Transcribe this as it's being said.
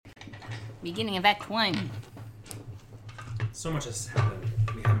Beginning of Act 1. So much has happened.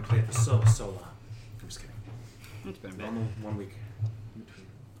 We haven't played for so long. I'm just kidding. It's been a bit. Normal 1 week. Between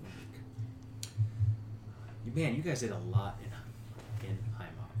 1 week. Man, you guys did a lot in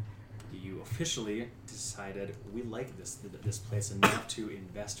Ima. You officially decided we like this place enough to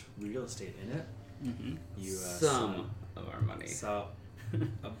invest real estate in it. Mm-hmm. You Some of our money. saw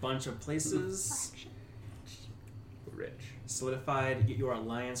a bunch of places. Rich. Solidified your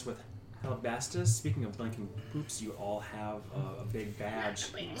alliance with Alabastus. Speaking of blinking poops, you all have a big badge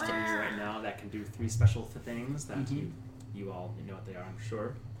sticking you right now that can do 3 special things that you all know what they are, I'm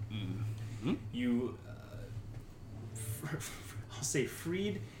sure. Mm-hmm. You, I'll say,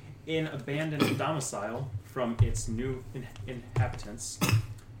 freed an abandoned domicile from its new inhabitants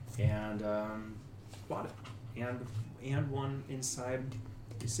and bought it. And one inside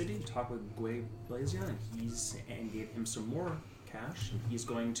the city. You talk with Gwei Blazion, and gave him some more cash, and he's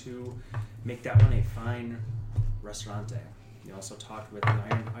going to make that one a fine restaurante. You also talked with the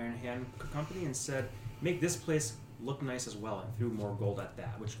Iron Hand Company and said, make this place look nice as well, and threw more gold at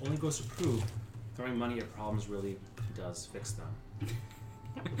that, which only goes to prove throwing money at problems really does fix them.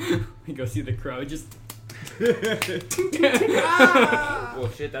 We go see the crow, just... Well,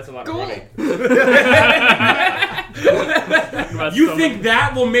 shit, that's a lot of money. You think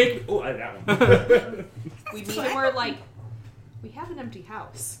that will make... Oh, that one. We meet and we're like, we have an empty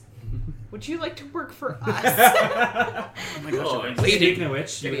house. Would you like to work for us? Oh my gosh, Speaking of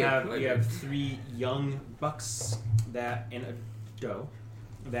which, you have 3 young bucks and a doe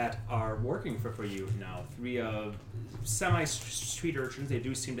that are working for you now. 3 semi-street urchins. They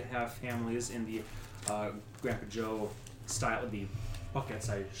do seem to have families in the Grandpa Joe style of the buckets.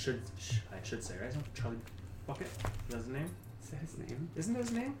 I should say, right? Charlie Bucket. Is that his name? Is that his name? Isn't that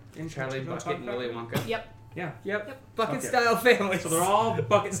his name? In Charlie Joe Bucket and Willy Wonka? Yep. Yeah. Yep. Bucket Okay. style families. So they're all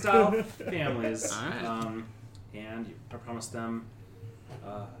bucket style families. All right. And I promised them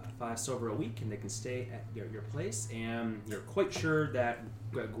 5 silver a week, and they can stay at your place. And you're quite sure that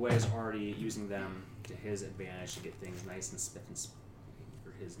Gwei is already using them to his advantage to get things nice and spiff and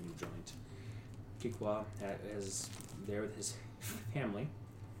for his new joint. Kikwa is there with his family,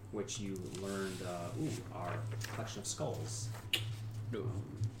 which you learned are a collection of skulls.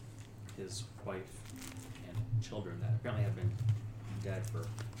 His wife and children that apparently have been dead for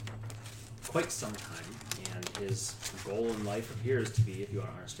quite some time, and his goal in life appears to be, if you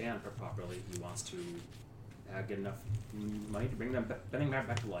want to understand it properly, he wants to get enough money to bring them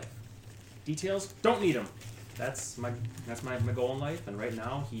back to life. Details, don't need them. That's my goal in life, and right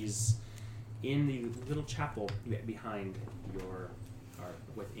now he's in the little chapel behind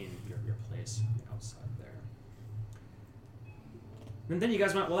within your place outside there. And then you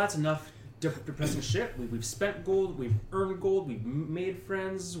guys went, well, that's enough depressing shit. We've spent gold, we've earned gold, we've made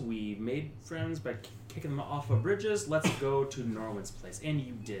friends by kicking them off of bridges. Let's go to Norwin's place. And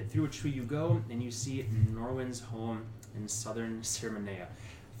you did. Through a tree you go, and you see Norwin's home in southern Ceremania.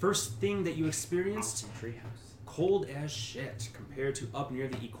 First thing that you experienced, Treehouse. cold as shit compared to up near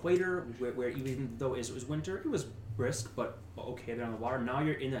the equator, where even though it was winter, it was brisk, but okay there on the water. Now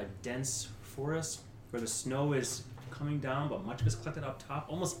you're in a dense forest where the snow is coming down, but much of it's collected up top,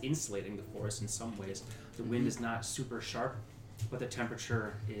 almost insulating the forest in some ways. The wind is not super sharp, but the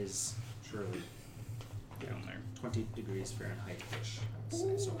temperature is surely Down there. 20 degrees Fahrenheit-ish, I would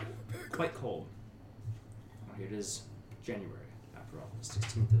say. So quite cold. Well, here it is January, after all. The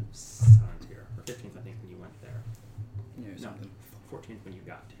 16th of Silent here, or 15th, I think, when you went there. Yeah, something. 14th when you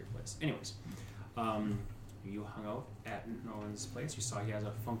got to your place. Anyways, you hung out at Norman's place. You saw he has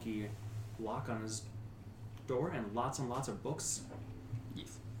a funky lock on his door and lots of books.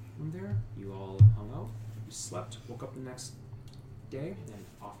 Yes. From there, you all hung out. You slept, woke up the next day, and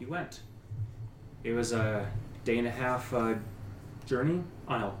off you went. It was a day and a half journey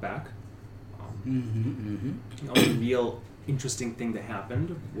on Outback. The only real interesting thing that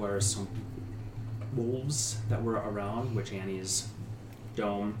happened were some wolves that were around, which Annie's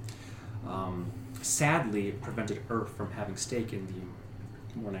dome sadly prevented Earth from having steak in the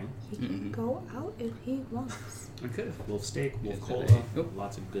morning. He can go out if he wants. I could have. Wolf steak, wolf cola,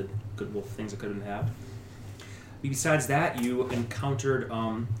 lots of good wolf things I couldn't have. Besides that, you encountered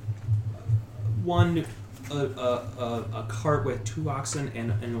a cart with 2 oxen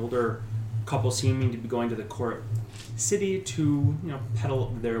and an older couple seeming to be going to the court city to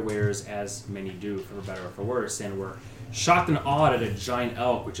peddle their wares, as many do, for better or for worse, and were shocked and awed at a giant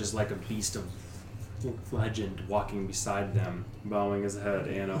elk, which is like a beast of legend, walking beside them, bowing his head,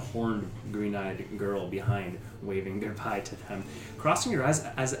 and a horned, green-eyed girl behind, waving goodbye to them. Crossing your eyes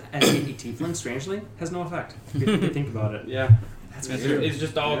as a tiefling, strangely, has no effect, if you think about it. Yeah. That's It's weird. just, it's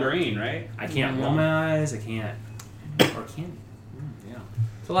just all green, right? I can't roll my eyes. I can't. Or can. Yeah.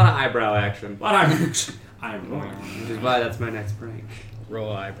 It's a lot of eyebrow action. But I'm going. Which is why that's my next prank.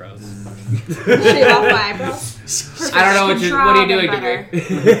 Roll eyebrows. Shave off my eyebrows. I don't know what are you doing Better. to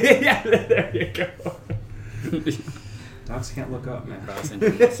me? Yeah, there you go. Dogs can't look up, man. Eyebrows and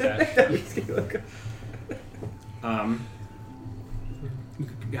your mustache. You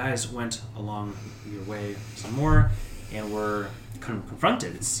guys went along your way some more and were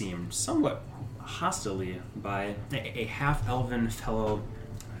confronted, it seemed, somewhat hostilely by a half-elven fellow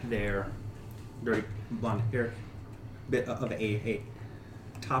there, dirty blonde hair, bit of a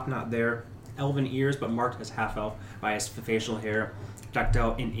top knot there, elven ears, but marked as half-elf by his facial hair, decked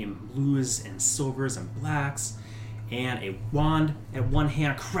out in blues and silvers and blacks, and a wand at one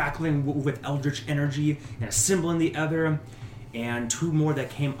hand crackling with eldritch energy, and a symbol in the other, and two more that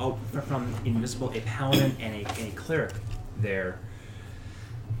came out from invisible, a paladin and a cleric there.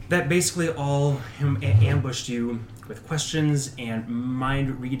 That basically all ambushed you with questions and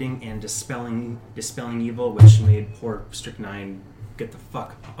mind reading and dispelling evil, which made poor Strychnine get the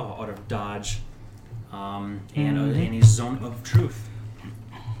fuck out of Dodge and in a zone of truth.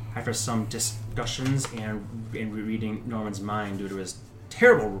 After some discussions and reading Norman's mind due to his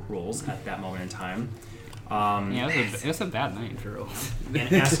terrible rolls at that moment in time, Yeah, it was a bad night for rolls.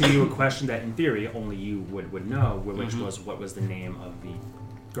 and asking you a question that in theory only you would know, which was what was the name of the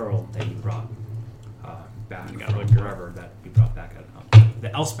girl that you brought back from wherever that you brought back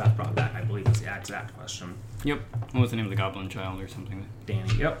that Elspeth brought back, I believe, is the exact question. Yep. What was the name of the goblin child or something?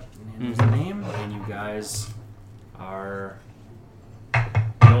 Danny, yep. And was the name, and you guys are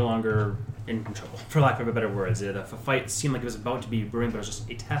no longer in trouble, for lack of a better words. The fight seemed like it was about to be brewing, but it was just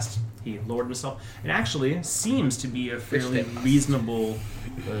a test. He lowered himself. It actually seems to be a fairly reasonable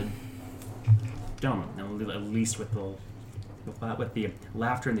gentleman, at least with the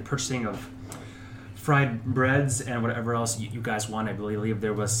laughter and the purchasing of fried breads and whatever else you guys want. I believe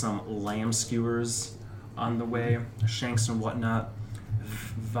there was some lamb skewers on the way, shanks and whatnot.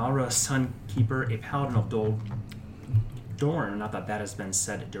 Valra Sunkeeper, a paladin of Dorn, not that that has been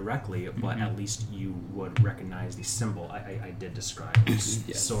said directly, but at least you would recognize the symbol I did describe. Yes.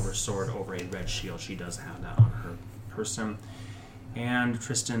 Silver sword over a red shield. She does have that on her person. And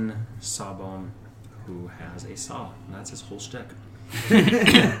Tristan Sawbone, who has a saw. And that's his whole shtick.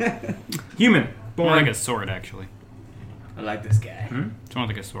 Human. More Boring. like a sword, actually. I like this guy. It's more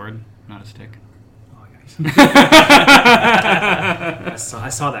like a sword, not a stick. Oh, guys. I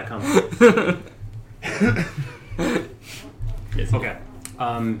saw that coming. Okay.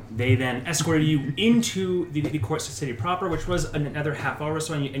 They then escorted you into the court city proper, which was another half hour or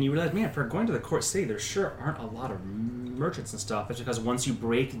so, and you realize, man, for going to the court city, there sure aren't a lot of merchants and stuff. That's because once you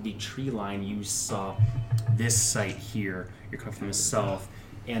break the tree line, you saw this site here. You're coming from the south,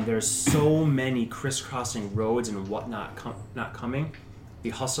 and there's so many crisscrossing roads and whatnot not coming. The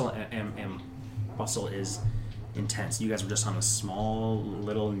hustle and bustle is intense. You guys were just on a small,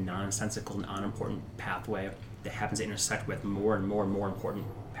 little, nonsensical, unimportant pathway that happens to intersect with more and more and more important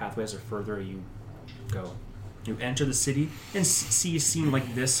pathways the further you go. You enter the city and see a scene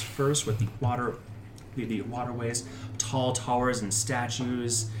like this first with the waterways, tall towers and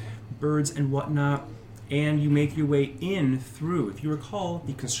statues, birds and whatnot, and you make your way in through. If you recall,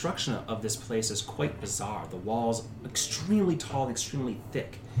 the construction of this place is quite bizarre. The walls extremely tall, extremely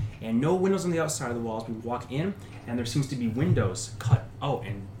thick, and no windows on the outside of the walls. We walk in, and there seems to be windows cut out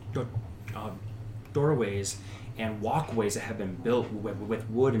and doorways and walkways that have been built with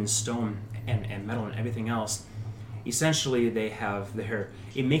wood and stone and metal and everything else. Essentially, they have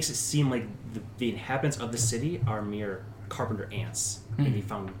it makes it seem like the inhabitants of the city are mere carpenter ants in the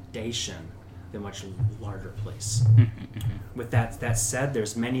foundation, the much larger place. With that said,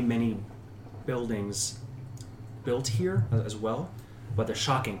 there's many buildings built here as well, but the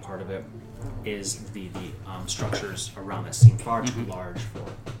shocking part of it is the structures around that seem far too large for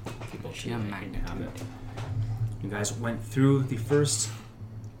people to inhabit. You guys went through the first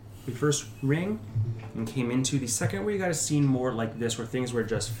ring and came into the second, where you got a scene more like this, where things were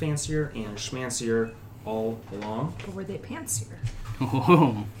just fancier and schmancier all along. Or were they pantsier?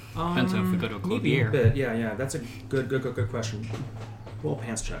 Oh, depends if we go to a Maybe clothier. a bit. Yeah. That's a good question. Roll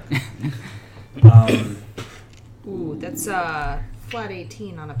pants check. Ooh, that's flat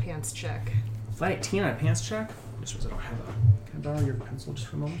 18 on a pants check. Flat 18 on a pants check? Just because I don't have a... Can I borrow your pencil just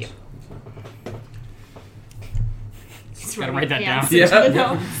for a moment? Yeah. Gotta write that down.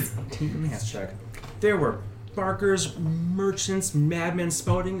 Yeah. 18 on the pants check. There were barkers, merchants, madmen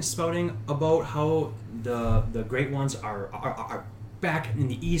spouting about how the great ones are back in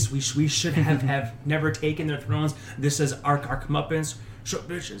the east. We should have never taken their thrones. This is our comeuppance. Shut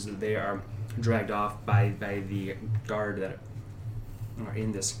bitches. And they are dragged off by the guard that are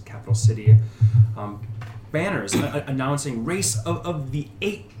in this capital city. Banners announcing race of the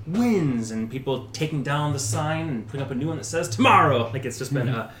 8 wins, and people taking down the sign and putting up a new one that says tomorrow. Like it's just been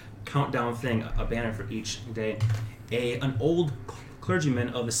a countdown thing, a banner for each day. An old clergyman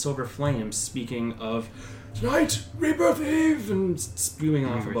of the Silver Flames speaking of tonight, Rebirth Eve, and spewing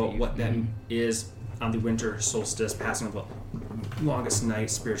off about what that is on the winter solstice, passing about longest night,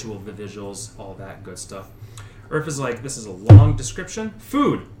 spiritual vigils, all that good stuff. Earth is like, this is a long description.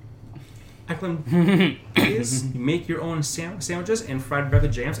 Food. Eklund, please make your own sandwiches and fried bread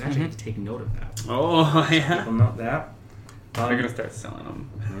with jams. Actually, I have to take note of that. Oh, yeah. People note that. They're going to start selling them.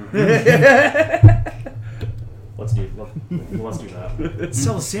 Let's do that.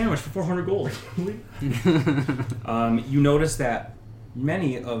 Sell a sandwich for 400 gold. You notice that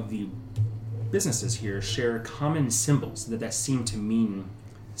many of the businesses here share common symbols that seem to mean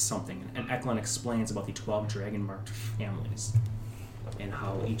something. And Eklund explains about the 12 dragon-marked families and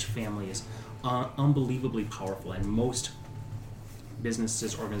how each family is unbelievably powerful, and most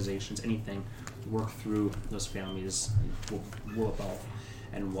businesses, organizations, anything, work through those families, wealth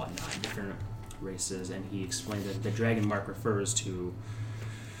and whatnot, different races. And he explained that the dragon mark refers to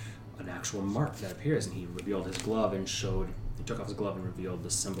an actual mark that appears, and he revealed his glove and he took off his glove and revealed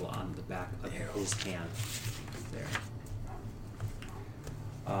the symbol on the back of his hand there.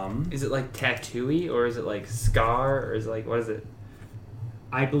 Is it like tattooy, or is it like scar, or is it like, what is it?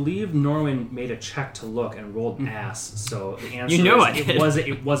 I believe Norwin made a check to look and rolled ass, so the answer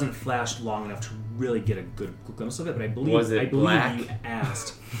it wasn't flashed long enough to really get a good glimpse of it, but I believe black? You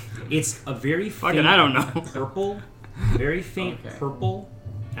asked. It's a very faint I don't know. purple, very faint purple.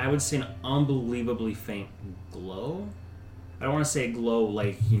 I would say an unbelievably faint glow. I don't want to say glow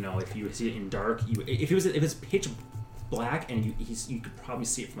like, if you see it in dark, if it's pitch black and you could probably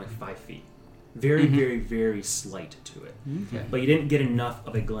see it from like 5 feet. Very, very, very slight to it. Okay. But you didn't get enough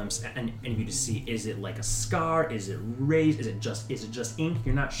of a glimpse and you to see, is it like a scar? Is it raised? Is it just ink?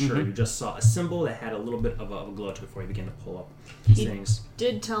 You're not sure. You just saw a symbol that had a little bit of a glow to it before you began to pull up these things.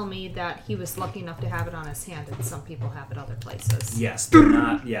 Did tell me that he was lucky enough to have it on his hand, and some people have it other places. Yes, they're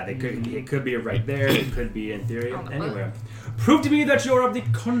not. Yeah, they could. It could be right there. It could be in theory anywhere. Prove to me that you're of the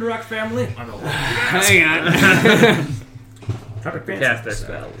Kondarak family. Hang on. Cast their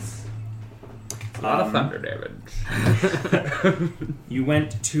spells. A lot of thunder damage. You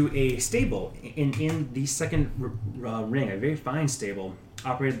went to a stable in the second ring, a very fine stable,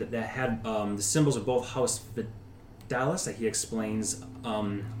 operated that had the symbols of both House Vidalis, that he explains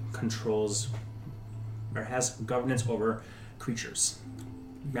controls or has governance over creatures,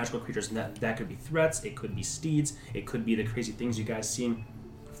 magical creatures. And that could be threats, it could be steeds, it could be the crazy things you guys seen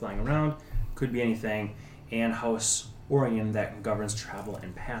flying around, could be anything. And House Orion, that governs travel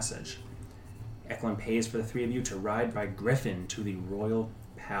and passage. Eklund pays for the 3 of you to ride by Griffin to the royal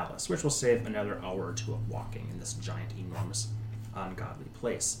palace, which will save another hour or 2 of walking in this giant, enormous, ungodly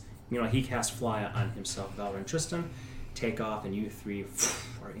place. He casts fly on himself, Valor and Tristan, take off, and you 3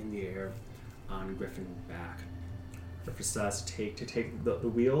 are in the air on Griffin back. Griffin decides to take the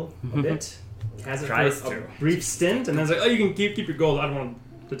wheel a bit, has it for a brief stint, and then it's like, oh, you can keep your gold. I don't want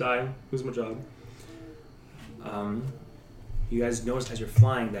to die, lose my job. You guys notice as you're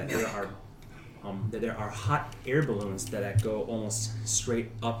flying that there are hot air balloons that go almost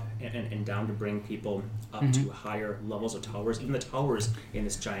straight up and down to bring people up to higher levels of towers. Even the towers in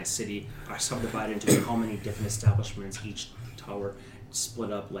this giant city are subdivided into how many different establishments, each tower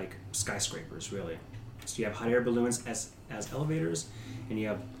split up like skyscrapers, really. So you have hot air balloons as elevators, and you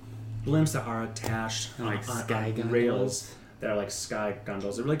have blimps that are attached on rails that are like sky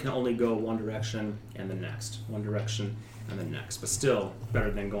gondolas. They really can only go one direction and the next. One direction and the next, but still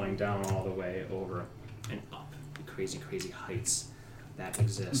better than going down all the way over and up the crazy, crazy heights that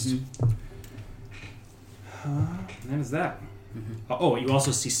exist. That is that. You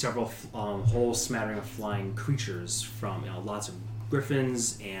also see several whole smattering of flying creatures from lots of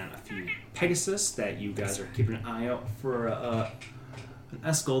griffins and a few Pegasus that you guys are keeping an eye out for an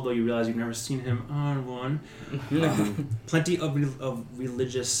Eskel, though you realize you've never seen him on one. Plenty of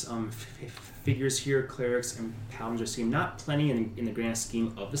religious figures here, clerics and paladins are seen. Not plenty in the grand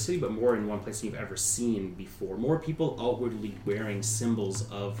scheme of the city, but more in one place than you've ever seen before. More people outwardly wearing symbols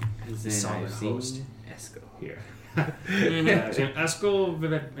of the sovereign host. Eskel here. Eskel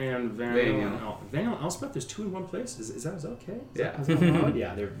and Vaniel and Elspeth, there's 2 in one place? Is that okay? Is that allowed?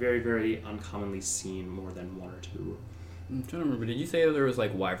 Yeah, they're very, very uncommonly seen, more than 1 or 2 I'm trying to remember. Did you say there was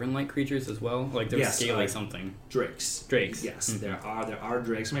like wyvern-like creatures as well? Like there was Yes, scaly something. Drakes. Drakes. Yes, Mhm. there are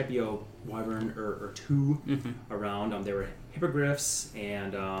drakes. Might be a wyvern or two around. There were hippogriffs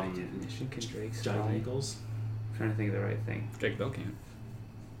and By definition, can drakes giant fly? eagles. I'm trying to think of the right thing. Drake Belcan.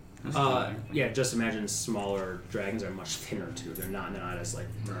 Yeah, just imagine smaller dragons are much thinner too. They're not as like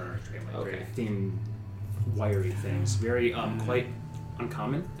very Okay. thin, wiry things. Very quite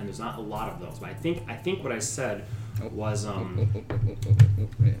uncommon, and there's not a lot of those. But I think what I said was There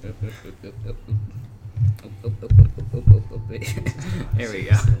we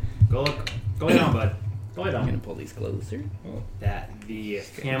go. Go down, bud. Go I'm down. gonna pull these closer. That the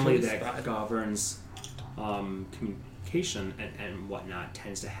family Control that spot. governs communication and whatnot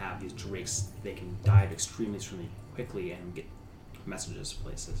tends to have these drakes. They can dive extremely quickly and get messages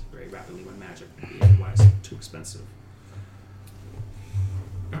places very rapidly when magic would be otherwise too expensive.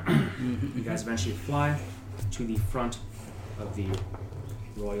 You guys eventually fly to the front of the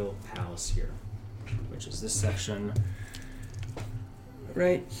royal palace here, which is this section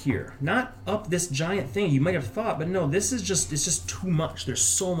right here. Not up this giant thing you might have thought, but no, it's just too much. There's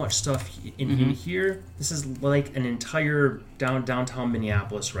so much stuff in here. This is like an entire downtown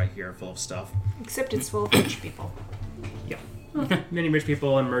Minneapolis right here, full of stuff. Except it's full of rich people. Yeah. Many rich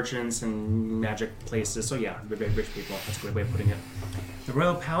people and merchants and magic places. So yeah, very rich people. That's a good way of putting it. The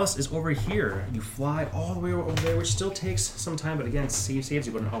royal palace is over here. You fly all the way over there, which still takes some time, but again, saves you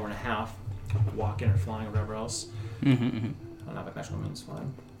about an hour and a half. Walking or flying or whatever else. I don't know if actual means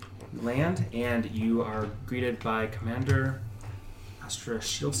flying. You land, and you are greeted by Commander Astra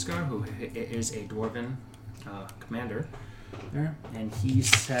Shieldskar, who is a dwarven commander there. And he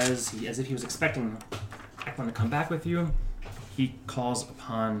says, as if he was expecting Eklund to come back with you, he calls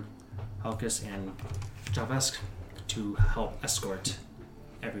upon Halkus and Javesk to help escort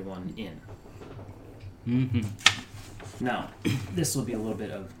everyone in. Now, this will be a little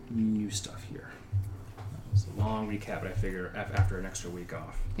bit of new stuff here. It's a long recap, but I figure after an extra week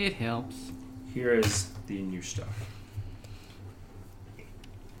off. It helps. Here is the new stuff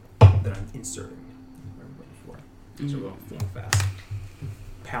that I'm inserting. Before. So we're going fast.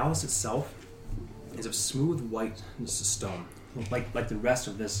 Palace itself is of smooth white stone, like the rest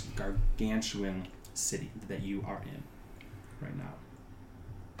of this gargantuan city that you are in right now.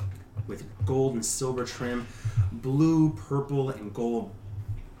 With gold and silver trim, blue, purple, and gold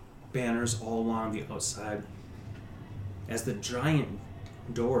banners all along the outside. As the giant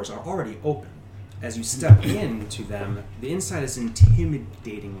doors are already open, as you step into them, the inside is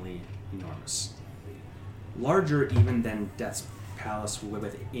intimidatingly enormous. Larger even than Death's Palace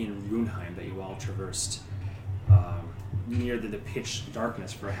within Runheim that you all traversed near the pitch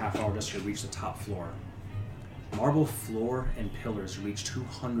darkness for a half hour just to reach the top floor. Marble floor and pillars reach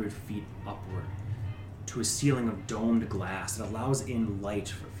 200 feet upward to a ceiling of domed glass that allows in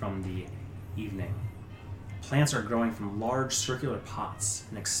light from the evening. Plants are growing from large circular pots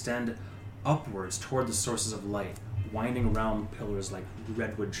and extend upwards toward the sources of light, winding around pillars like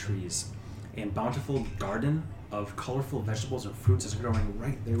redwood trees. A bountiful garden of colorful vegetables and fruits is growing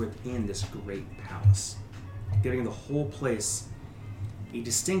right there within this great palace, giving the whole place a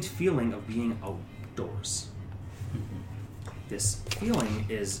distinct feeling of being outdoors. This feeling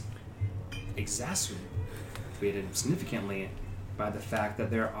is exacerbated significantly by the fact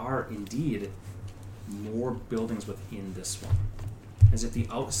that there are indeed more buildings within this one, as if the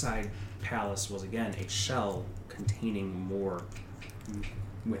outside palace was again a shell containing more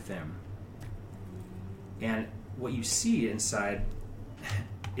within. And what you see inside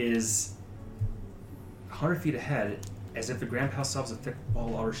is 100 feet ahead, as if the Grand Palace itself is a thick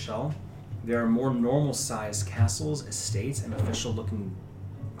wall outer shell. There are more normal-sized castles, estates, and official-looking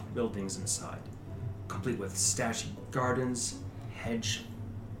buildings inside, complete with statue gardens, hedge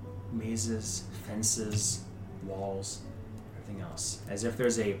mazes, fences, walls, everything else. As if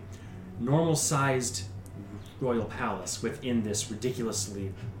there's a normal-sized royal palace within this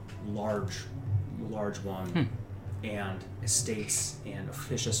ridiculously large one, and estates and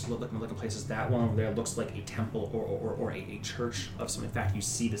officious looking places. That one over there looks like a temple or a church of some. In fact, you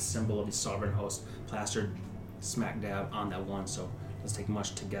see the symbol of the sovereign host plastered smack dab on that one, so it doesn't take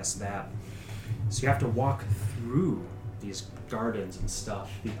much to guess that. So you have to walk through these gardens and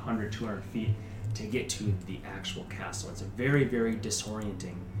stuff, the 100, 200 feet, to get to the actual castle. It's a very, very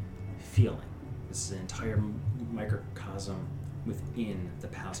disorienting feeling. This is an entire microcosm within the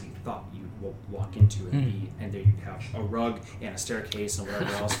palace you thought you'd walk into and be, and there you have a rug and a staircase and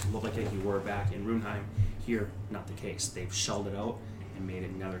whatever else look like you were back in Runheim. Here, not the case. They've shelled it out and made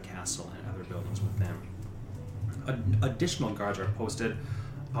another castle and other buildings additional guards are posted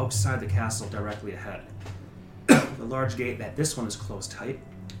outside the castle directly ahead, The large gate, that this one is closed tight,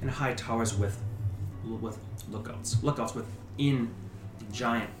 and high towers with lookouts. Lookouts within the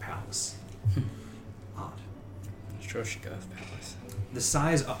giant palace. Odd. Stroshkov Palace. The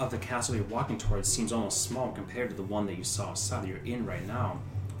size of the castle you're walking towards seems almost small compared to the one that you saw outside that you're in right now,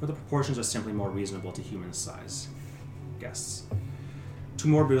 but the proportions are simply more reasonable to human size guests. 2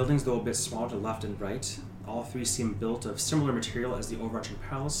 more buildings, though a bit smaller to left and right. All 3 seem built of similar material as the overarching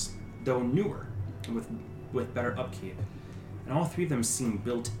palace, though newer and with better upkeep. And all 3 of them seem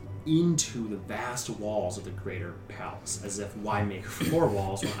built into the vast walls of the greater palace, as if why make 4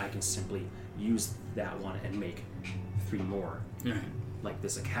 walls when I can simply use that one and make 3 more. Right. Like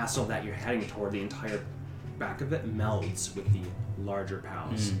this, a castle that you're heading toward, the entire back of it melds with the larger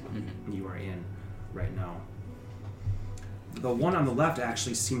palace you are in right now. The one on the left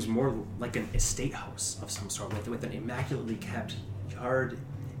actually seems more like an estate house of some sort, with an immaculately kept yard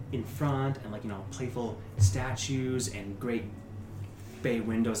in front, and playful statues and great bay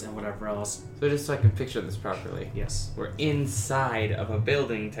windows and whatever else. So just so I can picture this properly. Yes. We're inside of a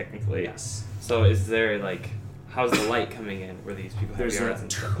building, technically. Yes. So is there, how's the light coming in where these people have There's yards a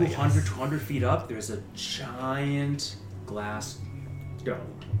and stuff, I guess? 200 feet up, there's a giant glass dome.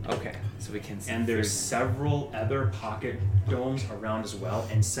 Okay, so we can see. And there's through. several other pocket domes around as well.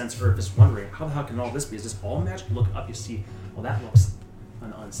 And since Earth is wondering, how the hell can all this be? Is this all magic? Look up, you see, well, that looks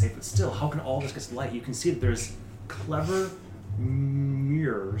unsafe. But still, how can all this get light? You can see that there's clever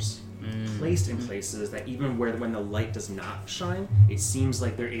mirrors placed in places that even when the light does not shine, it seems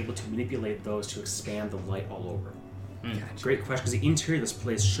like they're able to manipulate those to expand the light all over. Gotcha. Great question, because the interior of this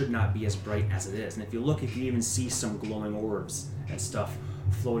place should not be as bright as it is. And if you look, you can even see some glowing orbs and stuff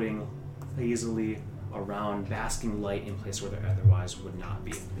floating lazily around, basking light in places where there otherwise would not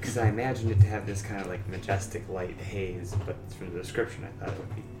be. Because I imagined it to have this kind of majestic light haze, but from the description I thought it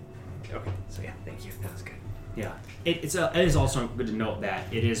would be. Okay, so yeah, thank you. That was good. Yeah, it is also good to note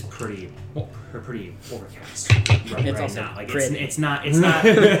that it is pretty overcast right also now. pretty. It's not it's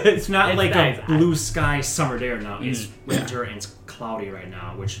not like nice. a blue sky summer day right now. It's winter and it's cloudy right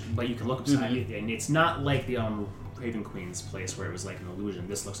now. But you can look upside and it's not like the Raven Queen's place where it was like an illusion.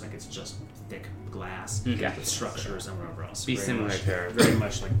 This looks like it's just thick glass with structures and whatever else. Be Very similar much- to ours. very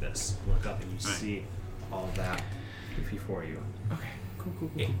much like this. Look up and you see all of that before you. Okay, cool.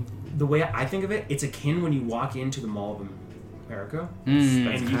 The way I think of it, it's akin when you walk into the Mall of America That's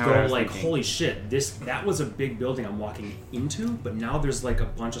and you kinda what I go was like, thinking. holy shit, that was a big building I'm walking into, but now there's like a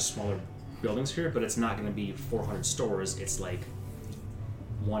bunch of smaller buildings here, but it's not going to be 400 stores. It's like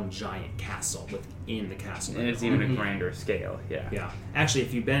one giant castle within the castle. And it's even a grander scale, yeah. Yeah. Actually,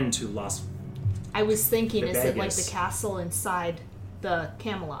 if you've been to I was thinking, The is it like Vegas. the castle inside the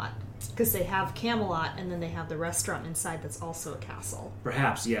Camelot? Because they have Camelot and then they have the restaurant inside that's also a castle.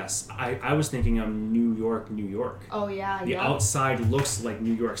 perhaps, yes. I was thinking of New York. Oh, yeah, The yeah. outside looks like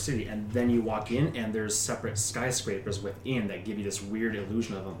New York City, and then you walk in, and there's separate skyscrapers within that give you this weird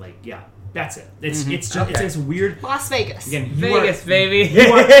illusion of that's it. It's just it's weird. Las Vegas. Again, Vegas, baby!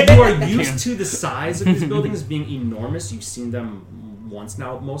 you are used to the size of these buildings being enormous. You've seen them once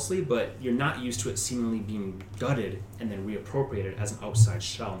now mostly, but you're not used to it seemingly being gutted and then reappropriated as an outside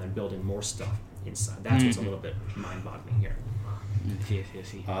shell and then building more stuff inside. That's what's a little bit mind-boggling here.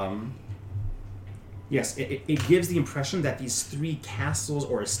 Yes, it gives the impression that these 3 castles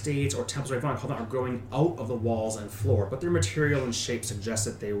or estates or temples, whatever you want to call them, are growing out of the walls and floor, but their material and shape suggests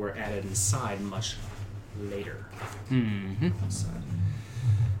that they were added inside much later. Outside.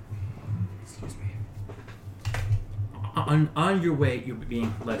 Excuse me. On your way, you're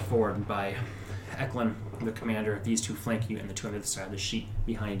being led forward by Eklund, the commander. These 2 flank you, and the 2 on the other side of the sheet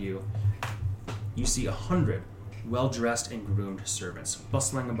behind you. You see 100 well-dressed and groomed servants,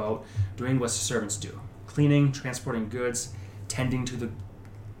 bustling about, doing what servants do. Cleaning, transporting goods, tending to the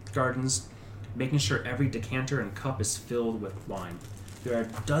gardens, making sure every decanter and cup is filled with wine. There are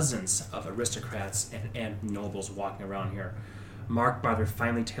dozens of aristocrats and nobles walking around here, marked by their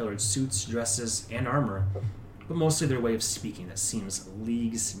finely tailored suits, dresses, and armor, but mostly their way of speaking that seems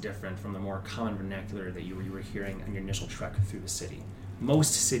leagues different from the more common vernacular that you were hearing on your initial trek through the city.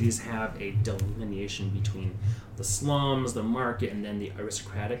 Most cities have a delineation between the slums, the market, and then the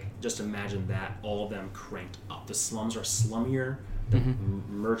aristocratic. Just imagine that, all of them cranked up. The slums are slummier. The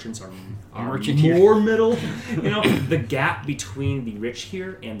merchants are Merchant more middle. The gap between the rich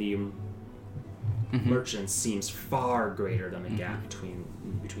here and the merchants seems far greater than the gap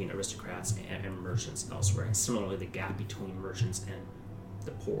between aristocrats and merchants elsewhere. And similarly, the gap between merchants and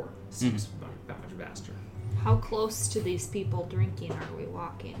the poor seems that much vaster. How close to these people drinking are we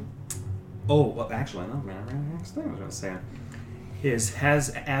walking? Oh, well, actually, no, man. Next thing I was going to say is,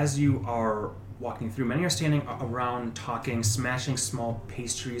 as you are walking through. Many are standing around, talking, smashing small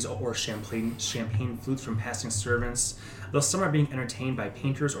pastries or champagne flutes from passing servants. Though some are being entertained by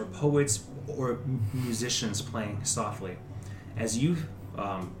painters or poets or musicians playing softly. As you,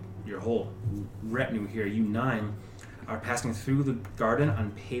 your whole retinue here, you 9, are passing through the garden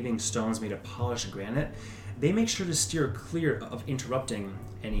on paving stones made of polished granite, they make sure to steer clear of interrupting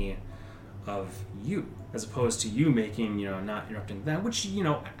any of you, as opposed to you making, not interrupting them, which,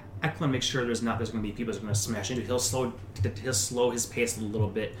 Eklund makes sure there's going to be people that's going to smash into. He'll slow his pace a little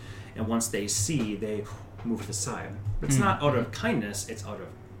bit, and once they see, they move to the side. But it's not out of kindness, it's out of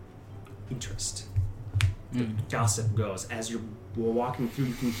interest. The gossip goes. As you're walking through,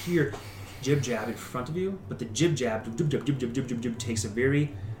 you can hear jib-jab in front of you, but the jib-jab takes a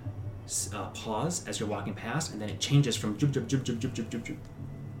very pause as you're walking past, and then it changes from jib-jab.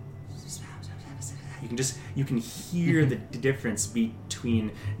 You can hear the difference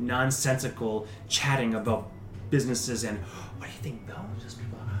between nonsensical chatting about businesses and what do you think about just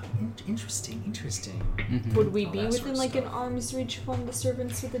people? Interesting. Would we be that within sort of an stuff. arm's reach from the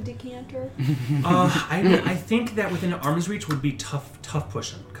servants with a decanter? I think that within arm's reach would be tough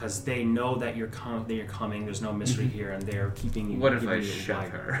pushing because they know that you're coming. There's no mystery here, and they're keeping you. What if I giving you shove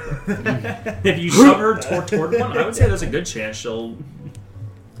wide- her? If you shove her toward one, I would say there's a good chance she'll.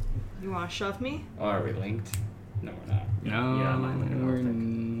 You want to shove me? Oh, are we linked? No, we're not. No, Yeah, mine, we're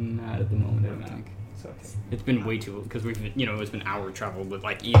not at the moment, I don't think. So okay. It's been way too, because we've, it's been hour travel with,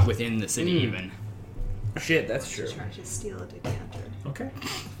 within the city even. Shit, that's true. Try to steal a decanter. Okay. A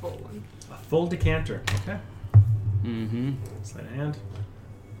full one. A full decanter. Okay. Mm-hmm. Sleight of hand.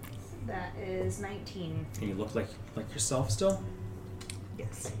 That is 19. And you look like yourself still.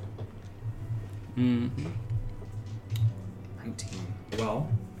 Yes. Mm-hmm. 19. Well.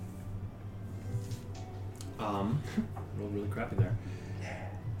 Rolled really crappy there.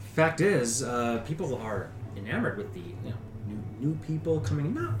 Fact is, people are enamored with the new people coming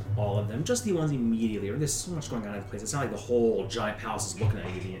in. Not all of them, just the ones immediately. Or there's so much going on in the place. It's not like the whole giant palace is looking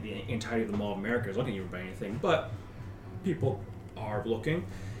at you. The entirety of the Mall of America is looking at you by anything. But people are looking,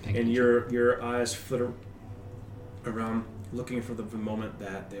 and your eyes flitter around, looking for the moment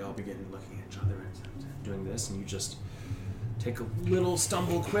that they all begin looking at each other and doing this, and you just take a little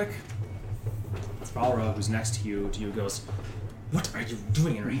stumble quick. Balra, who's next to you, goes, "What are you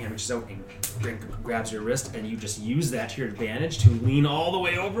doing?" in her hand, reaches out and grabs your wrist, and you just use that to your advantage to lean all the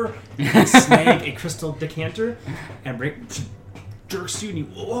way over and snag a crystal decanter and she jerks you, and you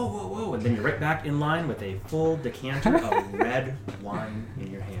whoa, and then you're right back in line with a full decanter of red wine in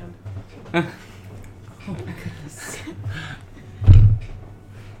your hand. Oh my goodness.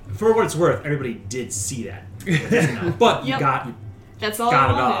 For what it's worth, everybody did see that, but you got. That's all Got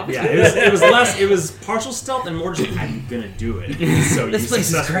I it off. wanted. Yeah, it was less. It was partial stealth and more just I'm gonna do it. So This you place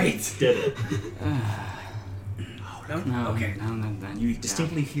is successfully great. Did it. No, Okay. No, You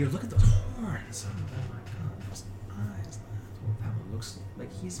distinctly hear. Look at those horns. Oh my god, those eyes. Oh, that one looks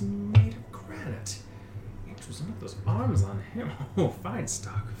like he's made of granite. Interesting. Look at those arms on him. Oh, fine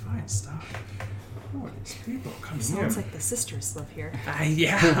stock. Oh, these people coming here. Sounds like the sisters live here.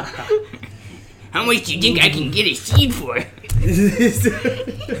 Yeah. How much do you think I can get a seed for?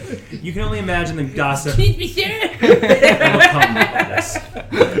 You can only imagine the gossip. Excuse me, sir. that will come of this.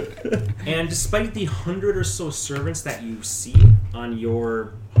 And despite the 100 or so servants that you see on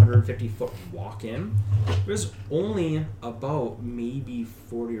your 150-foot walk-in, there's only about maybe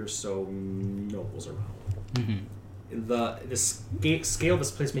 40 or so nobles around. Mm-hmm. The scale of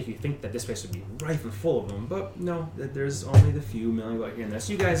this place makes you think that this place would be rife and full of them, but no, there's only the few milling about here and there.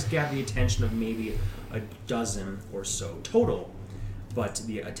 So you guys got the attention of maybe a dozen or so total, but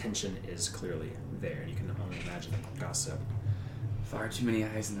the attention is clearly there, and you can only imagine the gossip. Far too many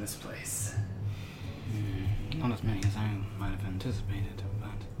eyes in this place. Not as many as I might have anticipated,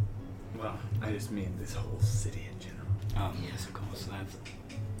 but... Well, I just mean this whole city in general. Yes, of course,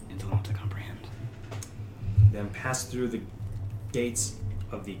 it's a lot to comprehend. Then pass through the gates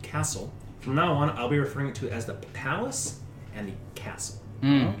of the castle. From now on, I'll be referring to it as the palace and the castle.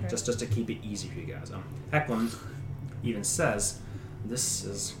 Mm. Just to keep it easy for you guys. Eklund even says, this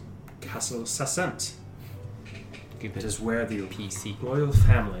is Castle Sanctioned. Keep It is where the PC. royal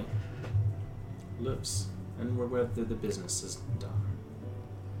family lives and where the business is done.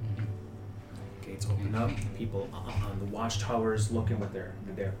 Gates open up. People on the watchtowers looking with their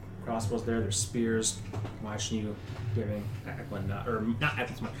crossbows there, their spears, watching you, giving Eklund not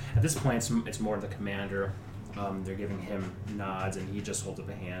at this point. It's more the commander. They're giving him nods, and he just holds up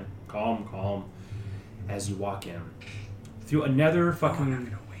a hand. Calm. As you walk in through another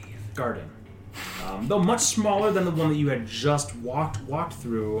fucking garden, though much smaller than the one that you had just walked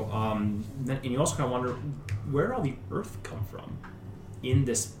through. And you also kind of wonder where all the earth come from in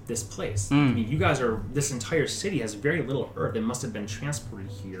this place. I mean, you guys this entire city has very little earth. It must have been transported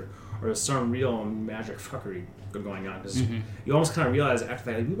here, or there's some real magic fuckery going on. Because you almost kind of realize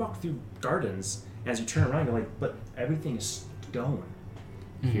after that, like, we walked through gardens. As you turn around, you're like, but everything is stone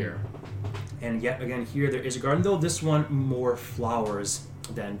here. And yet again, here there is a garden, though this one more flowers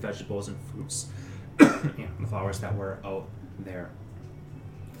than vegetables and fruits. The flowers that were out there.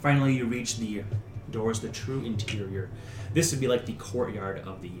 Finally, you reach the doors, the true interior. This would be like the courtyard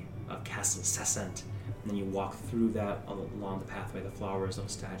of Castle Sanctioned. And then you walk through that along the pathway, the flowers,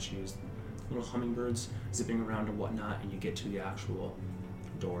 those statues, little hummingbirds zipping around and whatnot, and you get to the actual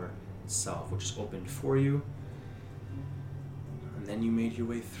door itself, which is opened for you. And then you made your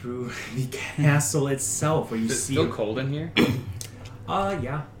way through the castle itself, where you Is it see. still cold in here?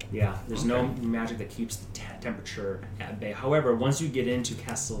 Yeah. There's no magic that keeps the temperature at bay. However, once you get into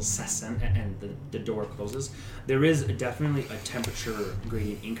Castle Sanctioned and the door closes, there is definitely a temperature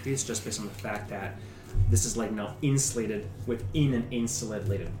gradient increase just based on the fact that this is like now insulated within an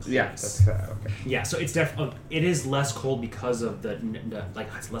insulated place. Yeah, that's okay. Yeah, so it's it is less cold because of the like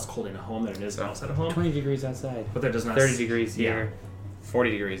it's less cold in a home than it is outside a home. 20 degrees outside. But there does not 30 degrees here.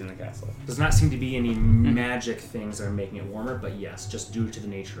 40 degrees in the castle. Does not seem to be any magic things that are making it warmer, but yes, just due to the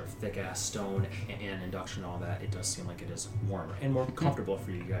nature of thick ass stone and induction and all that, it does seem like it is warmer and more comfortable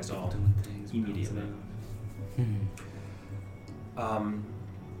for you guys all immediately. On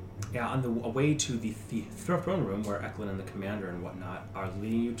the way to the throne room where Eklund and the commander and whatnot are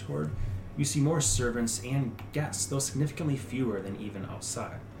leading you toward, you see more servants and guests, though significantly fewer than even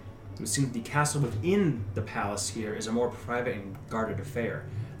outside. It would seem that the castle within the palace here is a more private and guarded affair,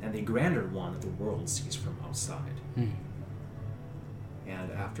 and the grander one that the world sees from outside.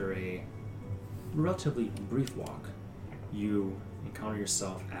 And after a relatively brief walk, you encounter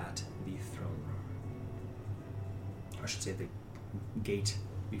yourself at the throne room. I should say the gate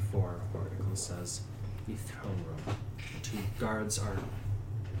before where Eklund says the throne room. The two guards are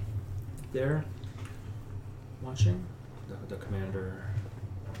there watching. The commander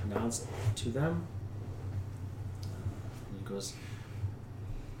nods to them. And he goes,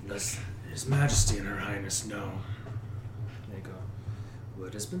 "Does His Majesty and Her Highness know?" And they go,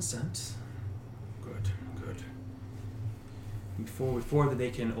 "Word has been sent." Good. Before that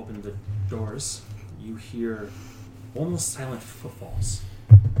they can open the doors, you hear almost silent footfalls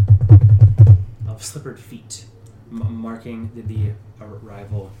of slippered feet, marking the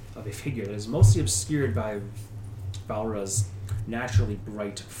arrival of a figure that is mostly obscured by Valra's naturally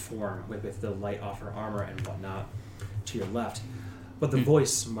bright form with the light off her armor and whatnot to your left. But the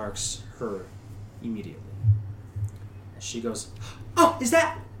voice marks her immediately. And she goes, "Oh, is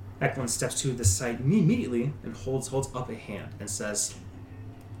that?" Eklund steps to the side immediately and holds up a hand and says,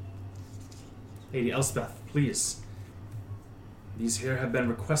 "Lady Elspeth, please. These here have been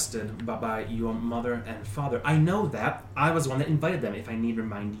requested by your mother and father. I know that. I was the one that invited them, if I need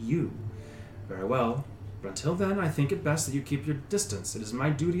remind you." "Very well. But until then, I think it best that you keep your distance. It is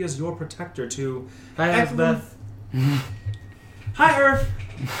my duty as your protector to..." Hi, Elspeth. "Hi, Earth."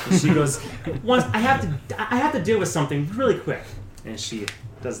 And she goes, I have to deal with something really quick." And she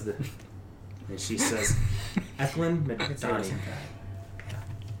does and she says, "Eklund Medani.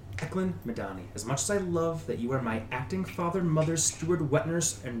 Eklund Medani, as much as I love that you are my acting father, mother, steward, wet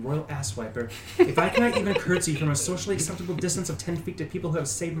nurse, and royal asswiper, if I cannot even curtsy from a socially acceptable distance of 10 feet to people who have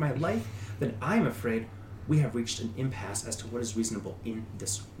saved my life, then I am afraid we have reached an impasse as to what is reasonable in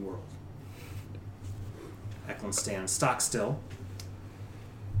this world." Eklund stands stock still,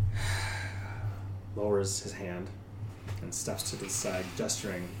 lowers his hand, and steps to the side,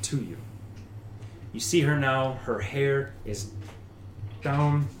 gesturing to you. You see her now. Her hair is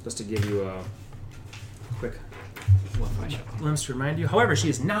down, just to give you a quick glimpse to remind you. However, she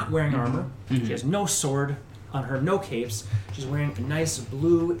is not wearing armor. She has no sword on her, no capes. She's wearing a nice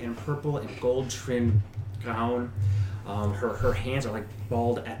blue and purple and gold trimmed gown. Her hands are like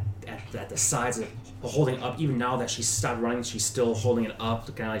balled at the sides, of holding up. Even now that she's stopped running, she's still holding it up,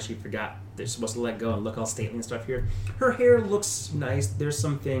 kind of like she forgot they're supposed to let go and look all stately and stuff here. Her hair looks nice. There's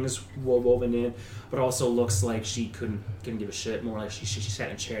some things woven in, but also looks like she couldn't give a shit. More like she sat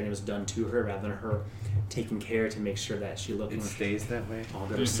in a chair and it was done to her rather than her taking care to make sure that she looked. It stays that way. All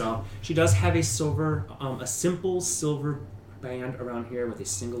good herself. She does have a simple silver band around here with a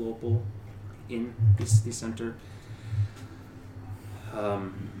single opal in the center.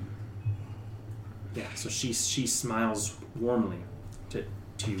 So she smiles warmly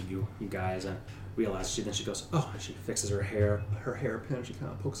to you guys, and realizes she goes, "Oh," and she fixes her hairpin, she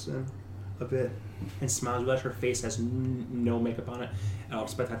kind of pokes it in. a bit and smiles. You realize her face has no makeup on it. And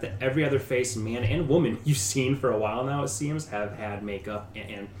despite the fact that every other face, man and woman you've seen for a while now, it seems, have had makeup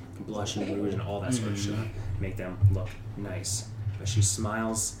and blush and rouge and all that sort of shit. Make them look nice. But she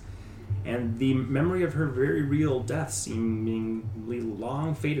smiles. And the memory of her very real death seemingly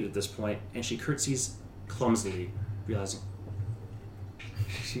long faded at this point, and she curtsies clumsily, realizing.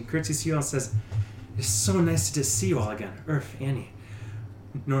 She curtsies to you and says, "It's so nice to see you all again. Irf, Annie,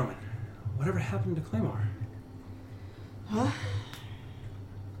 Norman, whatever happened to Claymore?" Huh?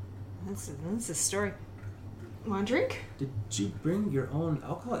 That's a story. Want a drink? Did you bring your own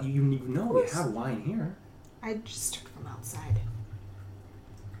alcohol? You know we have wine here. I just took it from outside.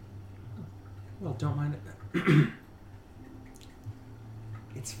 Well, don't mind it.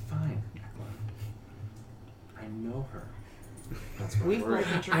 It's fine, Eklund. I know her. That's what We've I'm worried.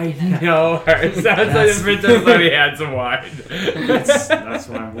 both been about. drinking it. know her. It sounds like That's- the princess thought he had some wine. That's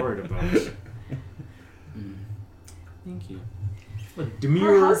what I'm worried about. Thank you. A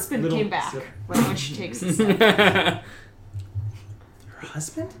demure Her husband little came back sip. right when she takes a sip. Her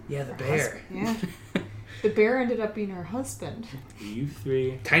husband? Yeah, the Husband, yeah. The bear ended up being her husband. You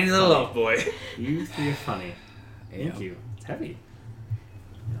three. Tiny little elf boy. You three are funny. Thank Yep. you. It's heavy.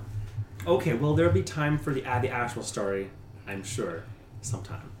 Yeah. Okay, well, there'll be time for the actual story, I'm sure,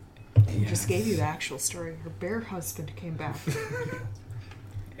 sometime. I just gave you the actual story. Her bear husband came back.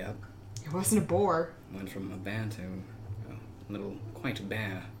 Yep. It wasn't a boar. Went from a bear to a little, quite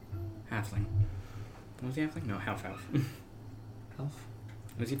bear halfling. Was he halfling? No, half-elf. Elf?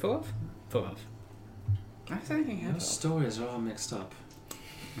 Was he full elf? Full elf. I was thinking half-elf. Those stories are all mixed up.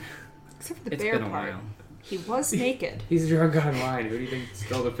 Except for the It's bear been a part. while. He was naked. He's drunk on wine. Who do you think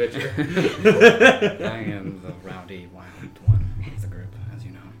stole the picture? I am the rowdy, wild one of the group, as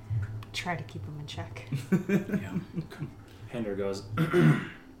you know. Try to keep him in check. Yeah. Hender goes,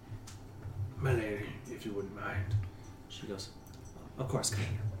 "My lady, if you wouldn't mind." She goes, "Of course,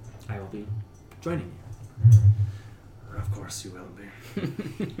 King. I will be joining you." "Of course you will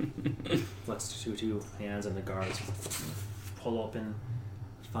be." Flex to two hands and the guards pull open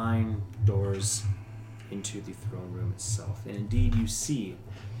fine doors into the throne room itself. And indeed you see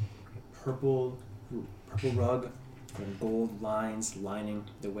a purple rug and gold lines lining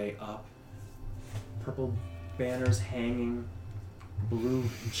the way up. Purple banners hanging, blue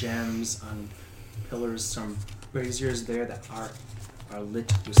gems on pillars, some braziers there that are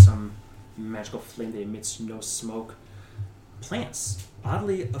lit with some magical flame that emits no smoke. Plants,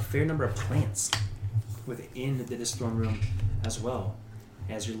 oddly a fair number of plants within this throne room as well.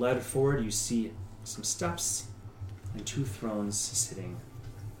 As you're led forward, you see some steps and two thrones sitting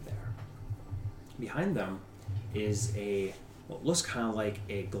there. Behind them is what looks kind of like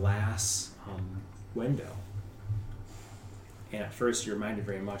a glass window. And at first you're reminded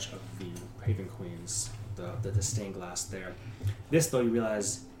very much of the Raven Queens, the stained glass there. This, though, you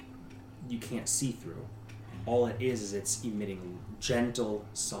realize you can't see through. All it is it's emitting gentle,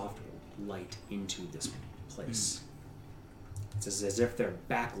 soft light into this place. It's as if they're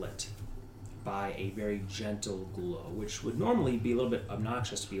backlit by a very gentle glow, which would normally be a little bit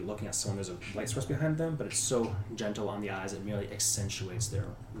obnoxious to be looking at someone. There's a light source behind them, but it's so gentle on the eyes it merely accentuates their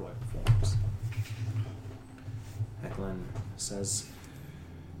royal forms. Eklund says,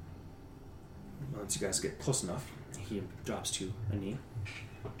 once you guys get close enough, he drops to a knee.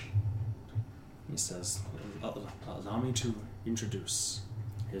 He says, "Allow me to introduce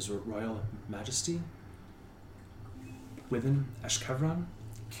His Royal Majesty, Within Ashkevran,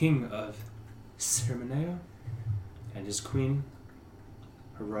 King of Ceremania, and his Queen,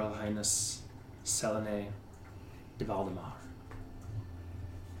 Her Royal Highness Selene de Valdemar."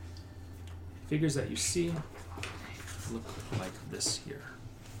 Figures that you see look like this here.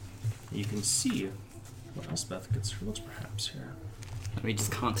 You can see what Elspeth gets her looks perhaps here. Let me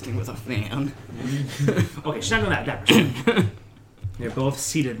just constantly with a fan. Okay, she's not doing that percent. They're both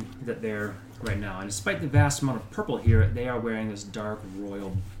seated there right now, and despite the vast amount of purple here, they are wearing this dark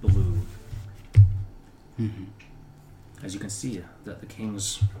royal blue. Mm-hmm. As you can see, that the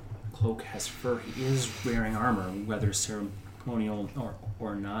king's cloak has fur. He is wearing armor, whether ceremonial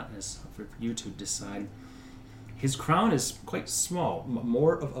or not, is for you to decide. His crown is quite small,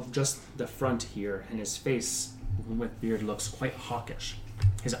 more of just the front here, and his face with beard looks quite hawkish.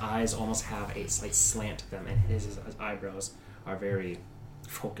 His eyes almost have a slight slant to them, and his eyebrows are very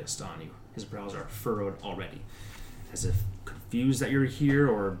focused on you. His brows are furrowed already, as if confused that you're here,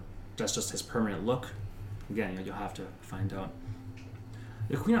 or that's just his permanent look. Again, you'll have to find out.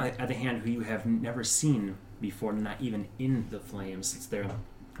 The queen at the hand, who you have never seen before, not even in the flames, it's there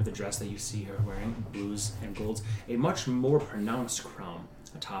with the dress that you see her wearing, blues and golds, a much more pronounced crown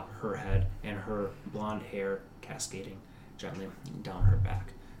atop her head and her blonde hair cascading gently down her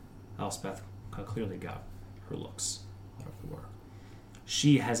back. Elspeth clearly got her looks out of the work.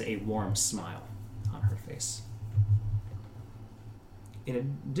 She has a warm smile on her face. In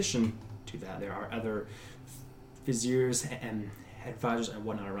addition to that, there are other viziers and advisors and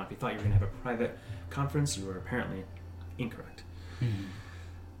whatnot around. If you thought you were going to have a private conference, you were apparently incorrect.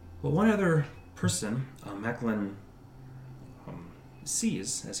 Well, one other person, Macklin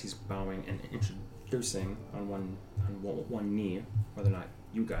sees as he's bowing and introducing on one knee, whether or not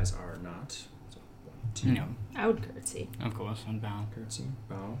you guys are or not. So 1, 2. No. I would curtsy. Of course, on bow. Curtsy,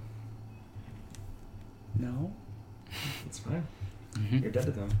 bow. No. It's fine. Mm-hmm. You're dead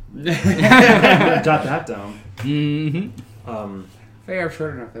to them. Jot that down. Mm-hmm. If they are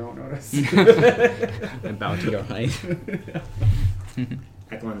short enough, they won't notice. I bow to your height.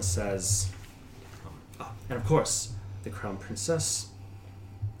 Eklund says, and of course, the Crown Princess,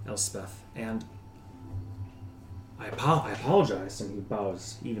 Elspeth, and I apologize, and he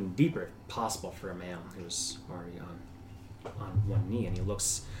bows even deeper, if possible, for a man who's already on one knee, and he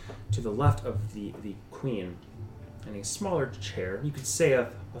looks to the left of the Queen in a smaller chair. You could say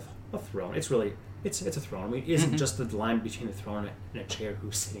a throne. It's really, it's a throne. I mean, it isn't just the line between a throne and a chair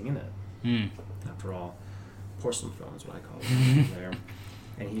who's sitting in it. After all, porcelain throne is what I call it there.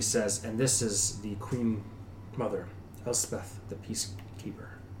 And he says, and this is the Queen Mother, Elspeth, the Peacekeeper.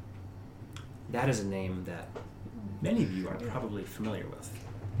 That is a name that many of you are probably familiar with.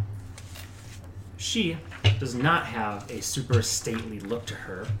 She does not have a super stately look to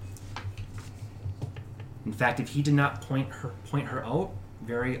her. In fact, if he did not point her out,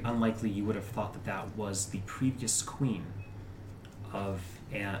 very unlikely you would have thought that was the previous queen of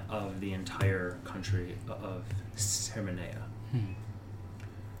the entire country of Cerminea.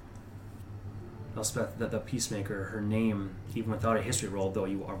 Elspeth, the Peacemaker, her name, even without a history roll, though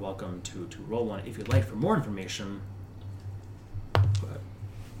you are welcome to roll one if you'd like for more information. But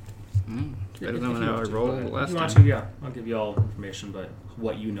Better than when I rolled last if you want time. to, yeah, I'll give you all information, but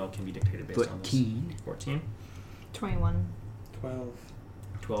what you know can be dictated based on this. 14. 21.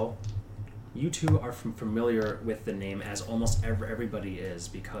 12. You two are familiar with the name, as almost everybody is,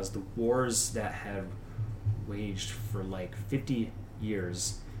 because the wars that had waged for like 50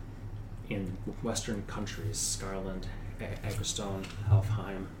 years in Western countries, Scarland, Agrestone,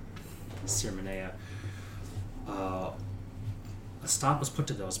 Alfheim, Cerminea, a stop was put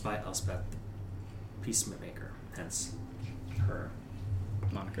to those by Elspeth, the Peacemaker, hence her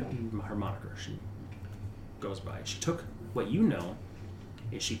Moniker. She goes by. She took, what you know,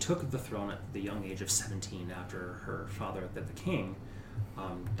 is she took the throne at the young age of 17 after her father, the king,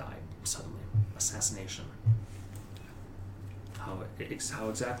 died suddenly. Assassination. How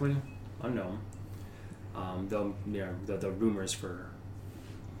exactly? Unknown. Though the rumors for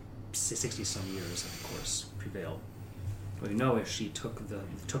 60 some years, of course, prevailed. What we know is she took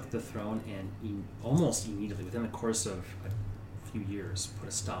the throne and almost immediately, within the course of a few years, put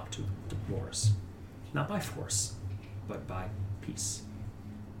a stop to wars. Not by force, but by peace.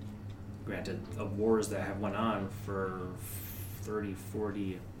 Granted, wars that have went on for 30,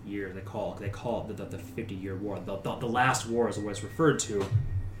 40 years, they call it the 50-year war. The last war is what it's referred to,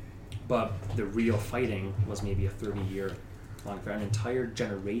 but the real fighting was maybe a 30-year long. An entire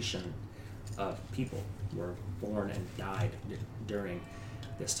generation of people were born and died during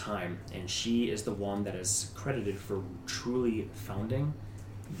this time, and she is the one that is credited for truly founding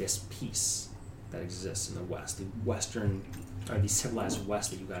this peace that exists in the West. The Western, or the civilized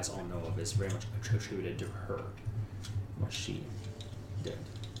West that you guys all know of, is very much attributed to her. What she did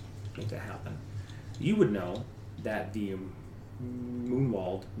make that happen. You would know that the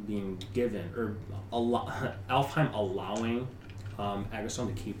Moonwald being given, or Alfheim allowing Agrestone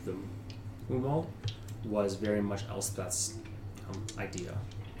to keep the Moonwald, was very much Elspeth's idea,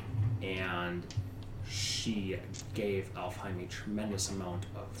 and she gave Alfheim a tremendous amount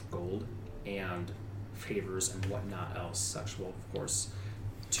of gold and favors and whatnot else, sexual, of course,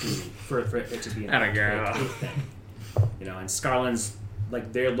 for it to be an actual thing. You know, and Scarland's,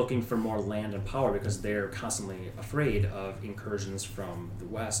 like, they're looking for more land and power because they're constantly afraid of incursions from the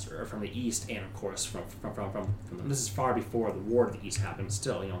west or from the east, and of course from them. This is far before the war to the east happened. But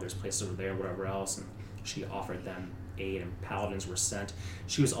still, you know, there's places over there and whatever else, and she offered them aid, and paladins were sent.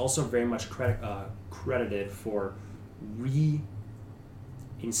 She was also very much credited for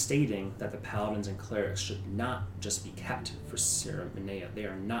reinstating that the paladins and clerics should not just be kept for Cerminea. They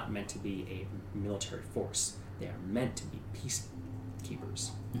are not meant to be a military force. They are meant to be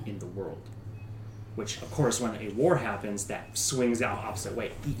peacekeepers in the world. which, of course, when a war happens, that swings the opposite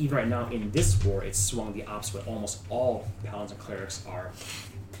way. Even right now, in this war, it's swung the opposite way. Almost all paladins and clerics are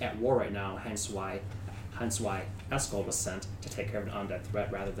at war right now, hence why Escald was sent to take care of an undead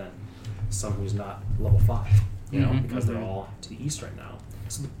threat rather than someone who's not level 5, because they're all to the east right now.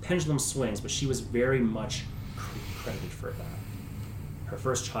 So the pendulum swings, but she was very much credited for that. Her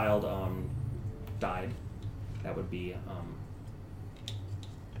first child died. That would be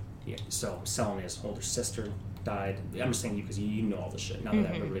so Selena's older sister died. I'm just saying you because you know all the shit. Not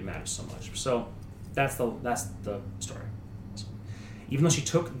that that really matters so much. So that's the story. So, even though she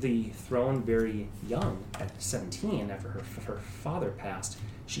took the throne very young at 17 after her father passed,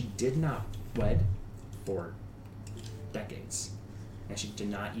 she did not wed for decades, and she did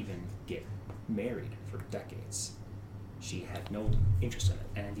not even get married for decades. She had no interest in it,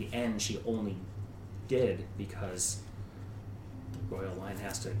 and in the end, she only did because the royal line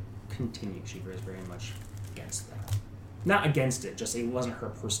has to continue. She was very much against that. Not against it, just it wasn't her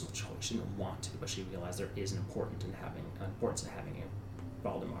personal choice. She didn't want to, but she realized there is an importance in having a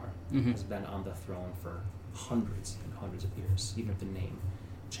Valdemar has been on the throne for hundreds and hundreds of years, even if the name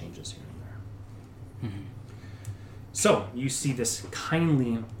changes here and there. So you see this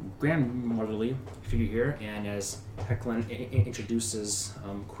kindly grandmotherly figure here, and as Heclin introduces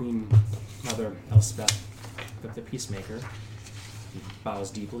Queen Mother Elspeth, the peacemaker, he bows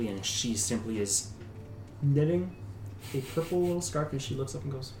deeply, and she simply is knitting a purple little scarf, and she looks up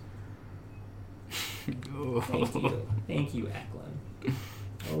and goes, Thank you, Eklund.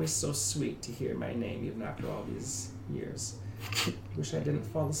 Always so sweet to hear my name, even after all these years. Wish I didn't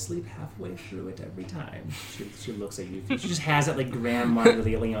fall asleep halfway through it every time. She looks at you. She just has that like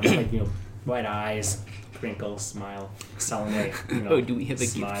grandmotherly, white eyes, crinkle, smile, solemn, do we have a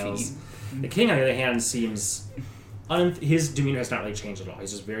smiles. gift for you? The king, on the other hand, seems his demeanor has not really changed at all.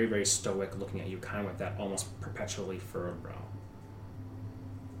 He's just very, very stoic, looking at you, kind of with that almost perpetually furrowed brow.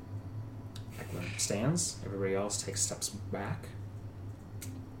 Eklund stands. Everybody else takes steps back,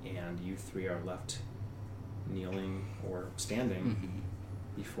 and you three are left kneeling or standing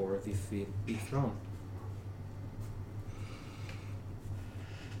before the throne.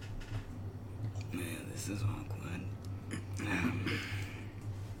 Yeah, this is awkward.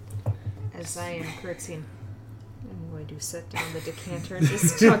 As I am curtsying, I'm going to set down the decanter and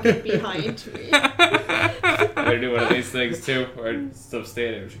just tuck it behind me. I'm gonna do one of these things too, where I'm still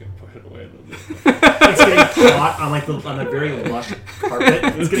standing, we're just gonna push it away a little bit. It's getting caught on the very lush carpet.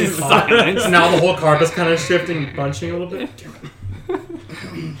 It's getting caught. So now the whole carpet's kind of shifting and bunching a little bit.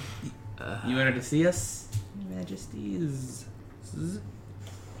 You wanted to see us, Your Majesties? Which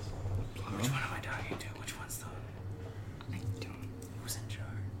one am I talking to? Which one's the... I don't... Who's in charge?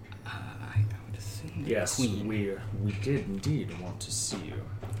 I would assume the Yes, Queen. we did indeed want to see you.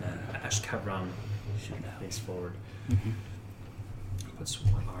 And Ashkabran leans forward. Puts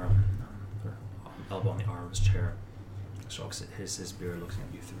one arm, or elbow on the arm of his chair. Strokes his beard, looking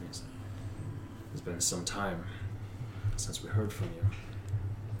at you three. It's been some time since we heard from you.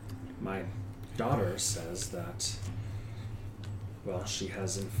 My daughter says that, well, she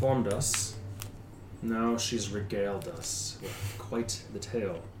has informed us. Now she's regaled us with quite the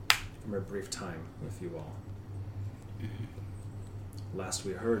tale from her brief time with you all. Last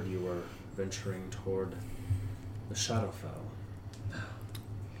we heard, you were venturing toward the Shadowfell.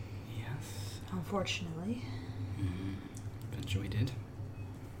 Yes. Unfortunately. Bet you we did.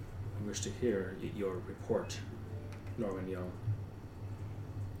 I wish to hear your report, Norman Young.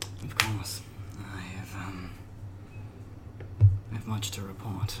 Of course. I have much to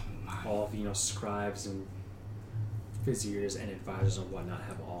report. All of scribes and viziers and advisors and whatnot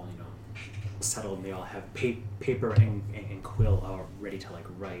have all settled, and they all have paper and quill all ready to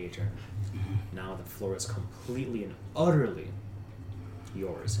write. Or now the floor is completely and utterly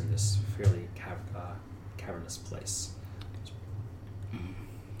yours in this fairly cavernous place.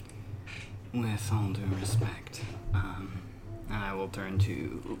 With all due respect, I will turn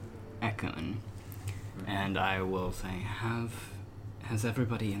to Ekon, and I will say, has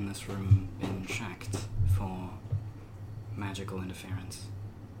everybody in this room been checked for magical interference?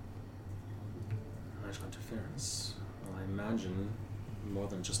 Magical interference? Well, I imagine more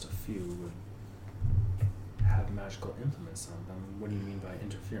than just a few would have magical implements on them. What do you mean by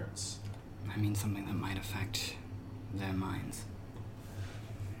interference? I mean something that might affect their minds.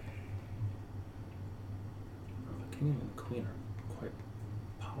 Well, the king and the queen are quite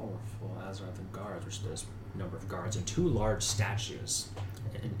powerful, as are the guards, which there's a number of guards, and 2 large statues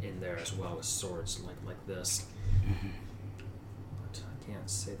in there as well, with swords like this. But I can't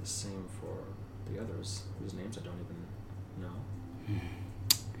say the same for the others, whose names I don't even know.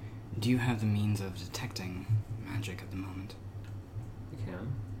 Do you have the means of detecting magic at the moment? You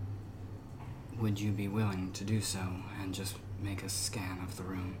can. Would you be willing to do so and just make a scan of the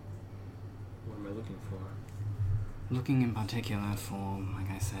room? What am I looking for? Looking in particular for,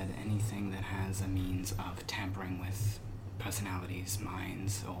 like I said, anything that has a means of tampering with personalities,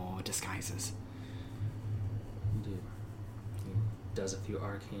 minds, or disguises. Indeed. He does a few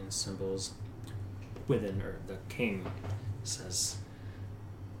arcane symbols within, or the king says,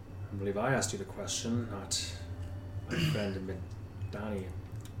 I believe I asked you the question, not my friend Midani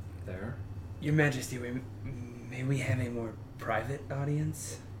there. Your Majesty, may we have a more private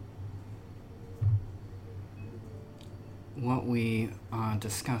audience? What we are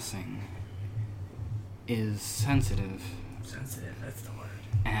discussing is sensitive. Sensitive, that's the word.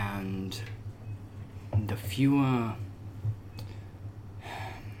 And the fewer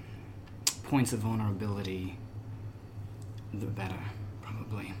points of vulnerability, the better,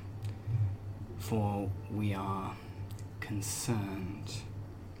 probably. For we are concerned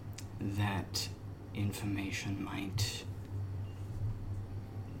that information might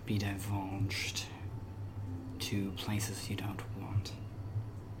be divulged to places you don't want.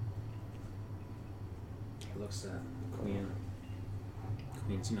 He looks at the Queen. The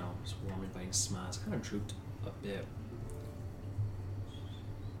Queen's, this warm, inviting smile. It's kind of drooped a bit.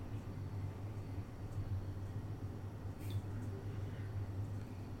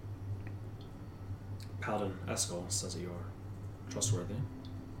 Paladin Eskel says that you're trustworthy.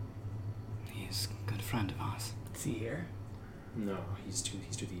 He's a good friend of ours. Is he here? No, he's to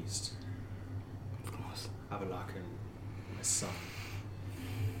the east. Of course. Avalok and my son.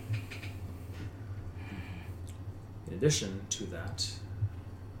 In addition to that,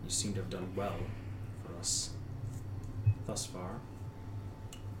 you seem to have done well for us thus far.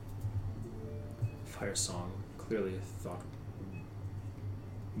 Firesong clearly thought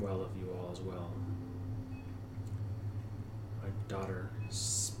well of you all as well. My daughter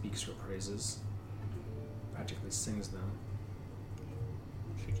speaks your praises, practically sings them.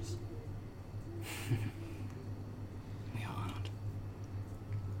 She just... We are honored.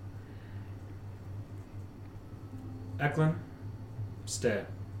 Eklund, stay.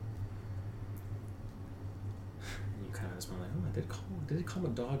 And you kind of just went like, oh, did he call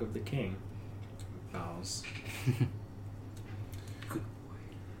him a dog of the king? Bows. Good.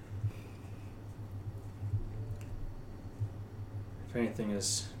 If anything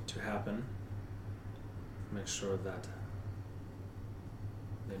is to happen, make sure that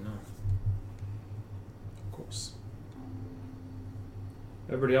they know. Of course.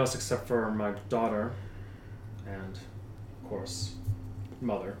 Everybody else except for my daughter and, of course,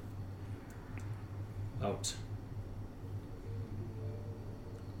 mother, out.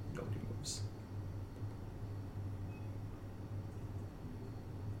 Nobody moves.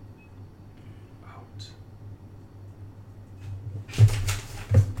 Out.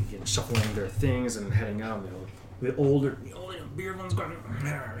 Begin shuffling their things and heading out. The older beard one's going,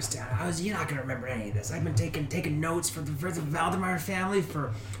 You're not gonna remember any of this. I've been taking notes for the Valdemar family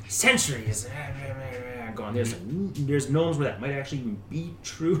for centuries. going, there's gnomes where that might actually even be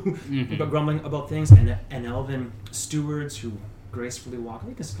true, but grumbling about things, and elven stewards who gracefully walk. I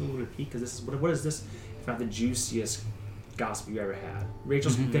think it's a little bit of peek, because this is what is this? If not the juiciest gossip you ever had.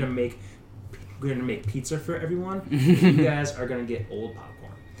 Rachel's gonna make pizza for everyone. You guys are gonna get old popcorn.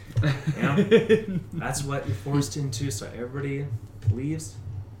 That's what you're forced into. So everybody leaves,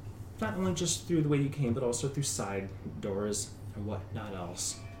 not only just through the way you came, but also through side doors and whatnot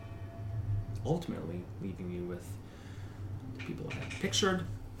else. Ultimately, leaving you with the people I had pictured,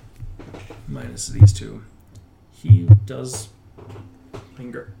 minus these two. He does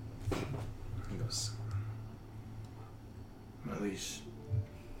linger. He goes, "My liege,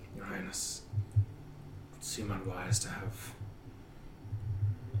 Your Highness, it would seem unwise to have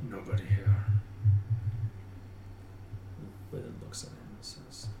nobody here." Within looks at him and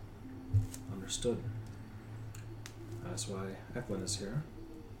says, "Understood. That's why Eklund is here.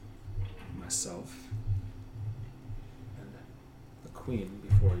 Myself and the Queen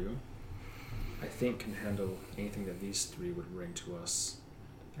before you, I think, can handle anything that these three would bring to us,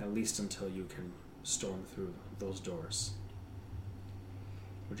 at least until you can storm through those doors.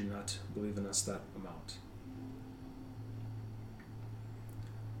 Would you not believe in us that amount?"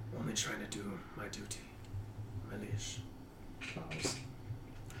 "Only trying to do my duty, my liege." Bows.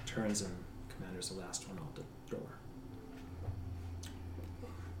 Turns and commands the last one out the door.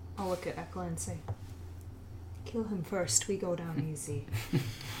 I'll look at Ekla and say, "Kill him first. We go down easy."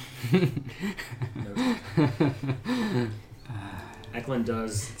 Eklund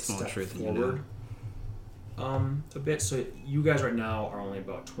does It's more step truth than you forward know. A bit. So you guys right now are only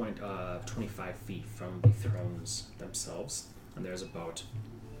about 25 feet from the thrones themselves, and there's about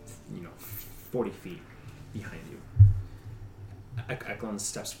 40 feet behind you. Eklund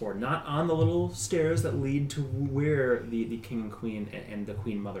steps forward, not on the little stairs that lead to where the king and queen and the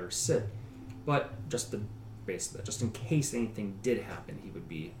queen mother sit, but just the base of that. Just in case anything did happen, he would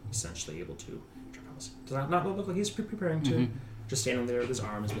be essentially able to. Does not look like he's preparing to. Just standing there with his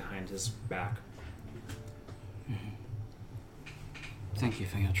arms behind his back. Thank you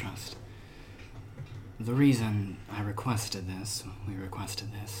for your trust. The reason we requested this,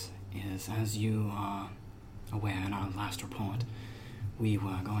 is as you are aware in our last report, we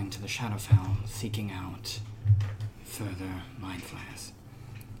were going to the Shadowfell seeking out further mind flayers.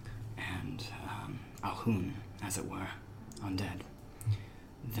 And Alhun, as it were, undead,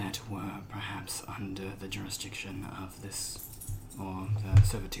 that were perhaps under the jurisdiction of this, or the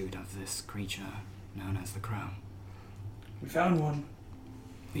servitude of this creature known as the Crow. We found one.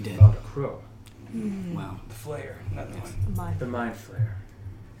 We did. About a crow. Well, The Flayer, not the yes. one. The mind flayer.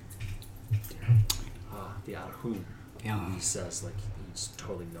 The Alhun. Yeah. He says like he's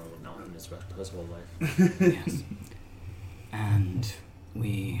totally known in his whole life. Yes. And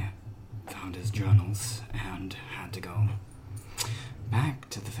we found his journals and had to go back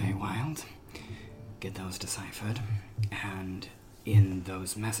to the Feywild, get those deciphered, and in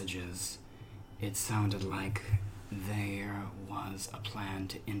those messages, it sounded like there was a plan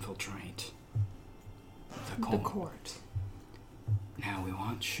to infiltrate the court. The court. Now, we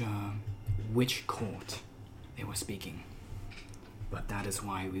weren't sure which court they were speaking, but that is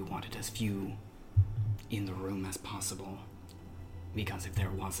why we wanted as few in the room as possible, because if there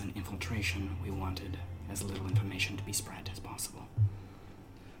was an infiltration, we wanted as little information to be spread as possible.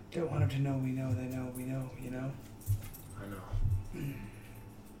 Don't want them to know we know they know we know, you know? I know.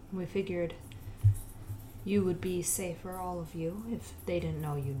 We figured you would be safer, all of you, if they didn't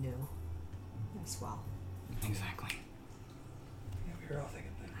know you knew as well. Exactly. Yeah, we were all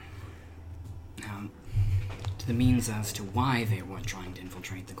thinking that. Now, to the means as to why they were trying to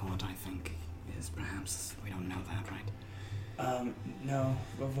infiltrate the court, I think, is perhaps, we don't know that, right? No.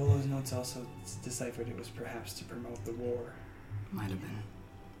 But Volo's notes also deciphered it was perhaps to promote the war. Might have been.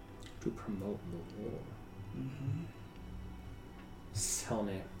 To promote the war. Mm-hmm.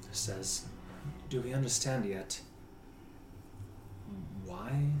 Selne says, do we understand yet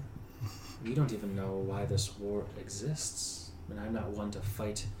why? We don't even know why this war exists. I mean, I'm not one to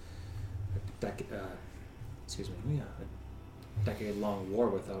fight a decade-long war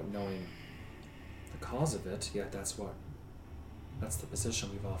without knowing the cause of it, yet that's the position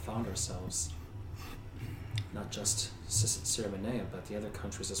we've all found ourselves. Not just Cyrenaica, but the other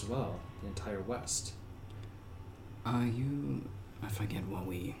countries as well, the entire West. Are you, I forget what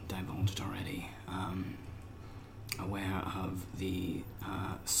we divulged already, aware of the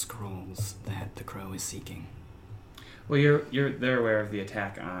scrolls that the Crow is seeking? Well, they're aware of the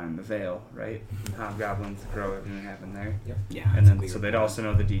attack on the Vale, right? Hobgoblins, the Crow, everything that happened there. Yep. Yeah. And then, so they'd also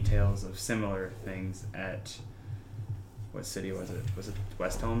know the details of similar things at, what city was it? Was it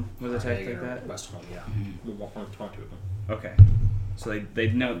Westholm was attacked like that? Westholm, yeah. Mhm. One of them. Okay. So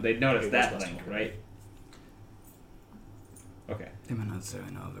they'd notice It that was link, Westholm. right? Okay. They might not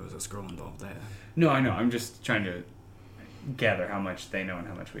necessarily know there was a scroll involved there. No, I know. I'm just trying to gather how much they know and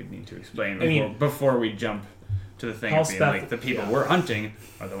how much we'd need to explain I mean- before we jump to the thing of being Halspeth- like, the people yeah. we're hunting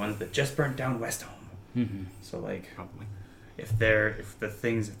are the ones that just burnt down Westholm. Mm-hmm. So, like, Probably. if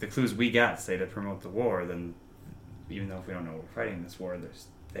the clues we got say to promote the war, then even though if we don't know we're fighting this war,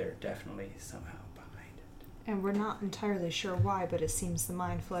 they're definitely somehow behind it. And we're not entirely sure why, but it seems the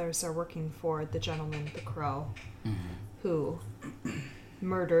Mind Flayers are working for the gentleman, the Crow, Mm-hmm. who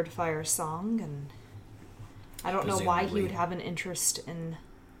murdered Fire Song, and I don't know why he Presumably. would have an interest in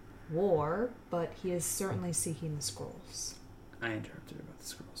war, but he is certainly seeking the scrolls. I interrupted about the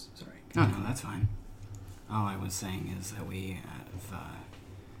scrolls. Sorry. Oh, no, that's fine. All I was saying is that we have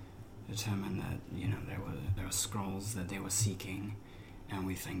determined that, there were scrolls that they were seeking, and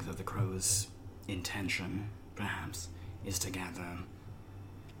we think that the Crow's intention, perhaps, is to gather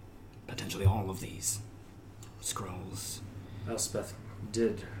potentially all of these scrolls. Elspeth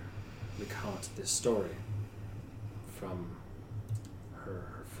did recount this story from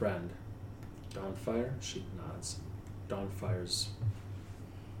her friend, Dawnfire. She nods. Dawnfire's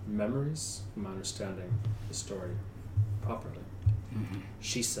memories, from understanding the story properly. Mm-hmm.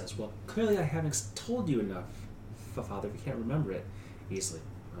 She says, well, clearly I haven't told you enough, Father, if you can't remember it easily.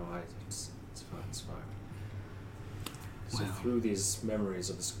 No, it's fine. So Well. through these memories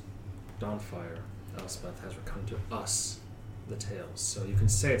of this Dawnfire, Elspeth has recounted to us the tales. So you can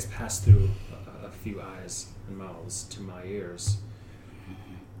say it's passed through a few eyes and mouths to my ears.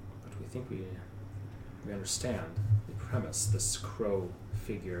 But we think we understand the premise. This crow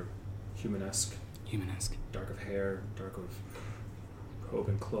figure, humanesque, dark of hair, dark of robe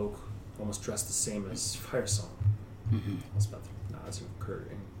and cloak, almost dressed the same as Fire Song. Mm-hmm. Elspeth nods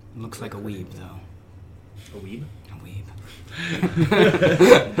encouraging. Looks like a weeb, though. A weeb? A weeb.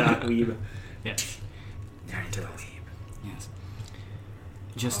 That weeb. Yes. Turn into a weeb. Yes.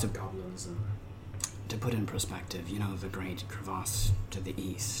 Just to, goblins and to put in perspective, you know the great crevasse to the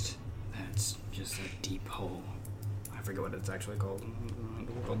east? That's just a deep hole. I forget what it's actually called.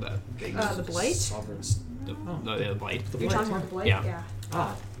 That big... The Blight? sovereigns. The Blight. The You're Blight. talking about the Blight? Yeah.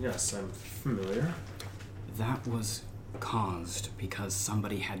 Ah, yes, I'm familiar. That was caused because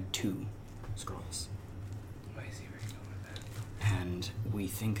somebody had 2 scrolls. I see where you're going with that. And we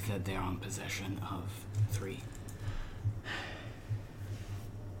think that they're on possession of 3.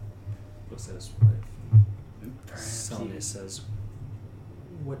 Looks at his wife. Perhaps Salome he- says,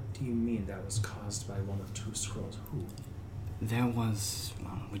 "What do you mean that was caused by one of 2 scrolls? Who?" There was...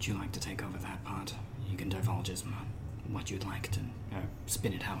 Well, would you like to take over that part? You can divulge as much what you'd like to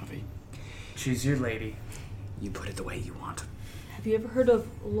spin it however She's your lady. you put it the way you want. Have you ever heard of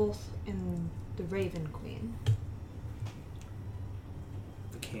Loth and the Raven Queen?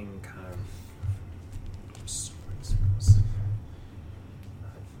 The king kind of...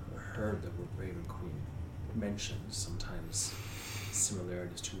 I've heard the Raven Queen mentioned sometimes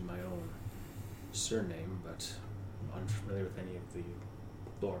similarities to my own surname, but I'm unfamiliar with any of the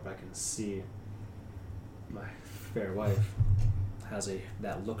lore. But I can see my fair wife has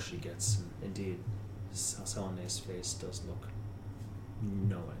that look she gets, and indeed, Selene's face does look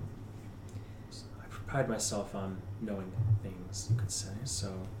knowing. So I pride myself on knowing things, you could say,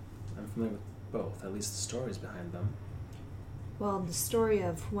 so I'm familiar with both, at least the stories behind them. Well, the story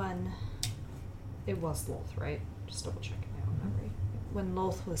of when it was Loth, right? Just double checking my own memory. When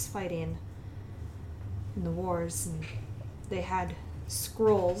Loth was fighting in the wars, and they had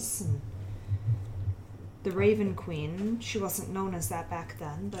scrolls, and the Raven Queen, she wasn't known as that back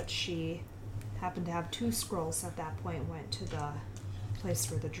then, but she happened to have 2 scrolls at that point, went to the place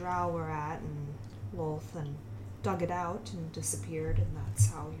where the drow were at, and Loth, and dug it out and disappeared, and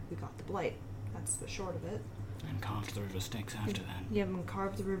that's how we got the Blight. That's the short of it. And carved the river Styx after that. Yeah, and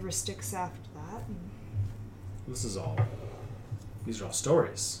carved the river Styx after that. And These are all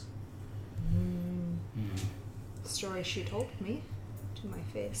stories. the story she told me to my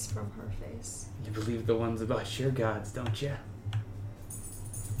face from her face. You believe the ones about your gods, don't you?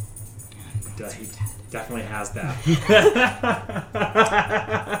 He definitely has that.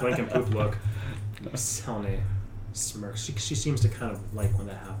 Blink and poop look. Selene smirks. She seems to kind of like when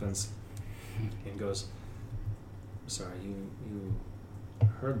that happens, and goes, "Sorry, you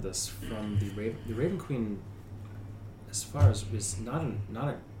heard this from the Raven Queen. As far as is not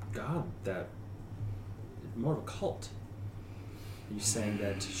a god, that more of a cult. Are you saying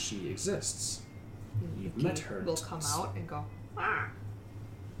that she exists? You've met her. Will come out and go, ah.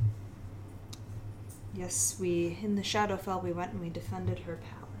 Yes, in the Shadowfell we went and we defended her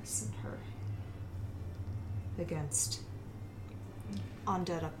palace and her against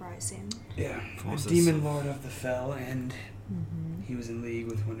undead uprising. Yeah, Forces. a demon lord of the fell, and Mm-hmm. he was in league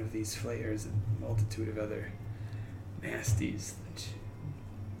with one of these flayers and a multitude of other nasties that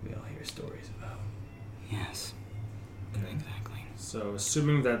we all hear stories about. Yes. Okay. Exactly. So,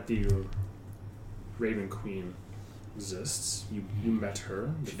 assuming that the Raven Queen exists, you met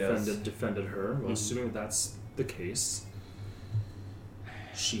her, She does. defended her. Well, Mhm. assuming that's the case,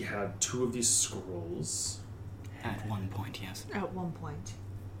 she had 2 of these scrolls At one point, yes. At one point.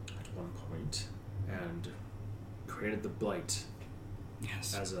 at one point, and created the Blight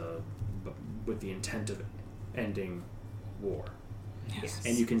Yes. with the intent of ending war. Yes.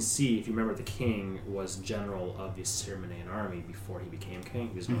 And you can see, if you remember, the king was general of the Cyrmanian army before he became king.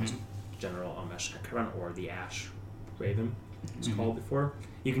 He was known as General Ameshkaran, or the Ash Raven, it was called before.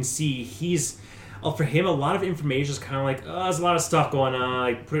 You can see for him, a lot of information is kind of like, oh, there's a lot of stuff going on,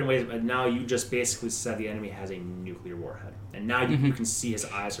 like put it in ways, but now you just basically said the enemy has a nuclear warhead. And now you can see his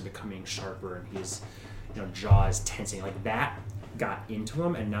eyes are becoming sharper, and his jaw is tensing. Like, that got into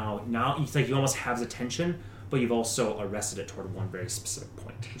him, and now it's like you almost have his attention, but you've also arrested it toward one very specific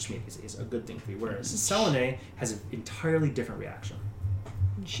point, which maybe is a good thing for you. Whereas Selene has an entirely different reaction.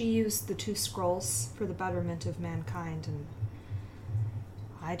 And she used the 2 scrolls for the betterment of mankind, and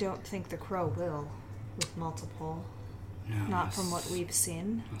I don't think the crow will with multiple. No, Not from what we've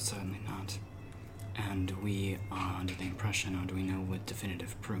seen. Well, certainly not. And we are under the impression, or do we know with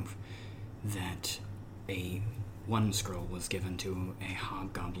definitive proof, that a one scroll was given to a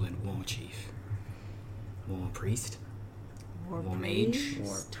hobgoblin war chief. War priest? War mage?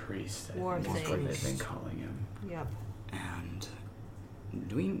 War priest. War I think is what thing. they've been calling him. Yep. And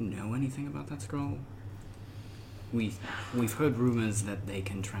do we know anything about that scroll? We've heard rumors that they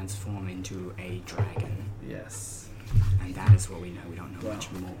can transform into a dragon, Yes. and that is what we know. We don't know Well.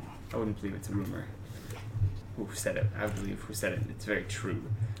 much more. I wouldn't believe it's a rumor. Who said it? I would believe who said it. It's very true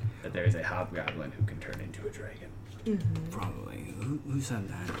that there is a hobgoblin who can turn into a dragon. Mm-hmm. Probably. Who said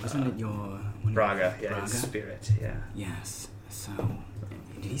that? Wasn't it your... Braga, yeah, Braga? his spirit, yeah. Yes. So,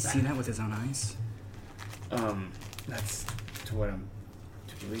 did he see that with his own eyes? That's to what I'm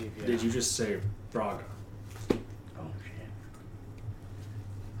to believe, yeah. Did you just say Braga? Oh,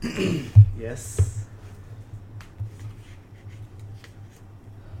 shit. Yes.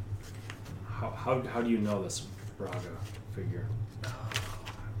 How do you know this Braga figure?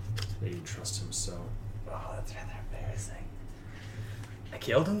 That you trust him so? Oh, that's rather embarrassing. I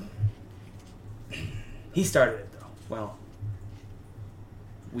killed him? He started it, though. Well,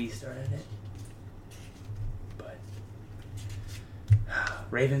 we started it. But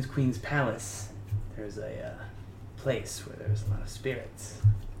Raven's Queen's Palace, there's a place where there's a lot of spirits.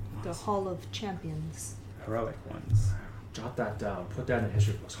 The Hall of Champions. Heroic ones. Jot that down. Put that in the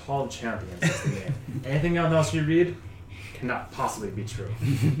history books. Hall of Champions is the name. Anything else you read cannot possibly be true.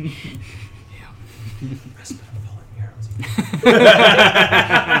 Respite of fallen heroes.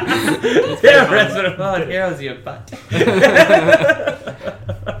 Yeah, Respite of Fallen Heroes, you butt.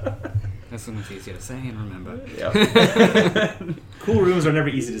 That's when it's easier to say and remember. Yep. Cool rooms are never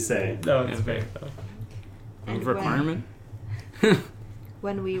easy to say. No, it's fair. And Requirement?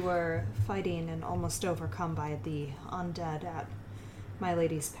 When we were fighting and almost overcome by the undead at My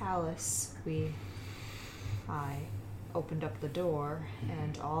Lady's Palace, I opened up the door,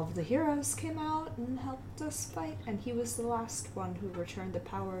 and all of the heroes came out and helped us fight, and he was the last one who returned the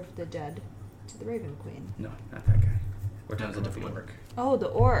power of the dead to the Raven Queen. No, not that guy. We're That was talking a about the different orc. Oh, the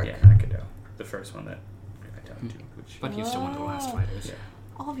orc. Yeah, Nakado. The first one that I talked to. Which, But he's still one of the last fighters. yeah.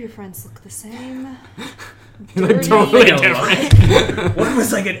 All of your friends look the same. You look Dirty. totally No, different. one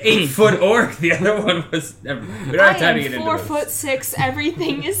was like an 8-foot orc. The other one was. Never, we don't I have time to am get into 4'6".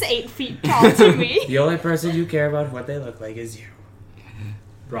 Everything is 8 feet tall to me. The only person you care about what they look like is you.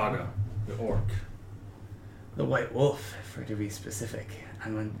 Braga, the orc. The White Wolf, for to be specific.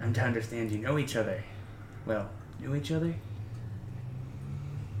 I'm to understand you know each other. Well, knew each other?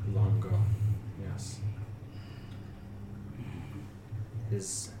 Long ago, yes.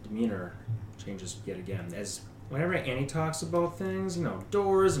 His demeanor changes yet again. As whenever Annie talks about things,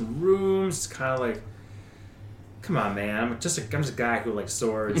 doors and rooms, it's kind of like, come on, man, I'm just a guy who likes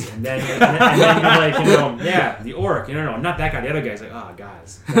swords. And then you're like, yeah, the orc. No, not that guy. The other guy's like, oh,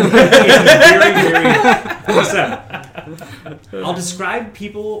 guys. Very, very. I'll describe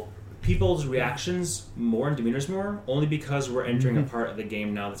people's reactions more and demeanors more, only because we're entering a part of the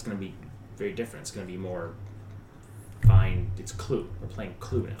game now that's going to be very different. It's going to be more fine. It's Clue. We're playing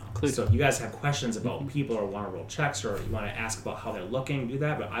Clue now. Clue. So if you guys have questions about people or want to roll checks or you want to ask about how they're looking, do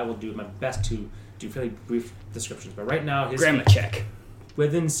that. But I will do my best to do fairly brief descriptions. But right now, his Grammar check.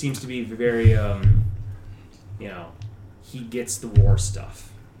 Within seems to be very, he gets the war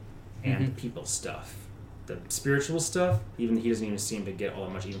stuff and the people stuff. The spiritual stuff, even he doesn't even seem to get all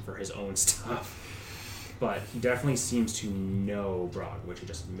that much even for his own stuff. But he definitely seems to know Brog, which he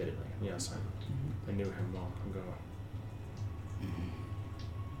just admitted. Yes, I knew him long ago.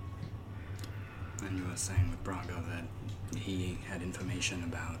 And you were saying with Braga that he had information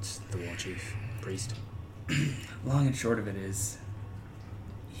about the war chief priest. Long and short of it is,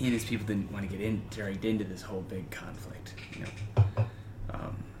 he and his people didn't want to get dragged into this whole big conflict.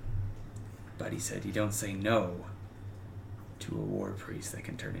 But he said, you don't say no to a war priest that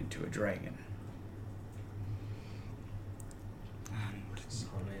can turn into a dragon. Sane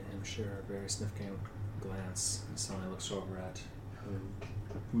and him share a very significant glance. And Sane looks over at her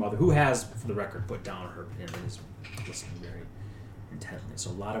mother, who has, for the record, put down her pen and is listening very intently.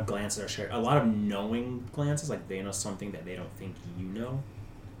 So a lot of glances are shared. A lot of knowing glances, like they know something that they don't think you know.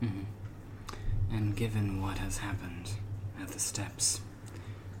 Mm-hmm. And given what has happened at the steps,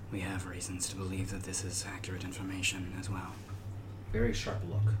 we have reasons to believe that this is accurate information as well. Very sharp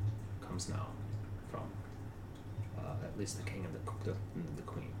look comes now from at least the king and the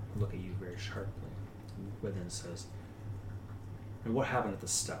queen. Look at you very sharply. Within says, and what happened at the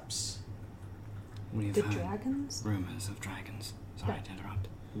steps? We've The heard dragons rumors of dragons. Sorry to interrupt.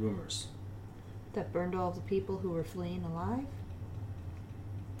 Rumors. that burned all the people who were fleeing alive?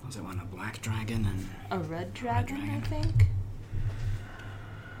 Was it one a black dragon and A red dragon, dragon. I think.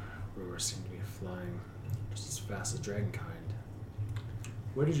 Rumors seem to be flying just as vast as Dragonkind.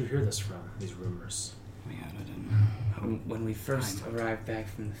 Where did you hear this from, these rumors? We had it in. When we first Time. arrived back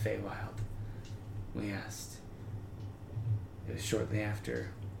from the Feywild, we asked. It was shortly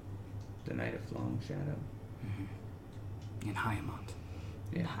after the Night of Long Shadow. Mm-hmm. In Hyamont.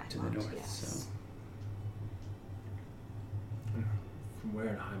 Yeah, High to the Mount, north. yes. So From where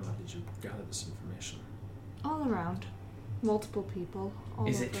in Hyamont did you gather this information? All around. Multiple people. All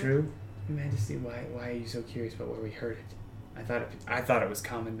is it over. true, Your Majesty? Why are you so curious about where we heard it? I thought it was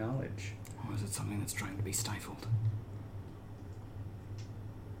common knowledge. Or is it something that's trying to be stifled?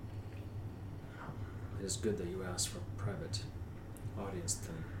 It is good that you asked for a private audience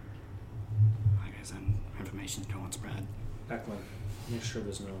then. Like I said, information don't want spread. Eklund, make sure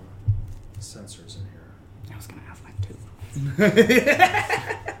there's no sensors in here. I was gonna ask that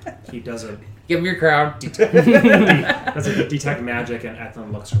too. He does a Give him your crown. does a detect magic, and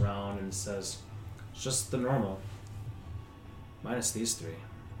Eklund looks around and says, "It's just the normal, minus these three."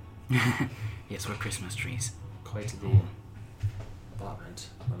 Yes, we're Christmas trees. Quite the allotment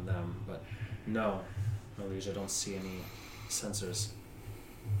on them, but no, Liege, I don't see any sensors.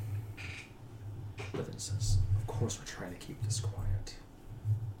 Within says, "Of course we're trying to keep this quiet.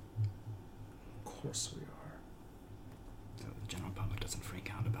 Of course we are." So the general public doesn't freak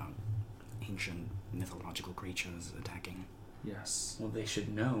out about ancient mythological creatures attacking. Yes, Well, they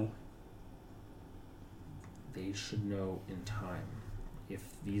should know. they should know in time. If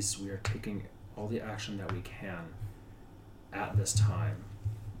we are taking all the action that we can at this time.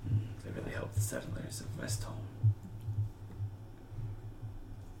 They really help the settlers of Westholm.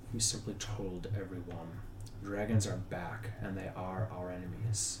 We simply told everyone, dragons are back and they are our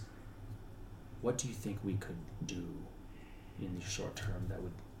enemies. What do you think we could do in the short term that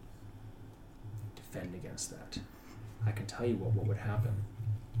would defend against that? I can tell you what would happen.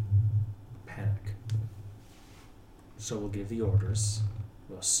 Panic. So we'll give the orders.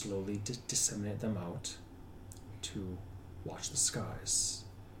 We'll slowly disseminate them out to watch the skies,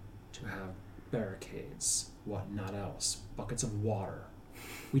 to have barricades, what not else, buckets of water.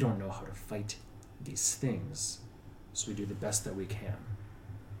 We don't know how to fight these things, so we do the best that we can.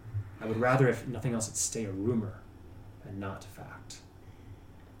 I would rather, if nothing else, it stay a rumor and not fact.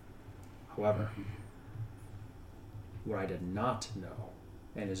 However, what I did not know,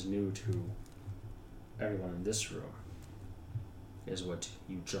 and is new to everyone in this room, is what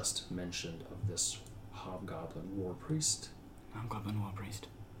you just mentioned of this hobgoblin war priest. Hobgoblin War Priest.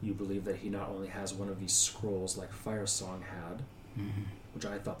 You believe that he not only has one of these scrolls like Firesong had, Mm-hmm. which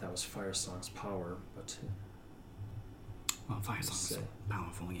I thought that was Firesong's power, but Well, Firesong's Say.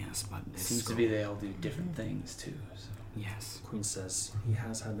 powerful, yes, but this Seems to scroll- be they all do different things too. So. Yes. Queen says he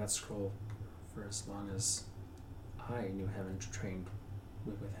has had that scroll for as long as I knew him and trained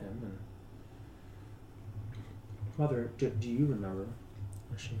with him. And Mother, do you remember?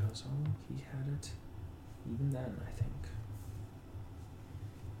 Where she goes, oh, he had it even then, I think.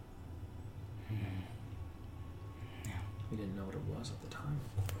 Mm. Yeah. We didn't know what it was at the time,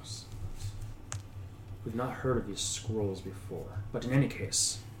 of course. We've not heard of these scrolls before. But in any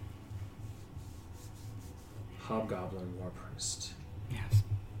case, Hobgoblin War Priest, Yes.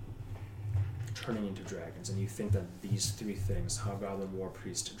 turning into dragons, and you think that these three things, Hobgoblin, War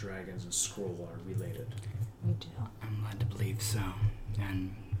Priest, dragons, and scroll, are related. We do. I'm led to believe so.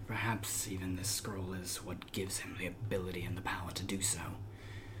 And perhaps even this scroll is what gives him the ability and the power to do so.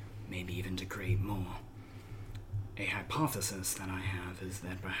 Maybe even to create more. A hypothesis that I have is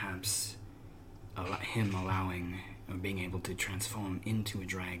that perhaps him allowing, or being able to transform into a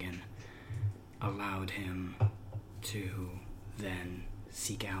dragon, allowed him to then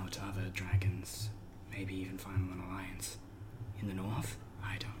seek out other dragons, maybe even find an alliance in the north?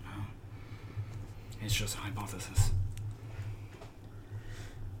 I don't know. It's just a hypothesis.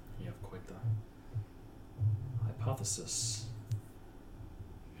 You have quite the hypothesis.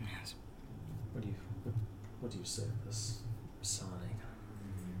 Yes. What do you say of this, Sonic?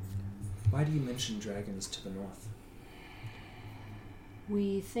 Why do you mention dragons to the north?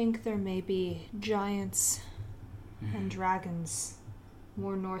 We think there may be giants and dragons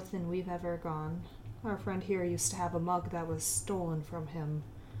more north than we've ever gone. Our friend here used to have a mug that was stolen from him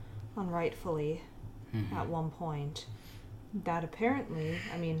unrightfully at one point. That apparently,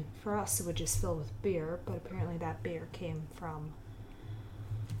 I mean, for us it would just fill with beer, but apparently that beer came from,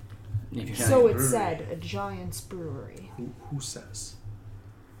 If you Giant so it brewery. said, a giant's brewery. Who says?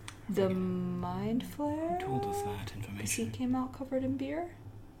 The Mind Flare? told us that Because he information. came out covered in beer?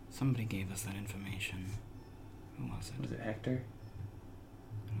 Somebody gave us that information. Who was it? Was it Hector?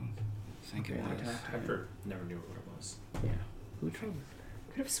 I don't think it Yeah, was. I talked to him. Hector never knew what it was. Yeah. Who told us?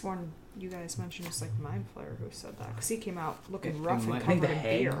 could have sworn you guys mentioned just like Mind Flayer who said that because he came out looking In rough and what? I think covered the in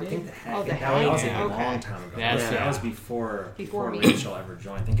hag beer. did. I think the heck. Oh, the that hag. was a Okay. long time ago. That's- That was before Before me. Rachel ever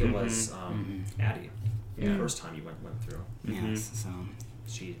joined. I think it was Mhm. Addie. Yeah. The first time you went through. Mhm. Yes, so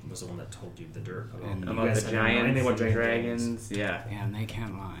She was the one that told you the dirt about, And you About guys the didn't know anything giants about and dragons. dragons. Yeah. yeah, and they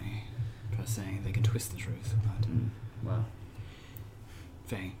can't lie per se. They can twist the truth, but Well,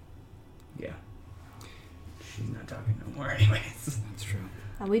 Faye, yeah. She's not talking no more anyways. that's true.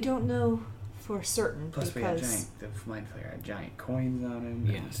 And we don't know for certain Plus we had because the Mind Flayer had giant coins on him.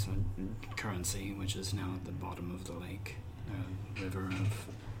 Yes, currency, which is now at the bottom of the lake, river of.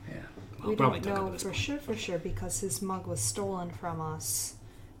 Yeah. Well, we probably don't took know over this for point. sure because his mug was stolen from us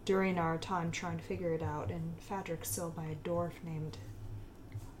during our time trying to figure it out in Fadrick's by a dwarf named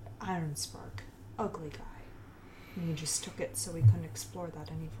Ironspark. Ugly guy. And he just took it so we couldn't explore that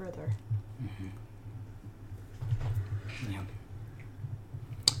any further. Mm-hmm. Yeah.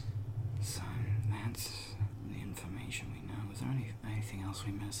 So that's the information we know. Was there anything else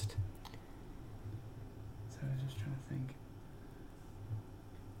we missed? So I was just trying to think.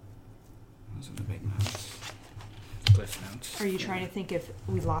 Those are the big notes. Cliff notes. Are you trying to think if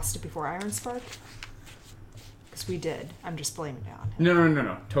we lost it before Ironspark? Because we did. I'm just blaming it on him.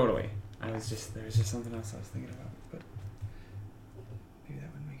 No. Totally. There was just something else I was thinking about, but maybe that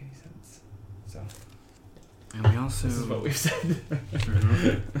wouldn't make any sense. So And we also. this is what we've said.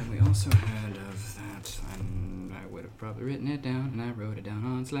 And we also heard of that, and I would have probably written it down, and I wrote it down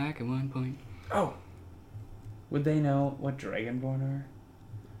on Slack at one point. Oh. Would they know what Dragonborn are?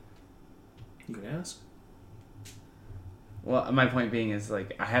 You can ask. Well, my point being is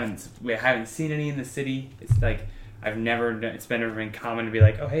like I haven't seen any in the city. It's like it's never been common to be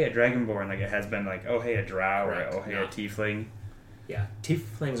like, oh hey, a Dragonborn. Like it has been like, oh hey, a Drow Correct. or oh hey, No. a Tiefling. Yeah,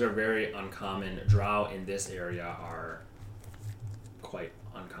 tieflings are very uncommon. Drow in this area are quite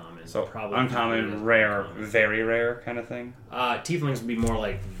uncommon. So probably uncommon, rare, very rare kind of thing. Tieflings would be more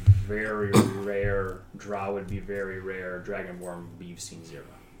like very rare. Drow would be very rare. Dragonborn, you've seen zero.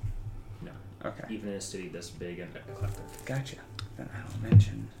 No, Okay, even in a city this big and eclectic. gotcha. Then I will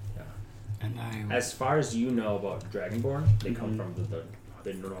mention. Yeah. And I. As far as you know about Dragonborn, they come Mhm. from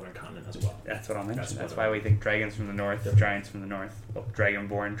the northern continent as well. That's what I'll mention. That's That's what why we think dragons from the north, giants from the north. Well,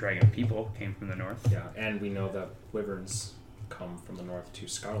 Dragonborn, dragon people came from the north. Yeah, and we know that wyverns come from the north to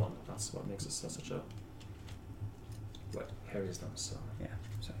Scarland. That's what makes it such a what harries them. So Yeah.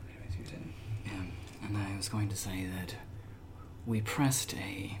 So, anyways, you didn't. Yeah, and I was going to say that we pressed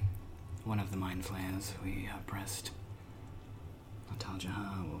one of the mind flayers. We pressed Tal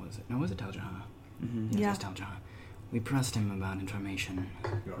Jaha. What was it? No, was it Tal Jaha? Mm-hmm. Yes, Yeah. it was Tal Jaha. We pressed him about information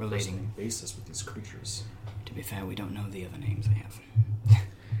you're relating. on basis with these creatures. To be fair, we don't know the other names they have.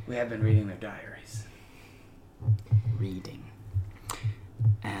 We have been reading their diaries. Reading.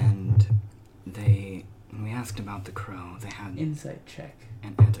 And when we asked about the crow, they had Insight check.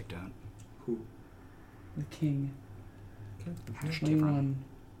 an anecdote. Who? The king. Actually, wrong.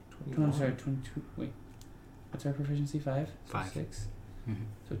 21. I'm sorry, 22. Wait. What's our proficiency? 5? 5. 6? Mm-hmm.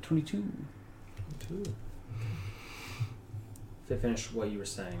 So 22. 22. To finish what you were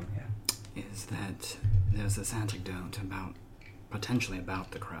saying. Yeah. Is that there's this anecdote potentially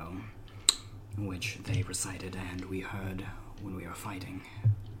about the crow, which they recited, and we heard when we were fighting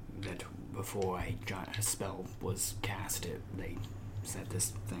that before a spell was cast, they said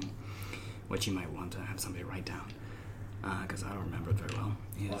this thing, which you might want to have somebody write down, because I don't remember it very well.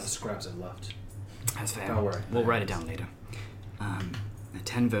 A lot of scraps I've left. That's fair. Don't worry. We'll write it down later.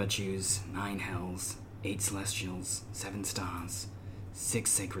 10 virtues, 9 hells, 8 celestials, 7 stars, 6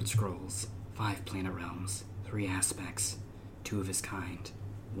 sacred scrolls, 5 planar realms, 3 aspects, 2 of his kind,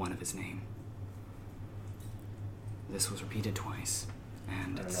 1 of his name. This was repeated twice,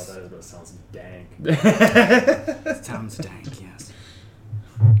 and I don't know what that is, but it sounds dank. it sounds dank, yes.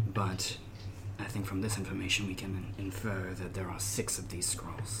 But I think from this information we can infer that there are 6 of these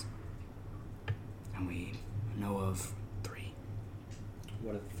scrolls. And we know of 3.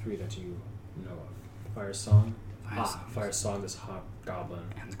 What are the 3 that you know of? Fire Song? Song Fire Song, this hobgoblin,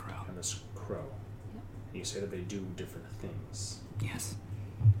 and the crow. and this crow. And you say that they do different things. Yes.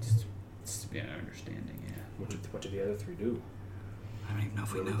 Just to be an understanding, yeah. What do the other 3 do? I don't even know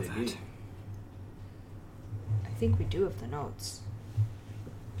if we Where know would they that. be? I think we do have the notes.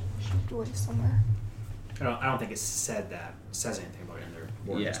 Shipped away somewhere. I don't think it says anything about it in their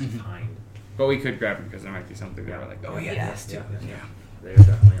words Yeah. to find. But we could grab them because there might be something that we're like, oh yeah, Yeah. this too. Yeah. They're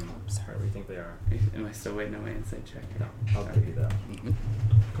definitely where we think they are. Am I still waiting on my insight check? No, I'll give you that. Mhm.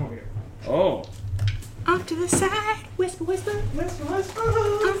 Come over here. Oh. Off to the side, whisper, whisper. Whisper, whisper.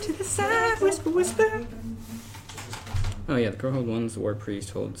 Off to the side, whisper, whisper. Oh yeah, the Crowhold one's the War Priest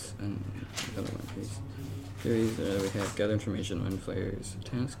holds, and the other one Priest. Theories we have gather information on flares.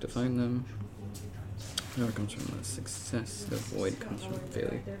 Task to find them. Power comes from the success. The void comes from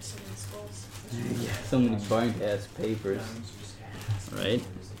failure. There's so many skulls. Yeah, so many burnt ass papers. Right?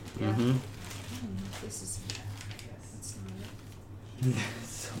 Yeah. Mm-hmm. This is. That's not it.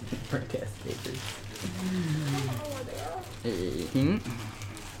 So many burnt ass papers. I don't know where they are. Mm-hmm.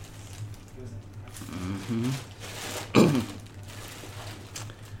 Mm-hmm.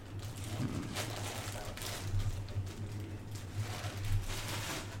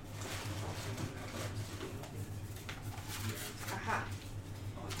 Aha.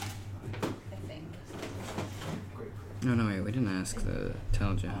 I think. No, wait, we didn't ask the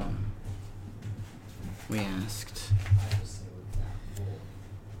Telja. We asked.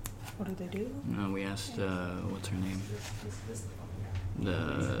 What do they do? No, we asked, what's her name?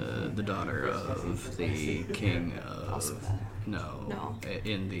 The daughter of the king of. No.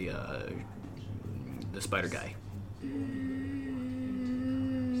 In the spider guy.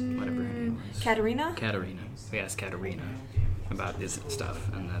 Whatever her name was. Katarina? Katarina. We asked Katarina about this stuff,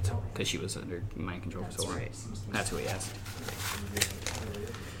 and that's because she was under mind control for so long. Right. That's who we asked.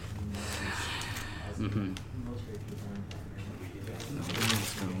 Mm-hmm.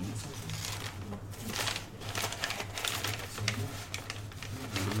 Let's go.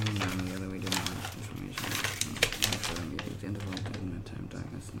 The other we did not information. Time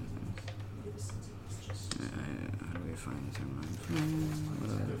darkness. How do we find someone? What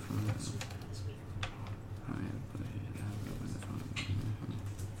other phone?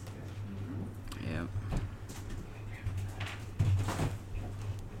 Yep.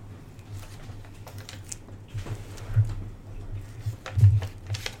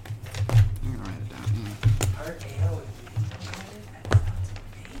 I'm gonna write it down here.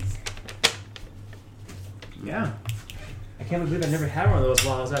 Yeah. I can't believe I never had one of those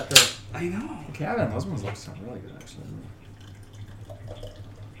while I was at the I know. cabin. Those ones look really good, actually.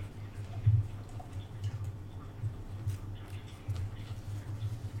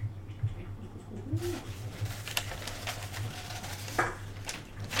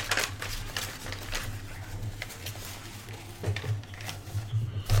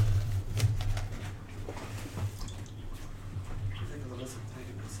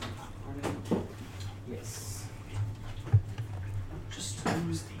 Yes. Just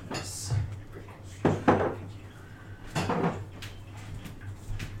use these.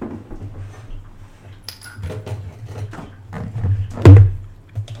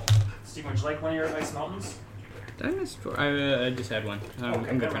 Steve, would you like one of your ice mountains? Did I miss four? I just had one.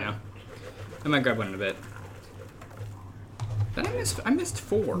 I'm good for now. I might grab one in a bit. Did I missed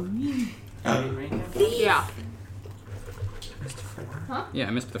four. Yeah. Missed four. Huh? Yeah,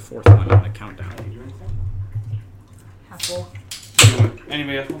 I missed the fourth one on the countdown. Half full.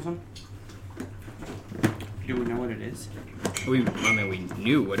 Anybody else want some? Do we know what it is? We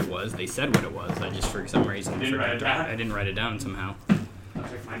knew what it was. They said what it was. I just, for some reason, Didn't write it down? I didn't write it down somehow. I'll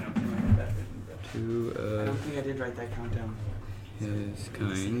check my notes. I don't think I did write that countdown. His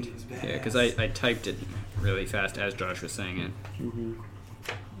kind. Yeah, because I typed it really fast as Josh was saying it. Mm-hmm.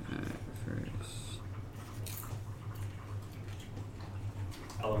 First.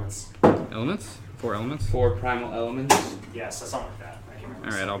 Elements. Elements? 4 elements? 4 primal elements. Yes, something like that. I can't remember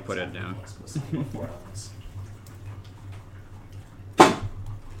Alright, I'll put it down. 4 elements.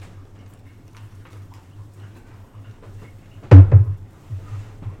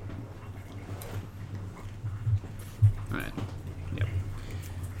 Alright. Yep.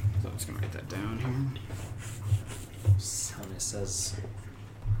 So I'm just gonna write that down here. And it says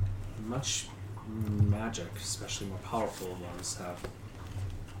much magic, especially more powerful ones, have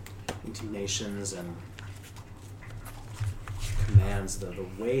intonations and commands. The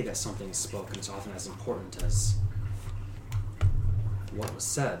way that something is spoken is often as important as what was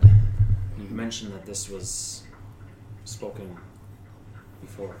said. You mentioned that this was spoken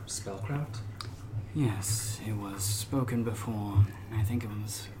before spellcraft. Yes, it was spoken before. I think it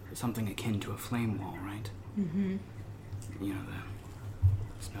was something akin to a flame wall, right? Mm-hmm. You know,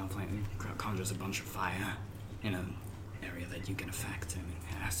 the spell flame conjures a bunch of fire in an area that you can affect. And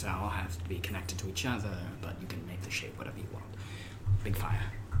it has to all have to be connected to each other, but you can make the shape whatever you want. Big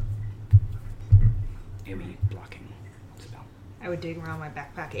fire. AoE blocking spell. I would dig around my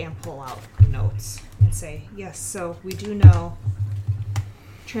backpack and pull out notes and say, yes, so we do know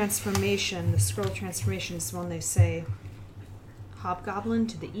transformation, the scroll transformation is one they say hobgoblin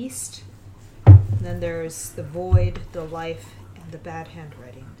to the east. And then there's the void, the life, and the bad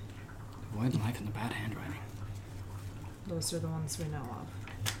handwriting. The void, life, and the bad handwriting. Those are the ones we know of.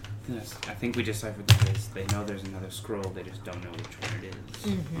 Yes, I think we deciphered the case. They know there's another scroll, they just don't know which one it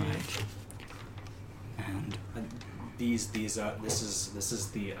is. Right. And This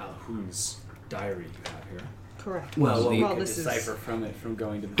is the Alhun's diary you have here. Correct. Well, we well, could this decipher is. from it from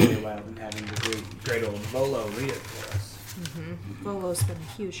going to the Feywild and having the great old Volo read it for us. Volo's been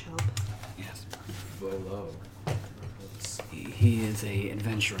a huge help. yes, Volo. he is a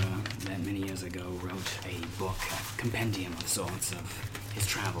adventurer that many years ago wrote a book, a compendium of sorts of his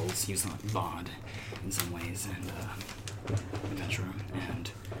travels. He was a bard in some ways and adventurer,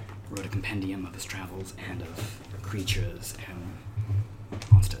 and wrote a compendium of his travels and of creatures and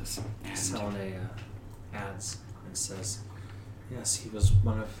monsters. And Salome adds and says, yes, he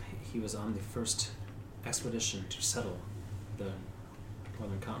was on the first expedition to settle the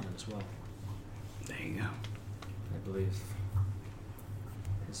northern continent as well. there you go. I believe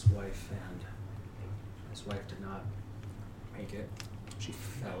his wife did not make it. She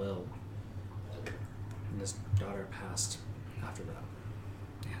fell ill, and his daughter passed after that.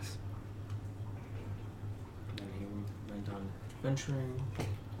 Yes. And then he went on adventuring,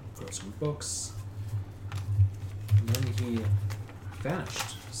 wrote some books, and then he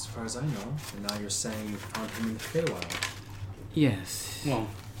vanished, as far as I know. And now you're saying you found him in the Feywild. Yes. Well,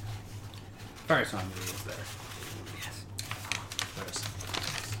 Firesong was there. Yes. There's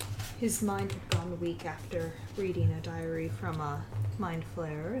His mind had gone weak after reading a diary from a mind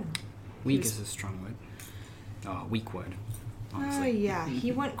flayer, and Weak He's- is a strong word. Oh, weak word. Honestly. yeah,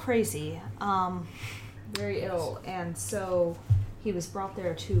 he went crazy, very ill, and so he was brought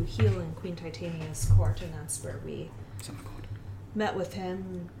there to heal in Queen Titania's court, and that's where we Something called. met with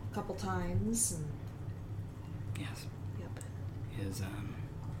him a couple times, and Yes. yep, His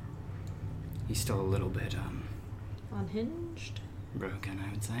he's still a little bit unhinged. broken, I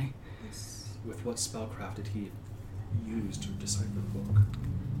would say. with what spellcraft did he use to decipher the book?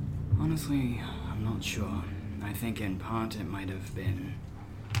 Honestly, I'm not sure. I think in part it might have been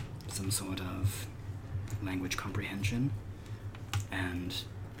some sort of language comprehension and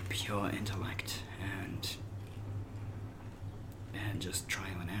pure intellect and just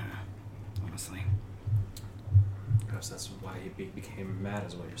trial and error, honestly. Perhaps that's why he became mad,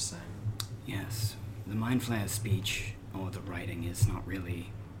 is what you're saying. Yes, the Mind Flayer's speech or the writing is not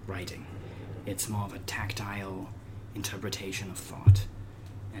really writing. It's more of a tactile interpretation of thought,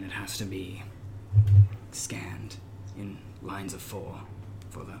 and it has to be scanned in lines of 4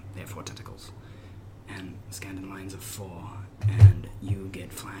 for they have 4 tentacles, and scanned in lines of 4, and you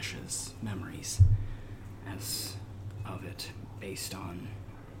get flashes, memories, as of it, based on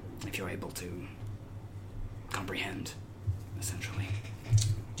if you're able to comprehend, essentially.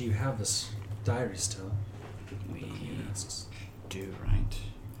 Do you have this diary still? We He asks. do, right?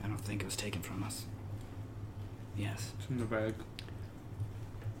 I don't think it was taken from us. Yes. It's in the bag.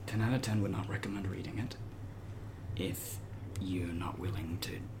 10 out of 10 would not recommend reading it if you're not willing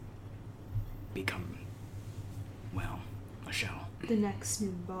to become, well, a shell. The next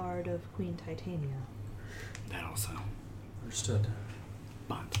new bard of Queen Titania. That also. Understood.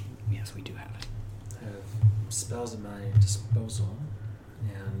 But, yes, we do have it. I have spells at my disposal,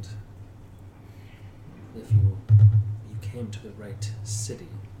 and if you came to the right city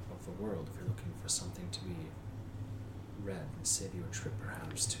of the world, if you're looking for something to be read and save you a trip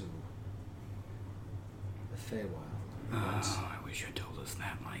perhaps to the Feywild. Oh, I wish you had told us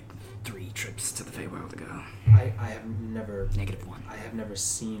that like 3 trips to the Feywild ago. I have never -1. I have never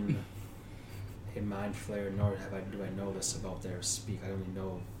seen a mind flayer, nor do I know this about their speak. I only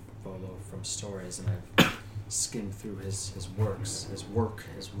know Volo from stories, and I've skimmed through his works. His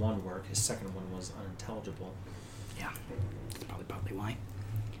one work, his second one was unintelligible. Yeah, that's probably why.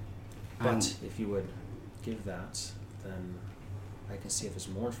 But if you would give that, then I can see if there's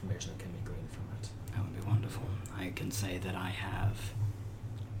more information that can be gleaned from it. That would be wonderful. I can say that I have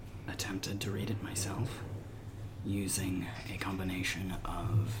attempted to read it myself using a combination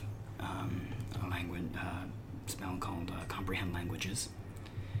of a language spell called Comprehend Languages,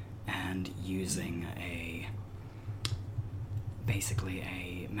 and using basically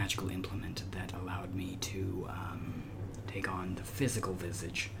a magical implement that allowed me to take on the physical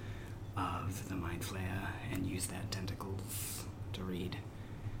visage of the Mind Flayer and use that tentacles to read,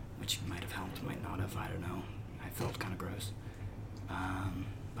 which might have helped, might not have, I don't know. I felt kind of gross.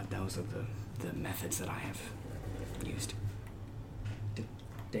 But those are the methods that I have used.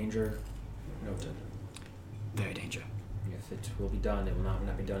 Danger noted. Very danger. If it will be done, it will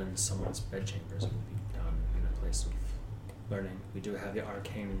not be done in someone's bedchambers. It will be done in a place of learning. We do have the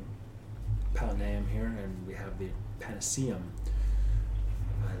arcane Palaneum here, and we have the Panaceum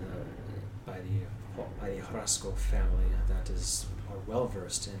by the Horasco family. That is are well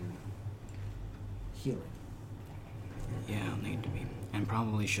versed in healing. Yeah, I'll need to be. And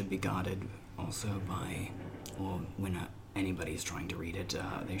probably should be guarded also by, or when anybody's trying to read it,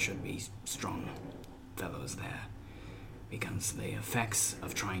 they should be strong fellows there. Because the effects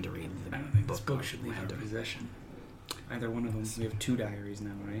of trying to read the I don't think book this book should leave our possession. Either one of them. We have 2 diaries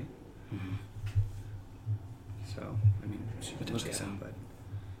now, right? Mm-hmm. So, I mean, we should look Potentially at so. them, but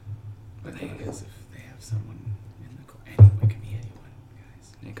But the they- thing is, if they have someone in the anyone, it could be anyone,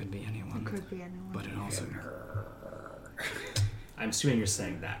 guys. It could be anyone. It could be anyone. But it also... I'm assuming you're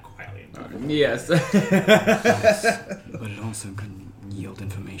saying that quietly. Yes. But it also could yield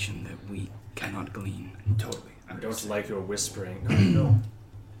information that we cannot glean. Totally. I don't like your whispering. No.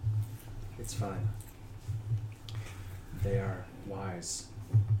 It's fine. They are wise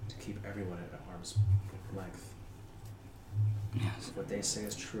to keep everyone at arm's length. Yes. What they say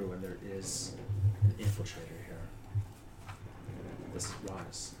is true, and there is an infiltrator here. This is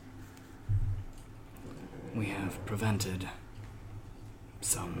wise. We have prevented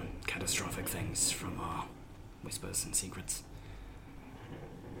some catastrophic things from our whispers and secrets.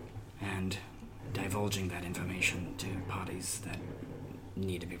 And divulging that information to parties that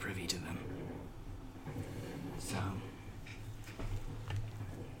need to be privy to them. So,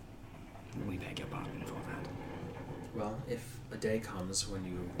 we beg your pardon for that. Well, if a day comes when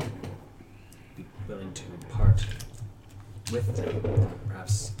you be willing to part with them,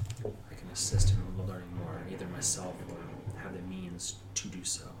 perhaps I can assist in learning more, either myself or have the means to do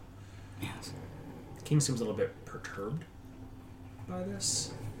so. Yes. The king seems a little bit perturbed by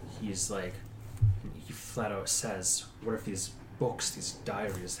this. He's like, he flat out says, what if these books, these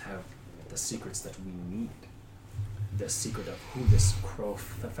diaries have the secrets that we need? The secret of who this crow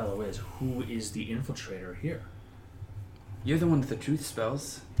fellow is. Who is the infiltrator here? You're the one with the truth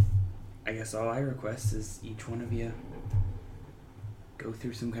spells. I guess all I request is each one of you go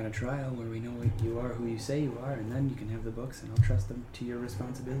through some kind of trial where we know what you are, who you say you are, and then you can have the books, and I'll trust them to your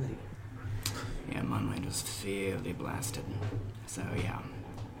responsibility. Yeah, my mind was fairly blasted. So, yeah.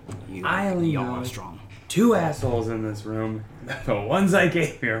 I only y'all know are strong. 2 assholes in this room. The ones I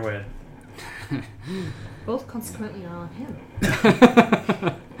came here with. Both consequently are on him.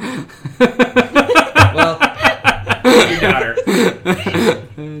 Well, you got her.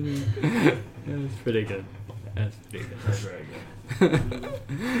 That's pretty good. That's pretty good. That's very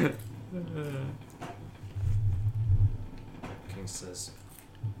good. King says,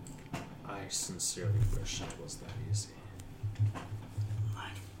 I sincerely wish it was that easy.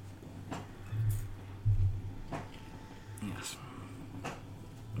 Yes.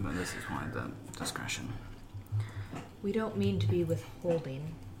 But this is why the discretion. We don't mean to be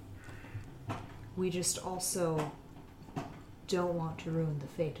withholding. We just also don't want to ruin the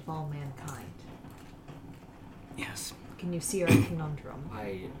fate of all mankind. Yes. Can you see our conundrum?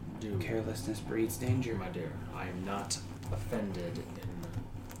 I do. Carelessness breeds danger. My dear, I am not offended in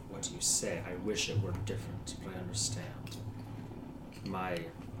what you say. I wish it were different, but I understand. My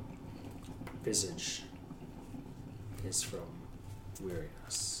visage is from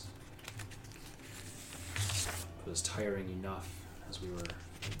weariness. It was tiring enough as we were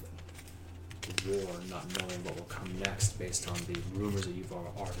in war, not knowing what will come next based on the rumors that you've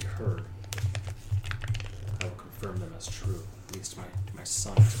already heard. I will confirm them as true. At least my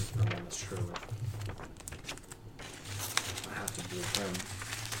son has confirmed them as true. I have to believe him.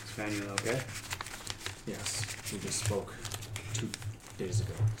 Is Manuel okay? Yes, we just spoke 2 days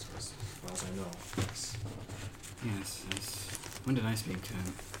ago, as far as I know. Yes. Yes. When did I speak to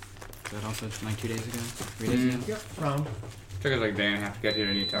him? Was that also like 2 days ago? 3 days ago? Yep, wrong. Took us like a day and a half to get here,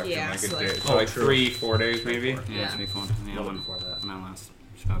 and you talked Yeah, to him so like a like- day. So like true. 3-4 days maybe. Yeah, Yeah. it's before. Yeah, Well, when, before that. when I last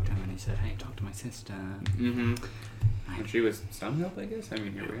spoke to him, and he said, "Hey, talk to my sister." Mm-hmm. And she was some help, I guess. I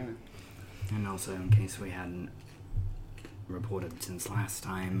mean, here we are. And also, in case we hadn't reported since last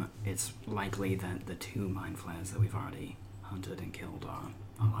time, it's likely that the 2 mind flayers that we've already hunted and killed are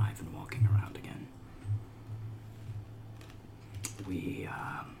alive and walking around again.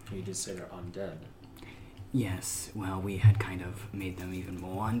 You did say they're undead. Yes, well, we had kind of made them even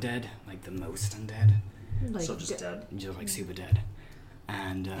more undead, like the most undead, Like, So just dead. just like super dead.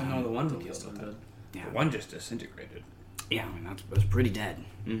 And, no, the one The we least killed. undead. yeah, The one just disintegrated. yeah, I mean, that was pretty dead.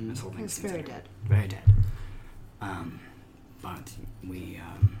 Mm-hmm. This whole thing It's seems very like- dead. Very dead. But we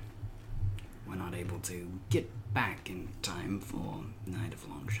were not able to get back in time for Night of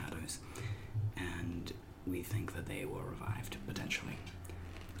Long Shadows, and we think that they were revived, potentially.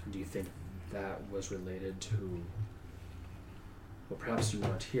 Do you think that was related to... Well, perhaps you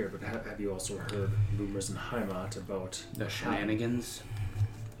weren't here, but have you also heard rumors in Heimat about... The shenanigans.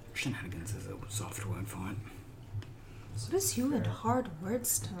 Shenanigans is a soft word for it. What is you and hard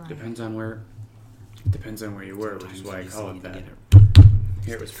words tonight? Depends on where you were, which is why I call it that.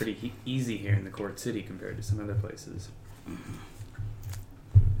 Here it was pretty easy here in the court city compared to some other places.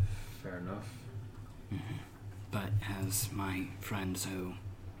 Fair enough. But as my friend so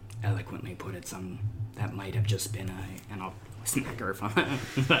eloquently put it, that might have just been and I'll smack her from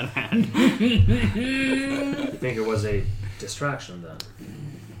that hand. You think it was a distraction then?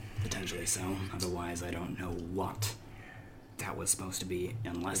 Potentially so. Otherwise, I don't know what that was supposed to be,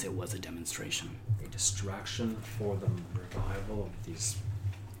 unless it was a demonstration. A distraction for the revival of these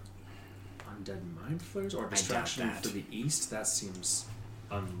undead mind flayers? Or a distraction that. for the east? That seems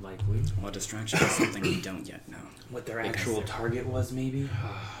unlikely. Well, a distraction is something we don't yet know. What their Because actual they're- target was, maybe?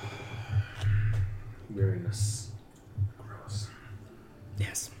 Weariness. Gross.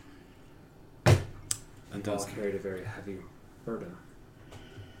 Yes. And all carried a very heavy burden.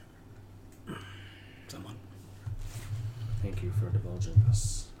 Someone. Thank you for divulging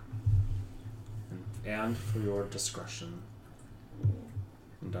this. And for your discretion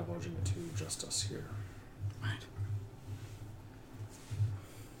in divulging it to just us here. Right.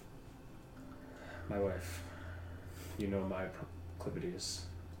 My wife, you know my proclivities.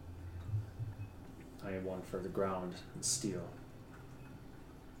 I am one for the ground and steel.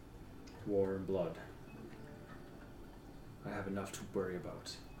 War and blood. I have enough to worry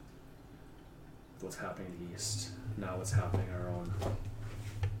about. What's happening in the east, now what's happening in our own,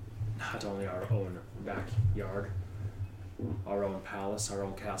 not only our own backyard, our own palace, our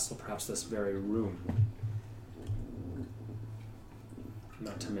own castle, perhaps this very room.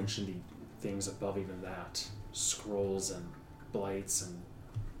 Not to mention the things above even that, scrolls and blights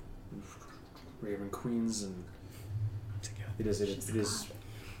and raven queens, and it is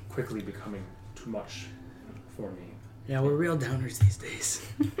quickly becoming too much for me. Yeah, we're real downers these days.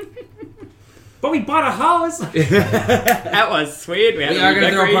 But we bought a house! That was sweet. We are going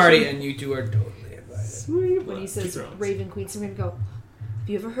to throw a party, and you two are totally invited. Sweet. When he says Keep it on. Raven Queens, I'm going to go, have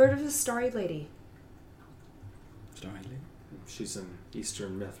you ever heard of the Starry Lady? Starry Lady? She's an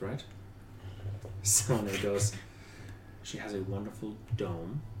Eastern myth, right? So there goes. She has a wonderful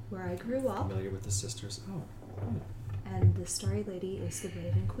dome, Where I grew up, familiar with the sisters. Oh. and the Starry Lady is the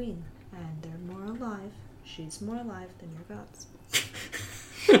Raven Queen, and they're more alive. She's more alive than your gods.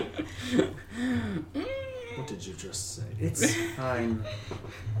 What did you just say? It's fine.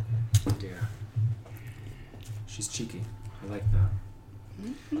 Dear. She's cheeky. I like that.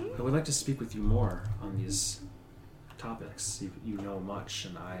 I would like to speak with you more on these topics. You know much,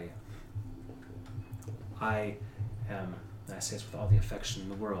 and I am, and I say this with all the affection in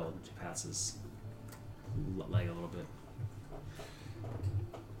the world. She passes leg a little bit.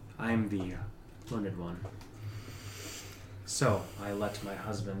 I am the learned one. So, I let my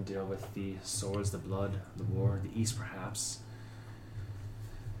husband deal with the swords, the blood, the war, the east perhaps.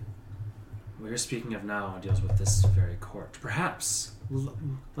 What you're speaking of now deals with this very court. Perhaps,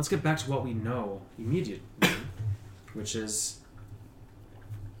 let's get back to what we know immediately, which is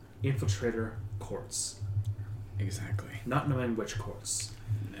infiltrator courts. Exactly. Not knowing which courts.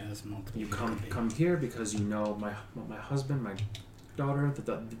 There's multiple. You come here because you know my husband, my daughter,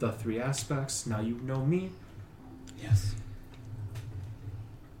 the three aspects. Now you know me. Yes.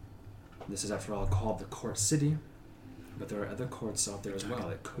 This is, after all, called the court city, but there are other courts out there as well.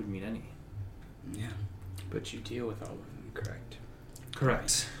 It could mean any. Yeah. But you deal with all of them, correct?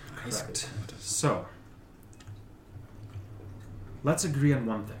 Correct. High school. Correct. So, let's agree on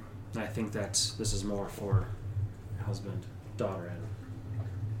one thing. And I think that this is more for husband, daughter, and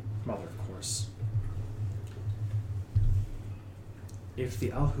mother, of course. If the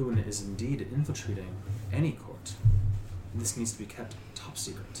Alhun is indeed infiltrating any court, this needs to be kept top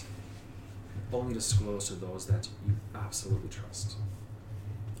secret. Only disclosed to those that you absolutely trust.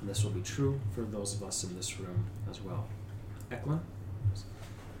 And this will be true for those of us in this room as well. Eklund?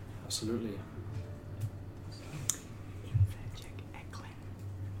 Absolutely.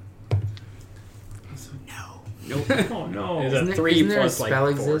 No. Nope. Oh no! Is it- Isn't 3 isn't there a plus, like, spell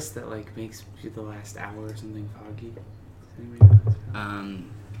 4? exist that like makes the last hour or something foggy? Does anybody know that spell?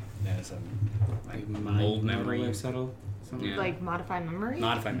 There's a Like mold memory. or settle? Something? Yeah. Like modify memory?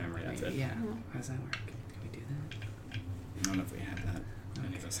 Modified memory. That's it. Yeah. How does that work? Can we do that? I don't know if we have that.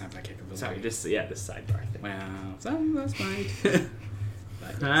 Any of us have that capability. Sorry, just this sidebar thing. Well, some of us might.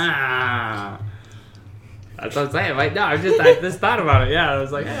 But Ah. That's what I'm saying. Like, no, I just thought about it. Yeah, I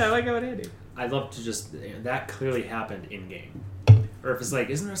was like, I like how it ended. I'd love to just... That clearly happened in-game. Or if it's like,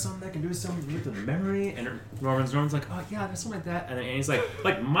 isn't there something that can do something with the memory? And Norman's like, oh yeah, there's something like that. And then Annie's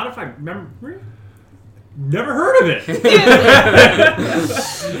like modified memory? Never heard of it.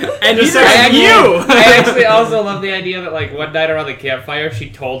 And Just I actually also love the idea that like one night around the campfire, she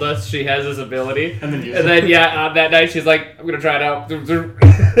told us she has this ability, And then on that night she's like, I'm gonna try it out.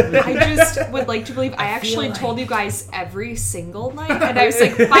 I just would like to believe I actually told you guys every single night, and I was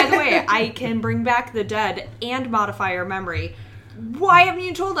like, by the way, I can bring back the dead and modify your memory. Why haven't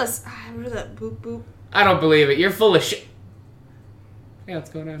you told us? What is that? Boop boop. I don't believe it. You're full of shit. Yeah, what's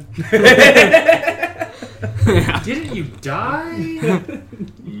going on? Didn't you die?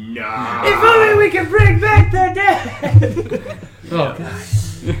 Nah. If only we can bring back the dead. Oh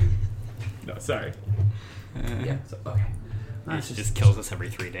god. No, sorry. Yeah. So, okay. It just kills us every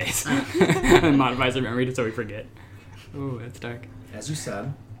 3 days. And modifies our memory so we forget. Oh, that's dark. As you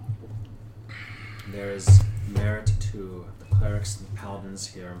said, there is merit to the clerics and the paladins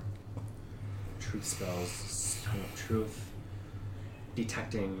here. Truth spells, truth,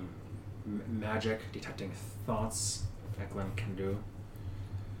 detecting magic, detecting thoughts, Eklund can do.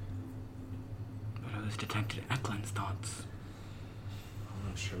 But I was detected Eklund's thoughts.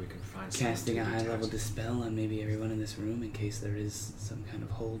 I'm sure we can find something Casting to a high-level detect. dispel on maybe everyone in this room in case there is some kind of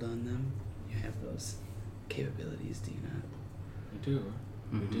hold on them. You have those capabilities, do you not? We do.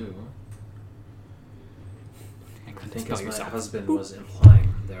 We Mhm. do. I Eklund, think spell as my yourself. husband was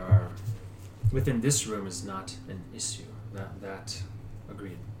implying, there are within this room is not an issue. That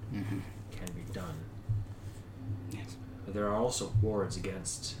agreed Mm-hmm. can be done. Yes. But there are also wards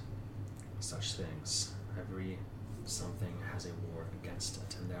against such things. Every something has a ward against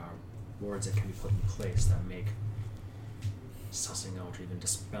it, and there are wards that can be put in place that make sussing out or even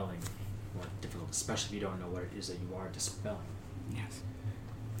dispelling more difficult, especially if you don't know what it is that you are dispelling. Yes.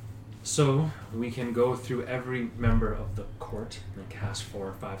 So we can go through every member of the court and cast 4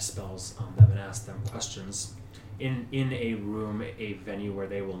 or 5 spells on them and ask them questions in a room, a venue where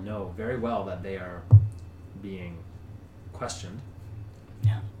they will know very well that they are being questioned.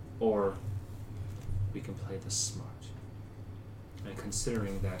 Yeah. Or we can play this smart. And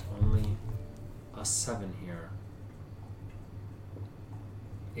considering that only us 7 here,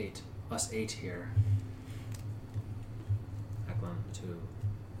 8, us 8 here, Eklund 2,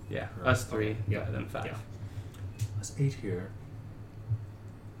 Yeah. Or- Us 3. okay, yeah, Then 5. yeah. us 8 here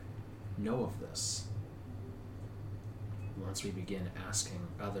know of this. Once we begin asking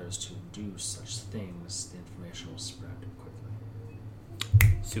others to do such things, the information will spread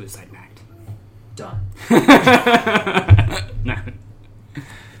quickly. Suicide pact. Done. No.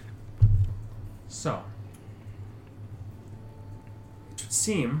 So, it would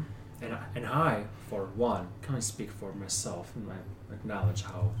seem, and I, for one, can only speak for myself, and I acknowledge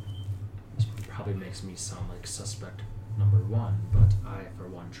how this probably makes me sound like suspect number 1, but I, for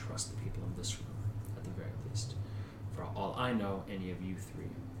one, trust the people in this room, at the very least. For all I know, any of you 3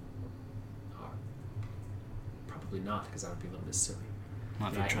 are. Probably not, because that would be a little bit silly. Well,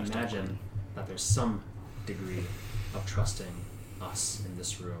 if And you I trust imagine Eklund. that there's some degree of trusting us in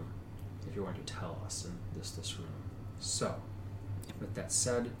this room if you're going to tell us in this room. So, with that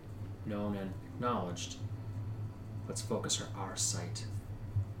said, known and acknowledged, let's focus our sight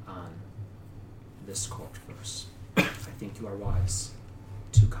on this court first. I think you are wise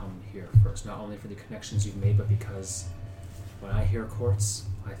to come here first, not only for the connections you've made, but because when I hear courts,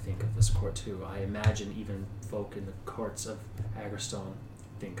 I think of this court too. I imagine even folk in the courts of Agrestone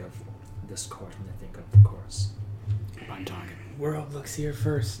think of this court when they think of the courts. On target. World looks here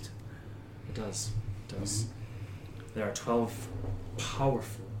first. It does. It does. There are 12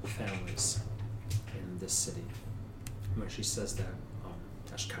 powerful families in this city. When she says that,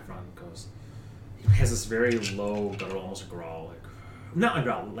 Ashkavran goes. He has this very low, guttural, almost a growl, like not a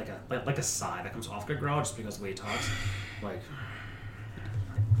growl, like a sigh that comes off a growl just because of the way he talks. Like,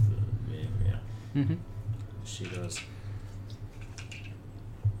 yeah. Mm-hmm. She goes.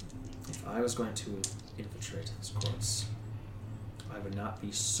 If I was going to infiltrate his courts, I would not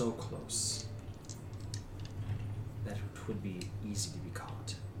be so close that it would be easy to be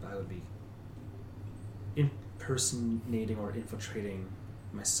caught. I would be impersonating or infiltrating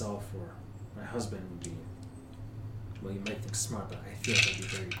myself or my husband would be, well, you might think smart, but I feel like it would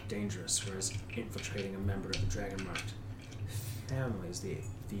be very dangerous, whereas infiltrating a member of the Dragon-marked families, the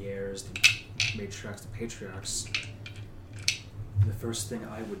heirs, the matriarchs, the patriarchs, the first thing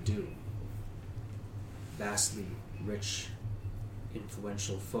I would do, vastly rich,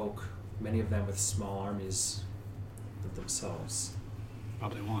 influential folk, many of them with small armies of themselves,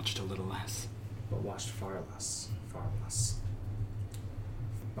 Probably watched a little less. but watched far less, far less.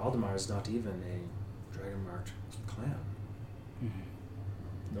 Valdemar is not even a dragon-marked clan,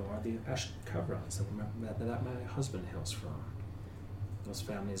 Mm-hmm. nor are the Ashkavrans that my husband hails from. Those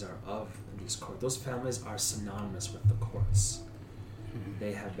families are of these courts. Those families are synonymous with the courts.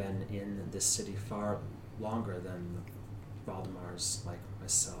 They have been in this city far longer than Valdemars, like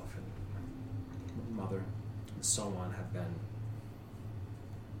myself and my mother, and so on, have been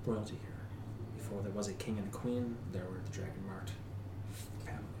royalty here. Before there was a king and a queen, there were the dragon-marked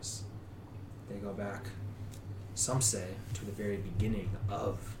families. They go back, some say, to the very beginning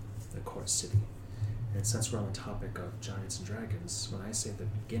of the court city. And since we're on the topic of giants and dragons, when I say the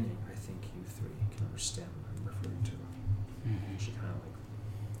beginning, I think you three can understand what I'm referring to. Mm-hmm. She kind of like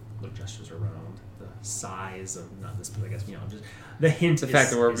little gestures around the size of, not this, but I guess, just the hint. The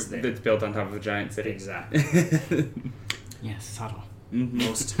fact that is there. it's built on top of a giant city. Exactly. Yes, subtle.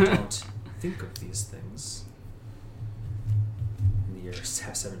 Most don't think of these things in the year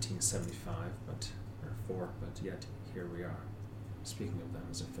 1775, but yet here we are, speaking of them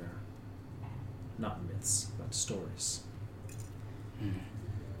as if they're not myths, but stories. Mm.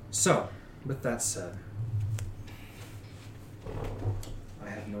 So, with that said, I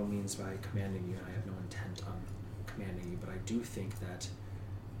have no means by commanding you, and I have no intent on commanding you, but I do think that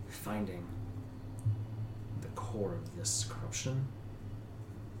finding the core of this corruption,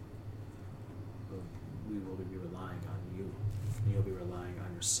 we will be relying on you, and you'll be relying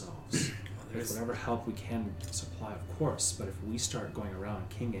on yourselves. With whatever help we can supply, of course, but if we start going around,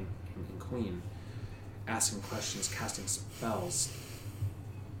 king and queen, asking questions, casting spells,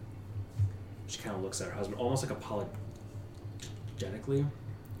 she kind of looks at her husband, almost like apologetically,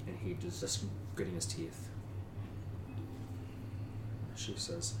 and he just gritting his teeth. She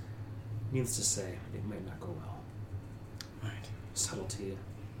says, needless to say, it might not go well. Right. Subtlety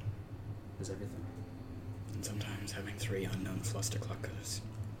is everything. And sometimes having 3 unknown flustercluckers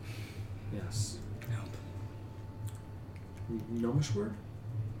Yes. help. Gnomish word?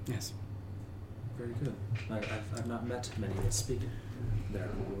 Yes. Very good. I've not met many that speak their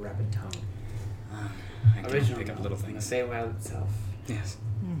rapid tongue. I can Original pick up little things. The Feywild itself. Yes.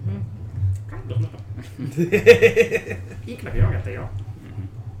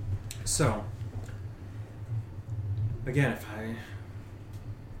 So, again,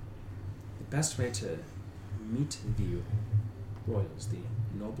 the best way to meet the royals, the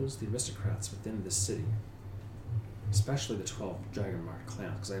nobles, the aristocrats within this city, especially the 12 Dragonmark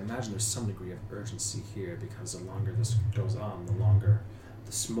clans, because I imagine there's some degree of urgency here, because the longer this goes on, the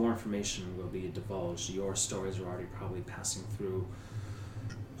more information will be divulged. Your stories are already probably passing through,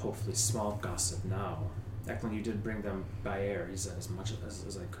 hopefully, small gossip now. Eklund, you did bring them by air, he said, as much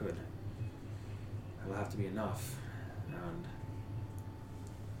as I could. That will have to be enough, and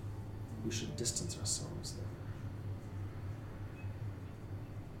we should distance ourselves then.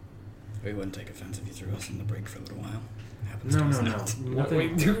 We wouldn't take offense if you threw us in the brig for a little while. Happens No. to us now.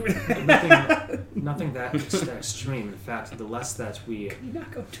 Nothing that extreme. In fact, the less that we... Can you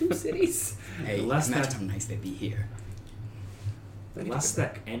knock out 2 cities? Hey, The less imagine that- how nice they'd be here. The less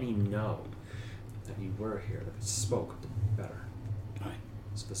that any know that you were here, that spoke, the better. Right.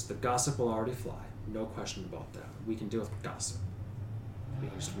 So the gossip will already fly. No question about that. We can deal with gossip. We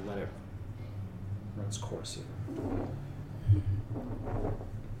can just let it run its course here.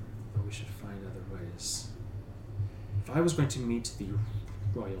 But we should find other ways. If I was going to meet the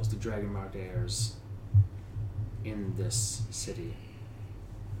royals, the Dragonmarked heirs, in this city,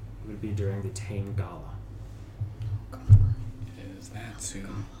 it would be during the Tame Gala. Is that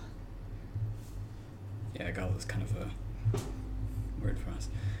soon? Yeah, Gala's kind of a word for us.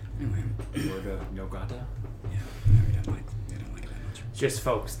 Anyway. Word of Nogata? Yeah, no, we don't like it that much. Just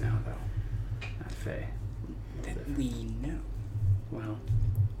folks now, though. Not Fae. That we know. Well,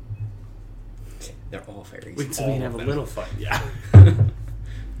 They're all fairies. we all can have of a them. little fun. Yeah.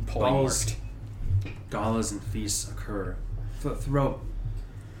 Balls, galas and feasts occur throughout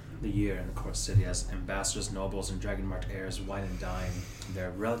the year in the court city as ambassadors, nobles, and dragon-marked heirs wine and dine their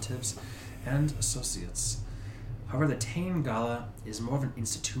relatives and associates. However, the Tane Gala is more of an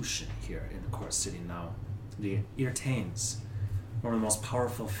institution here in the court city now. The Irtanes, one of the most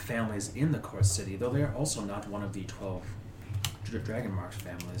powerful families in the court city, though they are also not one of the 12 dragon-marked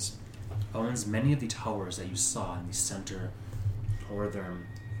families, owns many of the towers that you saw in the center northern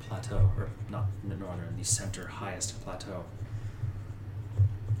plateau, or not in the northern, the center highest plateau.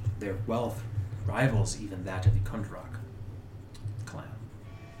 Their wealth rivals even that of the Kundrak clan.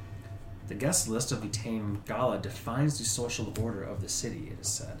 The guest list of the Tame Gala defines the social order of the city, it is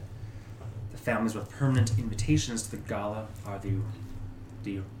said. The families with permanent invitations to the gala are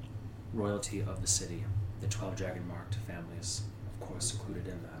the royalty of the city, the 12 dragon-marked families, of course, included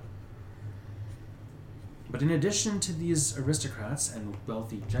in that. But in addition to these aristocrats and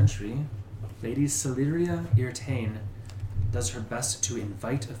wealthy gentry, Lady Celeria Irtane does her best to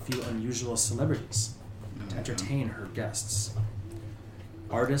invite a few unusual celebrities to entertain her guests.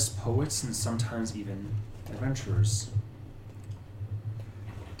 Artists, poets, and sometimes even adventurers.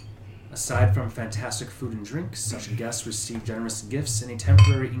 Aside from fantastic food and drink, such guests receive generous gifts and a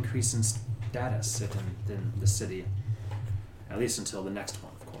temporary increase in status in the city. At least until the next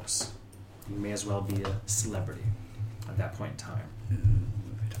one, of course. You may as well be a celebrity at that point in time.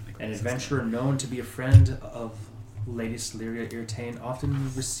 An adventurer known to be a friend of Lady Celeria Irtane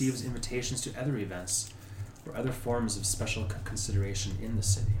often receives invitations to other events or other forms of special consideration in the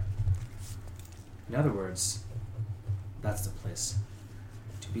city. In other words, that's the place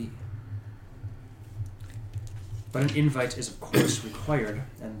to be. But an invite is of course required,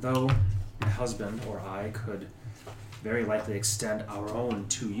 and though my husband or I could very likely extend our own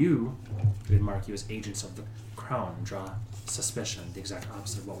to you, we would mark you as agents of the crown and draw suspicion, the exact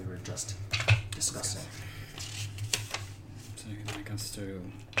opposite of what we were just discussing. So you'd like us to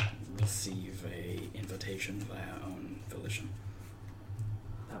receive a invitation via our own volition?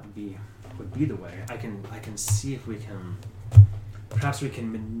 That would be the way. I can see if we can. Perhaps we can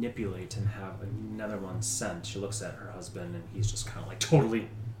manipulate and have another one sent. She looks at her husband and he's just kind of like totally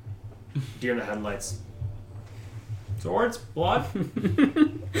deer in the headlights. Swords? Blood?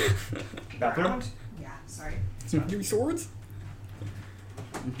 Bathroom? Yeah, sorry. New swords?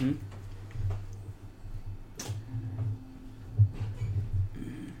 Mm-hmm.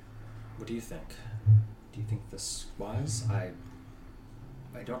 What do you think? Do you think this wise? I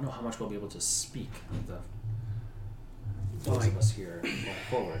don't know how much we'll be able to speak of the those of us here going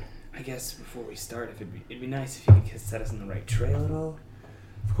forward. I guess before we start, if it'd be nice if you could set us on the right trail at all.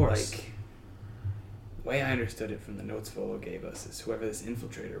 Of course. Like, the way I understood it from the notes Volo gave us is whoever this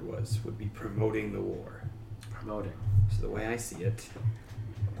infiltrator was would be promoting the war. Promoting. So the way I see it,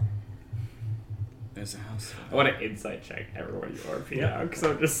 There's a house. I want to insight check everyone you RP now, because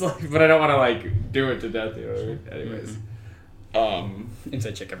I'm just like, but I don't want to like do it to death. You know what I mean? Anyways,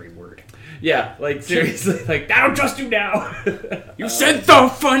 Inside check every word. yeah, like seriously, like I don't trust you now. You said so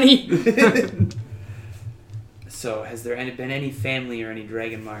funny! so has there been any family or any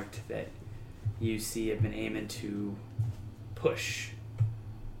dragon marked that you see have been aiming to push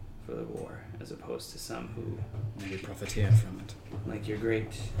for the war, as opposed to some who, Maybe profiteer from it. like your great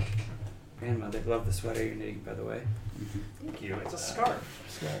grandmother, love the sweater you're knitting, by the way. Thank you. It's a scarf.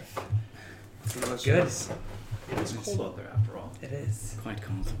 Scarf. It's gonna look good. It's cold out there after all. It is. Quite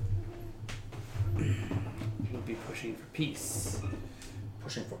cold. We'll be pushing for peace.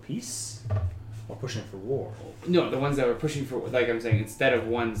 Pushing for peace? Or pushing for war? No, the ones that were pushing for, like I'm saying, instead of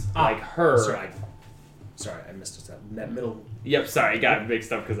ones like her. Sorry, I missed it. That middle. Yep, sorry, got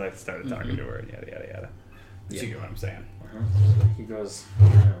mixed up because I started talking to her and yada yada yada. But Yeah. you get what I'm saying. He goes.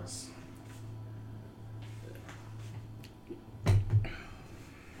 Yes.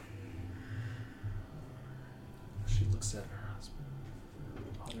 She looks at her husband,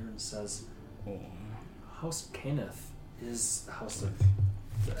 her mother, and says, Oh. House Kenneth is the house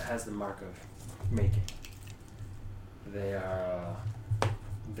that has the mark of making. They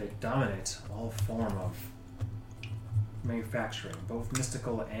dominate all form of manufacturing, both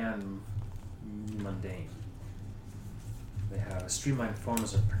mystical and mundane. They have streamlined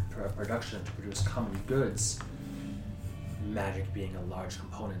forms of production to produce common goods, magic being a large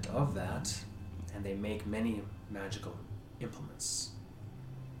component of that, and they make many magical implements.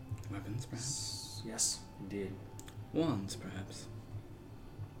 Weapons, perhaps? Yes, indeed. Wands, perhaps?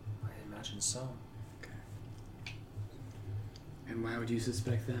 I imagine so. And why would you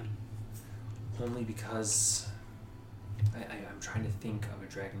suspect them? Only because I'm trying to think of a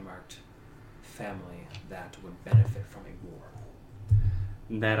dragon-marked family that would benefit from a war.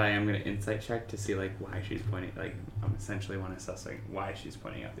 That I am going to insight check to see like why she's pointing. Like I'm essentially want to suss like why she's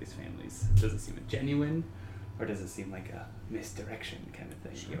pointing out these families. Does it seem genuine, or does it seem like a misdirection kind of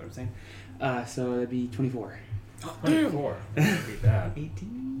thing? You know what I'm saying? So that'd be 24. Oh, 24. Beat that.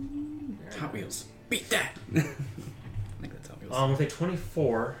 18. Hot Wheels. Beat that! I think that's Hot Wheels. With a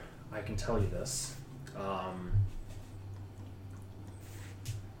 24, I can tell you this.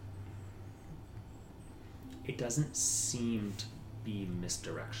 It doesn't seem to be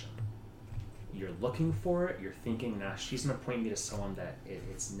misdirection. You're looking for it. You're thinking, nah, she's going to point me to someone that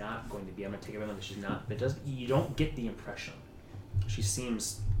it's not going to be. I'm going to take everyone that she's not. But you don't get the impression. She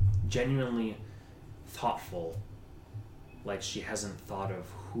seems genuinely thoughtful, like she hasn't thought of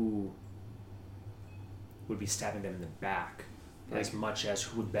who would be stabbing them in the back as much as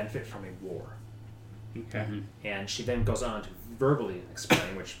who would benefit from a war. Okay. Mm-hmm. And she then goes on to verbally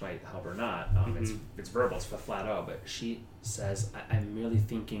explain, which might help or not. It's verbal, it's flat out, but she says, I'm merely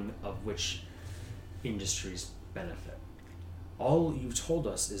thinking of which industries benefit. all you told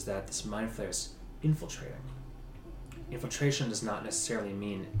us is that this mind flayer is infiltrating. Infiltration does not necessarily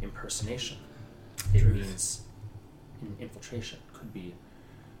mean impersonation. It means infiltration. Could be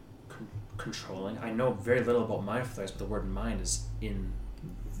controlling. I know very little about mind flayers, but the word mind is in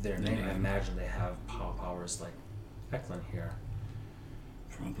their name. I imagine they have powers like Eklund here.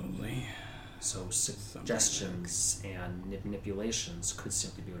 Probably. So suggestions and manipulations could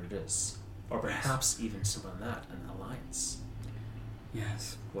simply be what it is. Or perhaps even simpler than that, an alliance.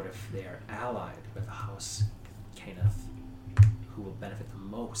 Yes. What if they are allied with the House Kenneth, who will benefit the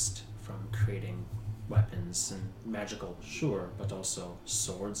most from creating weapons and magical, sure, but also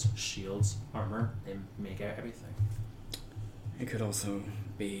swords, shields, armor. They make everything. It could also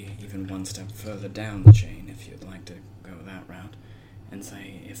be even one step further down the chain if you'd like to go that route and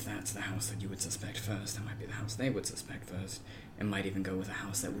say if that's the house that you would suspect first, that might be the house they would suspect first. It might even go with a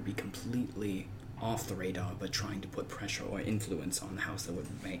house that would be completely off the radar but trying to put pressure or influence on the house that would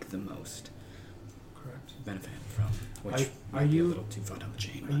make the most benefit from, which might be a little too far down the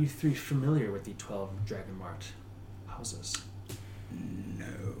chain. Are you three familiar with the 12 dragon-marked houses?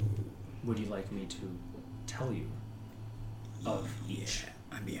 No. Would you like me to tell you of each?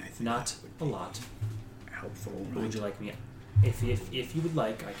 I think not a lot. Helpful. Right? Would you like me? If you would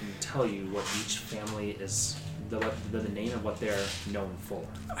like, I can tell you what each family is, the name and what they're known for.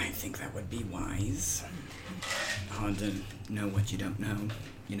 I think that would be wise. Hard to know what you don't know,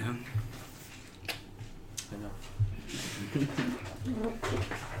 you know? I know.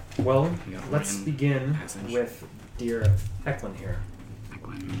 Well, let's begin with dear Eklund here.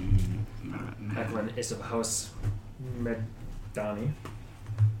 Eklund is of House Medani.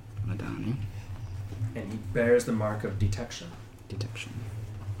 And he bears the mark of detection.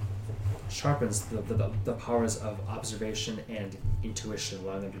 Sharpens the powers of observation and intuition,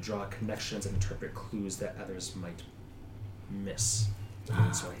 allowing them to draw connections and interpret clues that others might miss.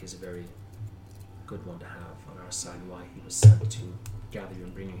 That's why he's a very good one to have on our side, why he was sent to gather you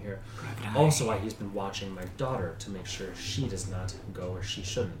and bring you here. Also why he's been watching my daughter to make sure she does not go where she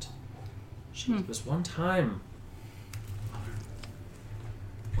shouldn't. She was one time.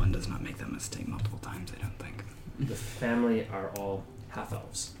 One does not make that mistake multiple times, I don't think. The family are all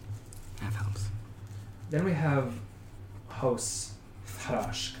half-elves. Half-elves. Then we have House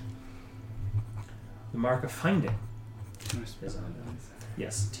Thrashk. The mark of finding is on them.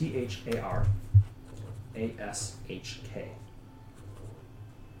 Yes, Tharashk.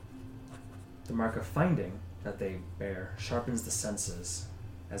 The mark of finding that they bear sharpens the senses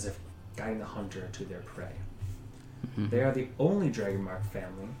as if guiding the hunter to their prey. They are the only dragon-marked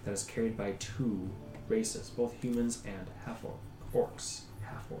family that is carried by two races, both humans and half-orcs.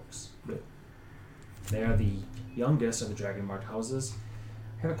 They are the youngest of the dragon-marked houses,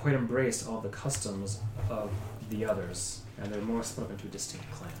 haven't quite embraced all the customs of the others, and they're more split up into distinct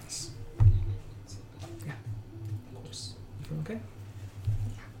clans. Yeah, of course. You feel okay?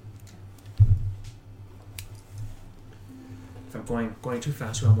 If I'm going too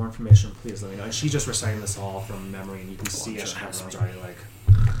fast, you want more information, please let me know. And she's just reciting this all from memory, and you can see as everyone's already like...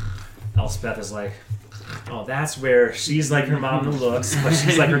 Elspeth is like, oh, that's where she's like her mom in looks, but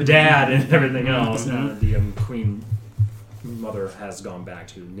she's like her dad and everything else. And the queen mother has gone back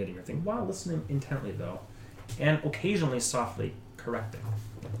to knitting her thing while listening intently, though, and occasionally softly correcting.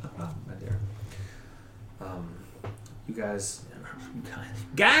 Right there. You guys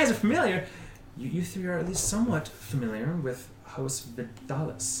are familiar. You three are at least somewhat familiar with House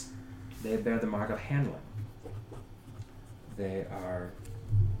Vidalis. They bear the mark of handling. They are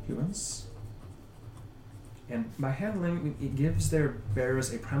humans. And by handling, it gives their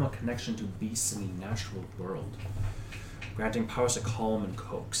bearers a primal connection to beasts in the natural world, granting powers to calm and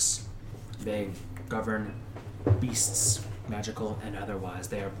coax. They govern beasts, magical and otherwise.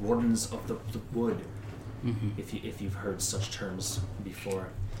 They are wardens of the wood, if you've heard such terms before.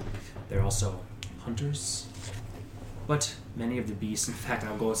 They're also hunters. But many of the beasts, in fact,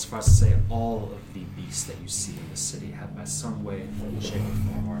 I'll go as far as to say all of the beasts that you see in the city have by some way, shape, or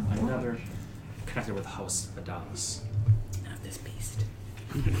form or another connected with House Adalis. Not this beast.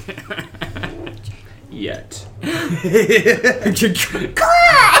 Yet.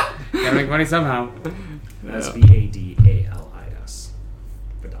 Gotta make money somehow. That's Vadalis.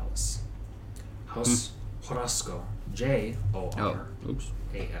 Vidalis. House Horasco.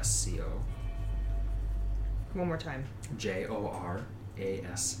 Jorasco. One more time. Jorasco.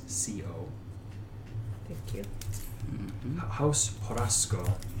 Thank you. House Horasco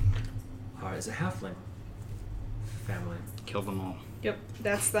is a halfling family. Kill them all. Yep,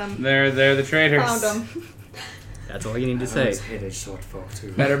 that's them. They're the traitors. Found them. That's all you need to I say. always hated short folk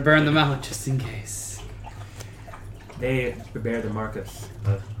too. Better burn them out just in case. They bear the mark of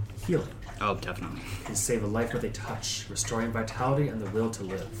healing. Oh, definitely. Can save a life with a touch, restoring vitality and the will to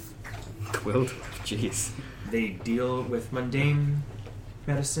live. Will? Jeez. They deal with mundane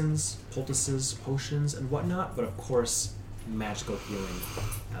medicines, poultices, potions, and whatnot, but of course, magical healing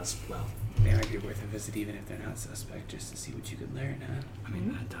as well. They might be worth a visit even if they're not suspect, just to see what you could learn, huh? I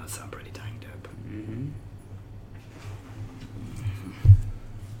mean, that does sound pretty dang dope. Mm-hmm.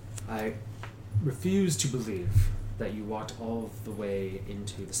 I refuse to believe that you walked all the way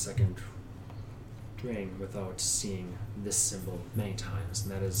into the second ring without seeing this symbol many times,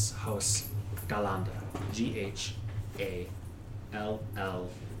 and that is House Galanda. G-H-A-L-L-A-N-D-A.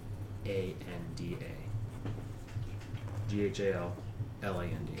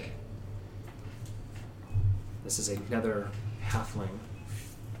 G-H-A-L-L-A-N-D-A. This is another halfling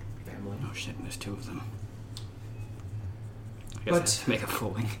family. Oh shit, there's two of them. I guess I But- have to make a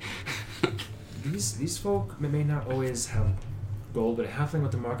fooling. These folk may not always have gold, but a halfling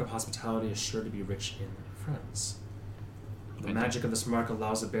with the mark of hospitality is sure to be rich in friends. The Right. magic of this mark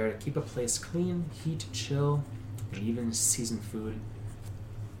allows a bear to keep a place clean, heat, chill, and even seasoned food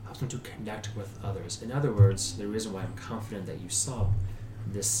helps them to connect with others. In other words, the reason why I'm confident that you saw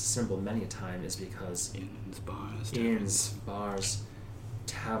this symbol many a time is because Inns, bars, inns, bars,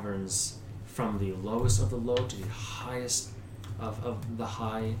 taverns, from the lowest of the low to the highest of the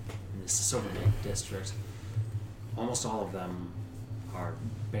high in the Silver Lake district, almost all of them are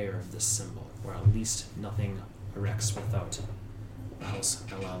bear of this symbol, or at least nothing erects without the House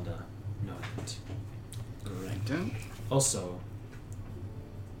Galanda knowing it. Right. Also,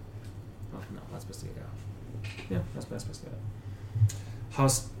 oh no, that's supposed to get out. Yeah, that's supposed to get out.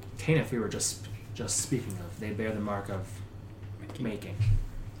 House Tanith, we were just speaking of, they bear the mark of making.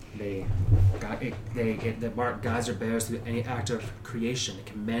 The mark guides or bears through any act of creation. It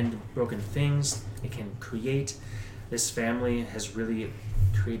can mend broken things. It can create. This family has really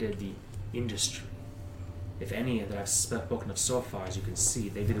created the industry. If any that I've spoken of so far, as you can see,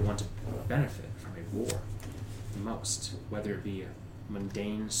 they'd be the one to benefit from a war the most, whether it be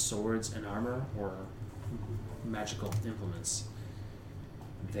mundane swords and armor or magical implements.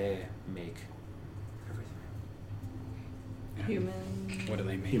 They make everything. Human. What do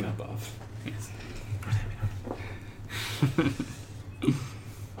they make Human. up of? Yes.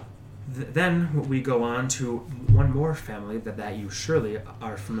 Then we go on to one more family that you surely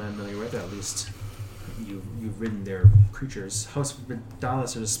are familiar with, or at least you've ridden their creatures. House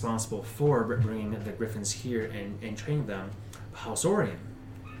Vidalis is responsible for bringing the griffins here and training them. House Orion,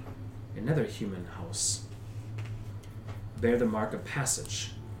 another human house, bear the mark of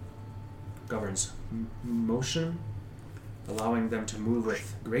passage, governs motion, allowing them to move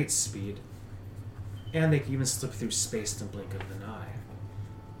with great speed, and they can even slip through space in the blink of an eye.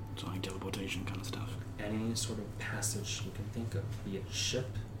 So like teleportation kind of stuff. Any sort of passage you can think of, be it ship,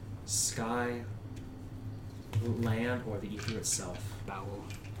 sky, land, or the ether itself, Bowel.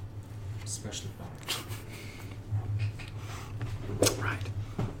 especially bowel. Right.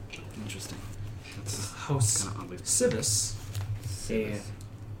 Interesting. That's House kind of oddly. Civis, a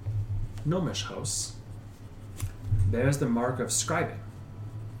gnomish house, bears the mark of scribing,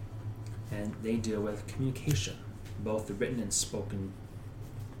 and they deal with communication, both the written and spoken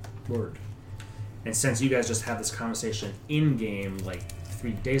word. And since you guys just had this conversation in game like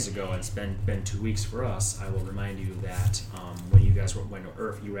 3 days ago, and it's been 2 weeks for us, I will remind you that when you guys went to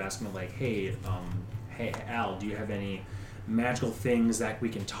Earth, you were asking like, hey Al, do you have any magical things that we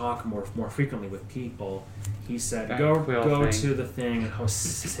can talk more frequently with people? He said, That go quill thing. to the thing and host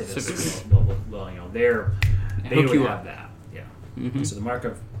Civis. well, you know, they Hook would you have up. that. Yeah. Mhm. So the mark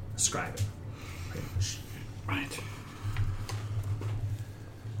of scribing, pretty much. Right.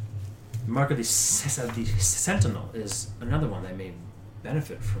 The mark of the sentinel is another one that may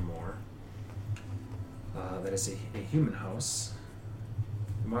benefit from more. That is a human house.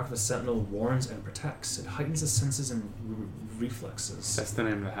 The mark of the sentinel warns and protects. It heightens the senses and reflexes. That's the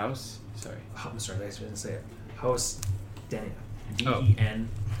name of the house? Sorry. I'm sorry, I didn't say it. House Denia. Oh. D-E-N.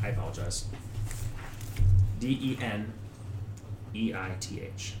 I apologize.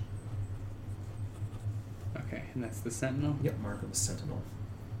 D-E-N-E-I-T-H. Okay, and that's the Sentinel? Yep, mark of the sentinel.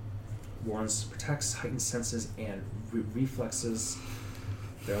 Warns, protects, heightens senses, and reflexes.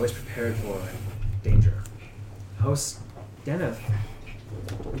 They're always prepared for danger. House Deneth,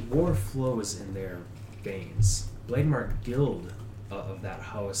 war flows in their veins. Blademark Guild of that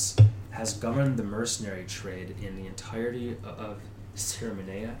house has governed the mercenary trade in the entirety of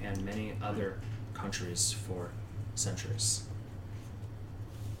Cyreminea and many other countries for centuries.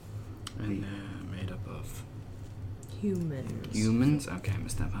 And they're made up of Humans. humans. Okay, I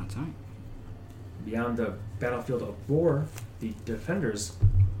missed that part. Sorry. Beyond the battlefield of war, the Defenders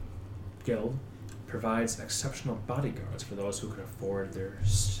Guild provides exceptional bodyguards for those who can afford their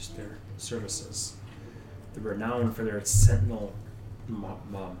services. They're renowned for their sentinel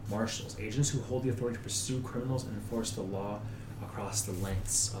marshals, agents who hold the authority to pursue criminals and enforce the law across the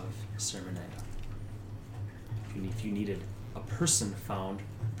lengths of Sermonea. If you needed a person found,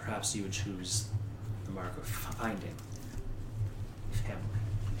 perhaps you would choose the mark of finding. Family.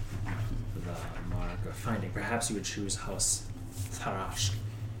 The mark of finding. Perhaps you would choose House Tharash.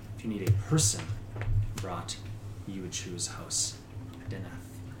 If you need a person brought, you would choose House Deneth.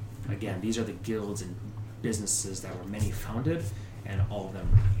 Again, these are the guilds and businesses that were many founded, and all of them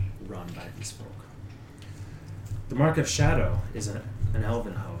run by these folk. The Mark of Shadow is an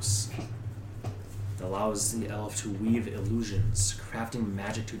elven house that allows the elf to weave illusions, crafting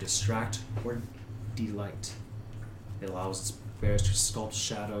magic to distract or delight. It allows its bearers to sculpt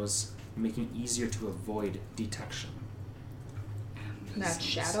shadows, making it easier to avoid detection. That's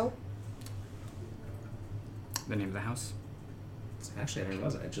Shadow? The name of the house? Actually, I didn't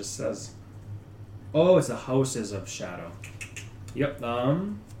realize it. It just says... Oh, it's the Houses of Shadow. Yep, I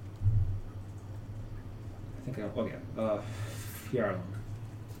think I... Okay, Fjarlan.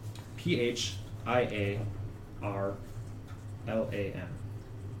 Phiarlan.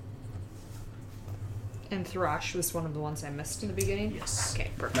 And Thrash was one of the ones I missed in the beginning? Yes.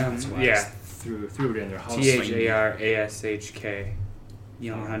 Okay, perfect. That's why yeah. I just threw it in their house. THARASHK.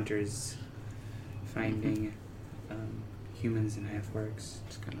 Young Oh. hunters finding humans and half-orcs.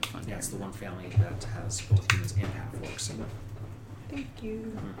 It's kind of fun. Yeah, it's the one family that has both humans and half-orcs in it. Thank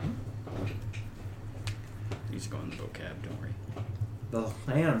you. Needs to go in the vocab, don't worry. The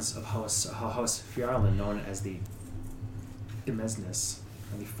lands of House Fjarlan, known as the Demesnes,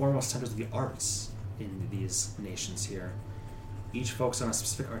 are the foremost centers of the arts in these nations here. Each focuses on a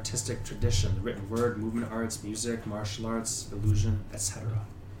specific artistic tradition: the written word, movement arts, music, martial arts, illusion, etc.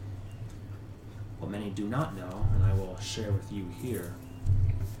 What many do not know, and I will share with you here,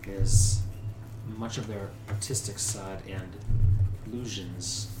 is much of their artistic side and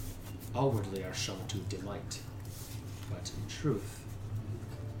illusions outwardly are shown to delight, but in truth,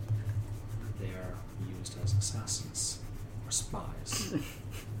 they are used as assassins or spies.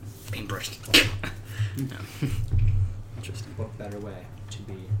 Paintbrushed. No. Interesting. What better way to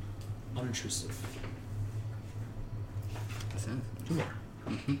be unintrusive? That's it. Two more.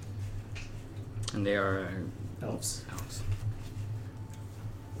 Mm-hmm. And they are Elves. elves.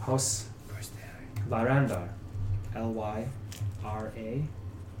 House Lyrandar. Lyrandar.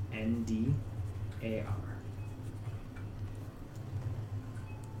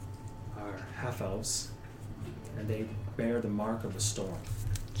 Are half-elves, and they bear the mark of the storm.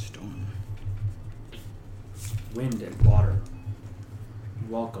 Storm. Wind and water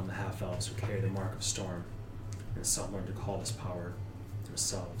welcome the half-elves who carry the mark of storm, and some learn to call this power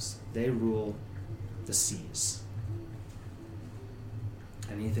themselves. They rule the seas.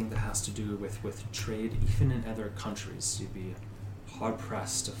 Anything that has to do with trade, even in other countries, you'd be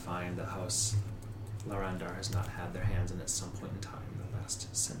hard-pressed to find that House Lyrandar has not had their hands in at some point in time in the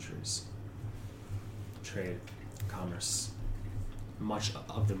last centuries. Trade, commerce, much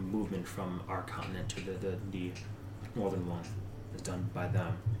of the movement from our continent to the northern one is done by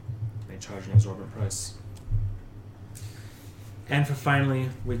them. They charge an exorbitant price. And for finally,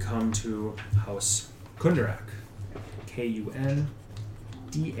 we come to House Kundarak. Kundarak.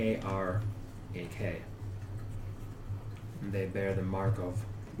 And they bear the mark of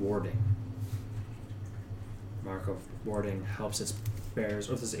warding. Mark of warding helps its bearers,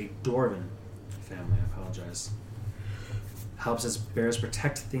 or this is a Dwarven family, I apologize. Helps its bearers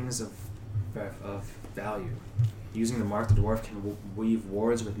protect things of value. Using the mark, the dwarf can weave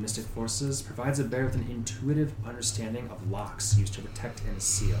wards with mystic forces, provides a bear with an intuitive understanding of locks used to protect and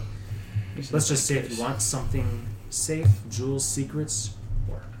seal. Let's just say if you want something safe, jewels, secrets,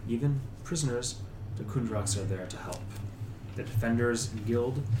 or even prisoners, the Kundaraks are there to help. The Defenders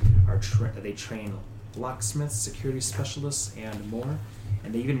Guild they train locksmiths, security specialists, and more,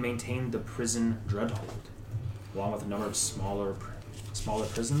 and they even maintain the prison Dreadhold, along with a number of smaller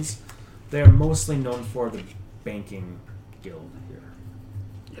prisons. They are mostly known for the banking guild here.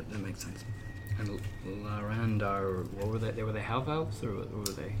 Yep, that makes sense. And Lyrandar, what were they? Were they half-elves, or what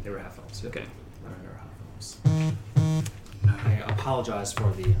were they? They were half-elves. Okay. Lyrandar half-elves. I apologize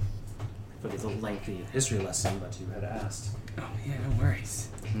for the lengthy history lesson, but you had asked. Oh, yeah, no worries.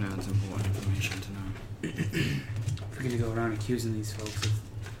 No, it's important information to know. If we're going to go around accusing these folks of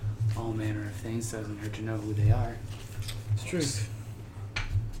all manner of things, doesn't hurt to know who they are. It's true. It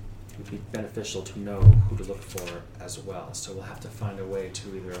would be beneficial to know who to look for as well, so we'll have to find a way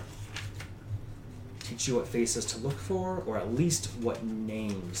to either teach you what faces to look for, or at least what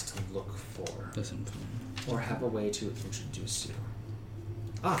names to look for, or have a way to introduce you.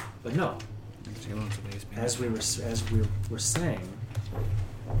 But no. As we were saying,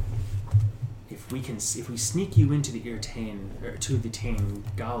 if we sneak you into the Tane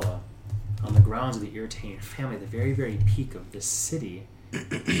Gala on the grounds of the Tane family, the very, very peak of this city,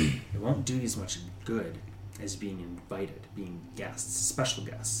 it won't do you as much good as being invited, being guests, special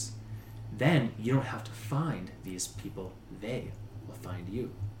guests. Then you don't have to find these people; they will find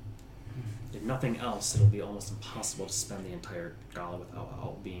you. If nothing else, it'll be almost impossible to spend the entire gala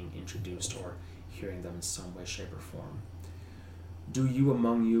without being introduced or hearing them in some way, shape, or form. Do you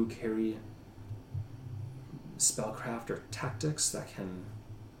among you carry spellcraft or tactics that can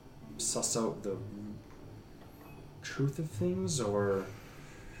suss out the truth of things, or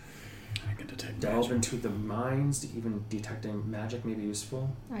I can detect delve magic. into the minds? Even detecting magic may be useful.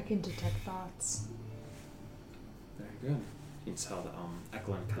 I can detect thoughts. Very good. You can tell that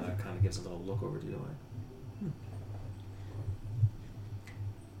Eklund kind of gives a little look over to you, like,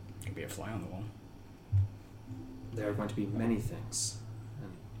 Could be a fly on the wall. there are going to be many things,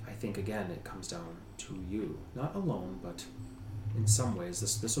 and I think again it comes down to you, not alone, but in some ways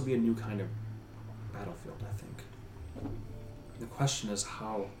this will be a new kind of battlefield. I think the question is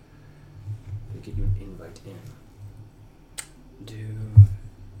how to get you an invite in.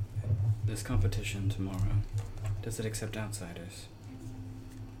 This competition tomorrow, does it accept outsiders?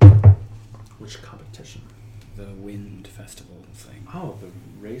 Which competition? The wind festival thing. Oh, the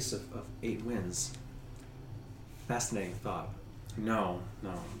race of 8 winds. Fascinating thought. No.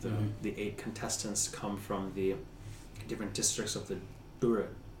 The 8 contestants come from the different districts of the Dura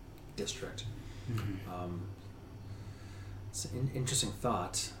district. It's an interesting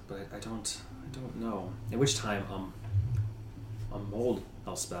thought, but I don't know. At which time, old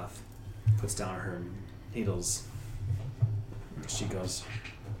Elspeth puts down her needles. And she goes,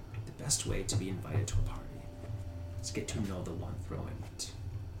 "The best way to be invited to a party is to get to know the one throwing it.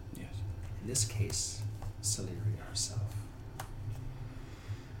 Yes. In this case, Celeria herself.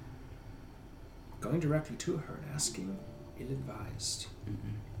 Going directly to her and asking, ill-advised.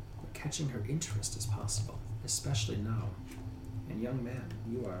 But catching her interest is possible, especially now. And young man,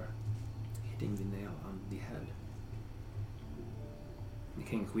 you are hitting the nail on the head." The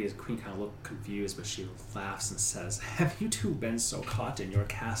queen kind of looked confused, but she laughs and says, "Have you two been so caught in your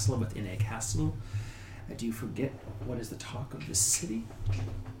castle within a castle that you forget what is the talk of this city?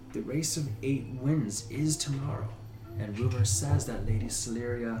 The race of 8 winds is tomorrow, and rumor says that Lady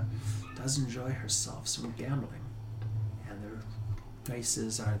Celeria does enjoy herself some gambling, and their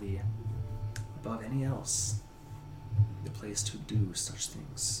races are above any else, the place to do such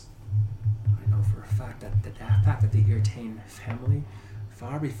things. I know for a fact that the Irtane family,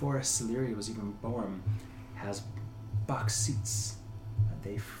 far before Celeria was even born, has box seats that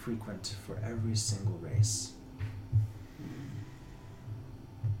they frequent for every single race.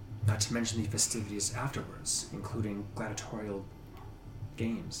 Not to mention the festivities afterwards, including gladiatorial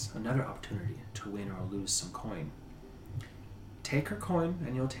games, another opportunity to win or lose some coin. Take her coin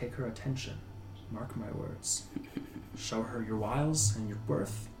and you'll take her attention. Mark my words. Show her your wiles and your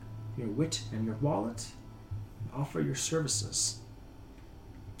worth, your wit and your wallet. Offer your services.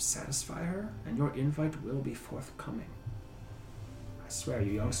 Satisfy her, and your invite will be forthcoming. I swear,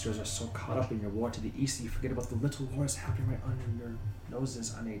 you youngsters are so caught up in your war to the east, you forget about the little wars happening right under your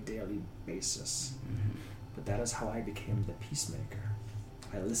noses on a daily basis. But that is how I became the peacemaker.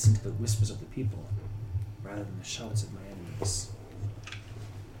 I listened to the whispers of the people, rather than the shouts of my enemies."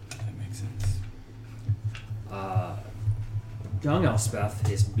 That makes sense. Young Elspeth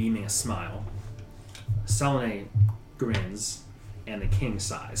is beaming a smile. Selene grins, and the king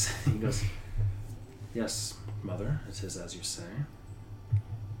sighs. He goes, "Yes, mother, it is as you say."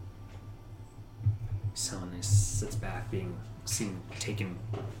 Selene sits back, being seen taking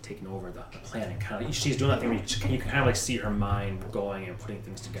over the planning. Kind of, she's doing that thing where you can kind of like see her mind going and putting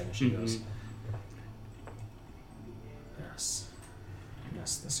things together. She goes, "Yes,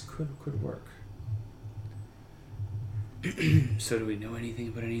 this could work." So do we know anything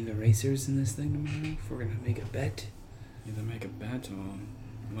about any of the racers in this thing tomorrow? If we're gonna make a bet? Either make a bet or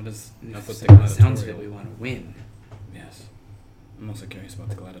what is up with the From the sounds of it, we gladiatorial? want to win. Yes. I'm also curious about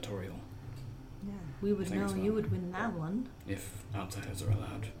the gladiatorial. Yeah, we would Thing know as well. you would win that one. If outsiders are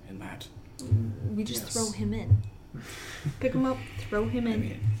allowed in that. We just Yes. throw him in. Pick him up, throw him in. I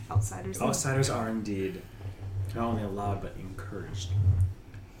mean, Outsiders. in. Outsiders are indeed not only allowed but encouraged.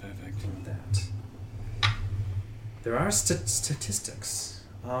 perfect. That there are statistics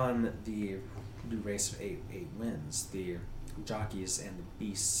on the race of 8 wins. The jockeys and the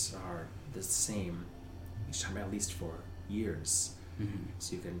beasts are the same each time, at least for years. Mm-hmm.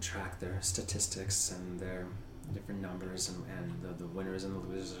 So you can track their statistics and their different numbers and the winners and the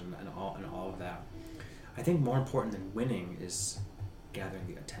losers and all of that. I think more important than winning is gathering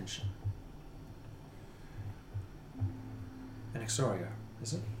the attention. And Exoria,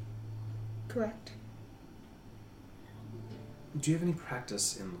 is it? Correct. Do you have any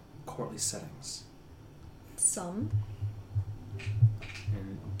practice in courtly settings? Some.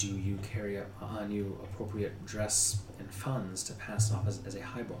 And do you carry on you appropriate dress and funds to pass off as a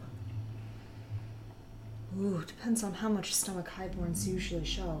highborn? Ooh, depends on how much stomach highborns usually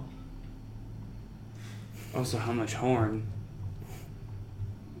show. Also, how much horn?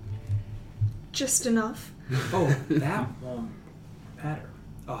 Just enough. Oh, that won't matter.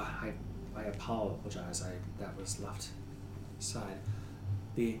 Oh, I apologize. That was left aside.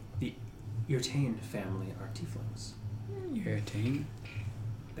 The Yrtane family are tieflings. Yrtane?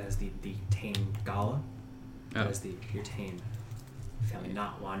 That is the Tane Gala. That Oh. is the Yrtane family,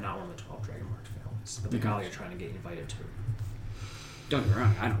 not one of the 12 Dragonmarked families, but the Gala you're trying to get invited to. Don't get me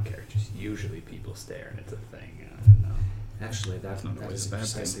wrong, I don't care. Just usually people stare and it's a thing. I don't know. Actually, that not is always a bad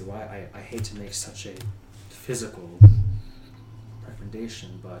precisely why I hate to make such a physical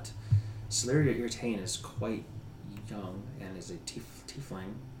recommendation, but Celeria Yrtane is quite young and is a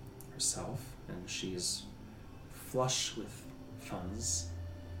tiefling herself, and she is flush with funds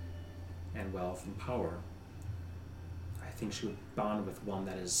and wealth and power. I think she would bond with one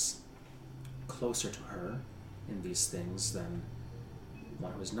that is closer to her in these things than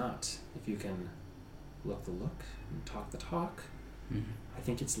one who is not. If you can look the look and talk the talk, I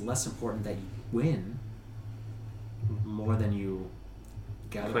think it's less important that you win more than you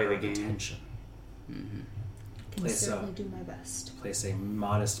gather Play the her game. attention. Mm-hmm. Can Place certainly do my best. Place a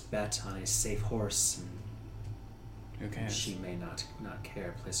modest bet on a safe horse, Who and cares? she may not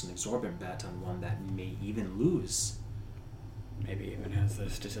care. Place an exorbitant bet on one that may even lose. Maybe even has the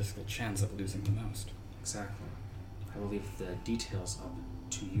statistical chance of losing the most. Exactly. I will leave the details up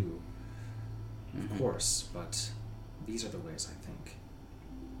to you, Mm-hmm. of course, but these are the ways I think.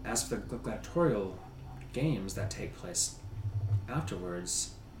 As for the gladiatorial games that take place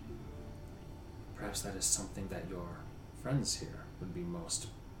afterwards, perhaps that is something that your friends here would be most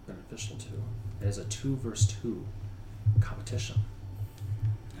beneficial to. It is a 2 versus 2 competition,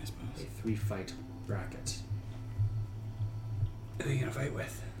 I suppose. a 3-fight bracket. Who are you gonna fight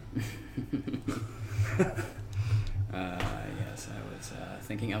with? Yes, I was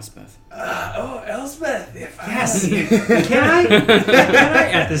thinking Elspeth. Oh, Elspeth! Yes! Can I?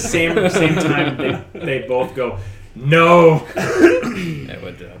 At the same time, they both go, no! That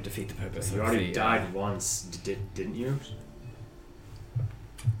would defeat the purpose You of already the, died once, didn't you?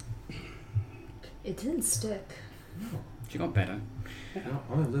 It didn't stick. She got better. No,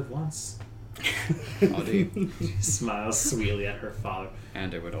 only live once. Oddie. She smiles sweetly at her father.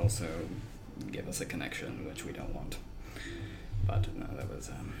 And it would also give us a connection, which we don't want. But no, that was,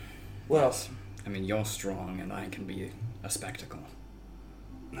 Well, yes. I mean, you're strong, and I can be a spectacle.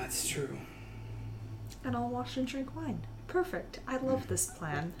 that's true. And I'll watch and drink wine. Perfect. I love this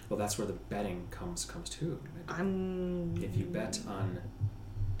plan. Well, that's where the betting comes too. I'm... If you bet on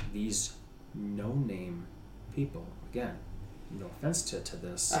these no-name people, again, no offense to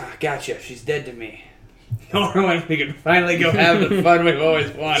this, Ah, gotcha. She's dead to me. When we can finally go have the fun we've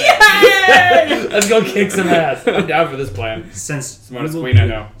always wanted. Let's go kick some ass. I'm down for this plan. since Smartest you will queen I be-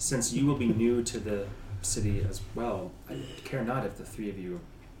 know. Since you will be new to the city as well, I care not if the three of you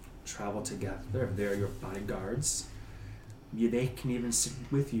travel together. If they're your bodyguards, they can even sit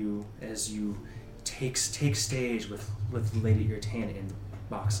with you as you take stage with Lady Yrtane in the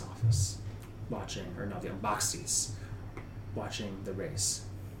box office, watching, or not the boxies, watching the race.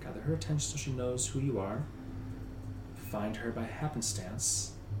 Gather her attention so she knows who you are. Find her by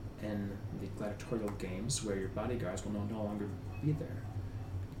happenstance in the gladiatorial games where your bodyguards will no longer be there.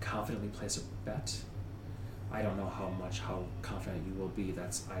 Confidently place a bet. I don't know how confident you will be.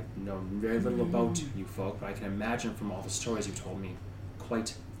 I know very little about you folk, but I can imagine from all the stories you told me,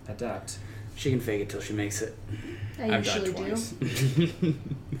 quite adept. She can fake it till she makes it. I I've died usually do. twice.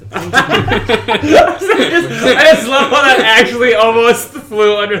 The point I just love how that actually almost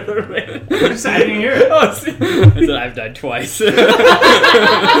flew under the radar. I didn't hear it. Oh, see- I said I've died twice.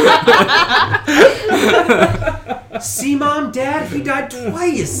 See, Mom, Dad, he died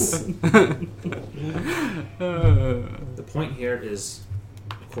twice. The point here is,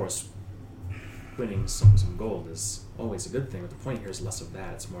 of course, winning some gold is always a good thing, but the point here is less of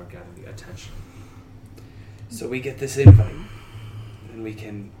that. It's more gathering the attention. So we get this invite, and we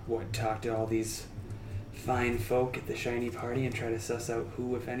can talk to all these fine folk at the shiny party and try to suss out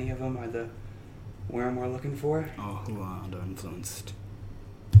who, if any of them, are the Where am I looking for? Or who are under influenced.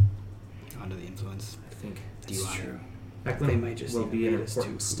 Under the influence. I think That's true. They Eklund might just will even be an lead us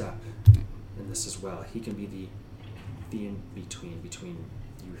important to- step in this as well. He can be the in between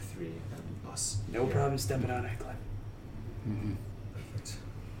you three and us. No here. problem stepping on Eklund. Mm-hmm. Perfect.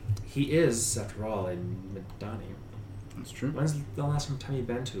 He is, after all, a Medani. That's true. When's the last time you've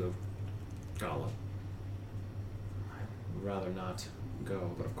been to a gala? I'd rather not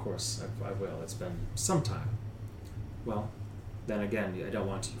go, but of course I will. It's been some time. Well, then again, I don't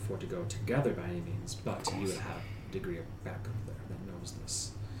want you four to go together by any means, but you would have a degree of backup there that knows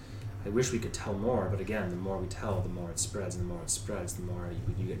this. I wish we could tell more, but again, the more we tell, the more it spreads, and the more it spreads, the more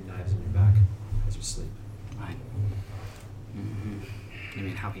you get knives in your back as you sleep. Right. Mm-hmm. You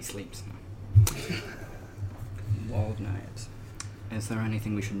mean how he sleeps? Walled knives. Is there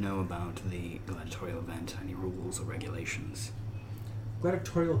anything we should know about the gladiatorial event? Any rules or regulations?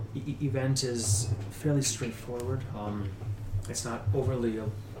 Gladiatorial event is fairly straightforward. It's not overly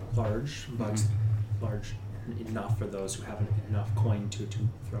large, but large enough for those who have enough coin to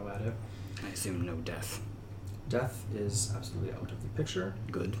throw at it. I assume no death. Death is absolutely out of the picture.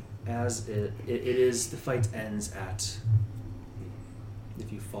 Good. As it is, the fight ends at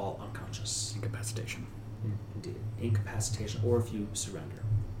if you fall unconscious. Incapacitation. Indeed, incapacitation, or if you surrender.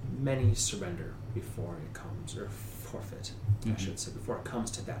 Many surrender before it comes, or forfeit, I should say, before it comes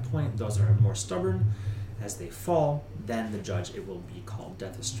to that point. Those that are more stubborn, as they fall, then the judge, it will be called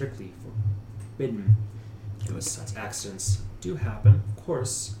death is strictly forbidden. Such accidents do happen, of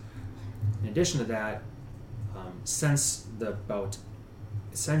course. In addition to that, since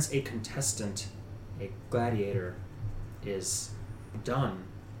a contestant, a gladiator, is done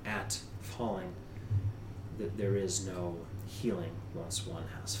at falling, that there is no healing once one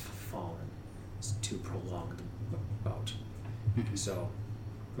has fallen to prolong the bout. So,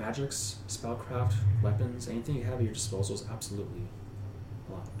 magics, spellcraft, weapons, anything you have at your disposal is absolutely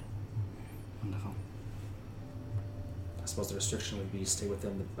allowed. Wonderful. I suppose the restriction would be stay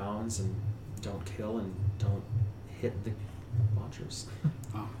within the bounds and don't kill and don't hit the watchers.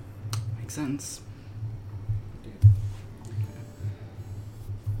 Oh, makes sense.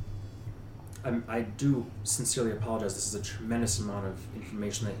 I do sincerely apologize. This is a tremendous amount of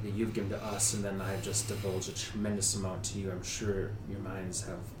information that you've given to us, and then I've just divulged a tremendous amount to you. I'm sure your minds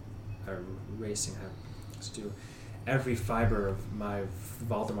are racing. Have to do. Every fiber of my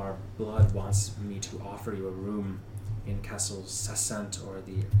Valdemar blood wants me to offer you a room in Castle Sanctioned or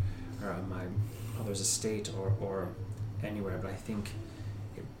my mother's estate or anywhere, but I think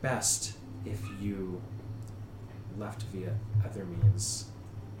it best if you left via other means.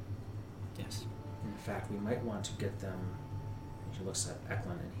 Yes. In fact, we might want to get them. He looks at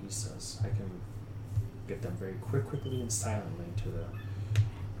Eklund and he says, I can get them very quickly and silently to the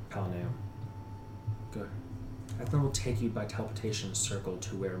Palaneum. Good. Eklund will take you by teleportation circle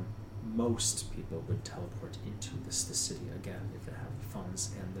to where most people would teleport into the city again if they have the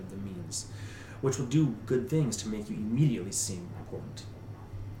funds and the means, which will do good things to make you immediately seem important.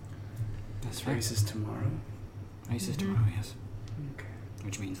 That's right. Race is tomorrow. Race is tomorrow, yes. Okay.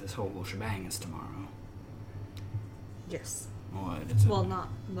 Which means this whole shebang is tomorrow. Yes. Or it's Well, not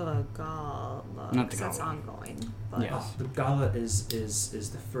the gala. Not the 'cause that's gala. ongoing. But Yeah. The gala is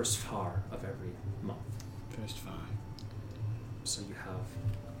the first far of every month. first fire. So you have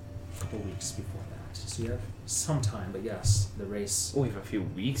a couple weeks before that. So you have some time, but yes, the race Oh, we have a few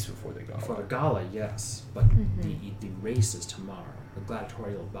weeks before the for the gala. gala, yes, but Mhm. the race is tomorrow. The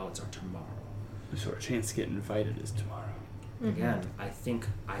gladiatorial bouts are tomorrow. So our chance to get invited is tomorrow. Again, I think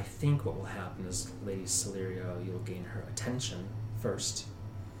what will happen is Lady Celerio, you'll gain her attention first,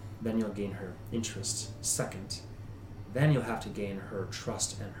 then you'll gain her interest second, then you'll have to gain her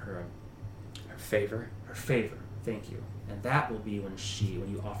trust and her Favor. favor. Thank you. And that will be when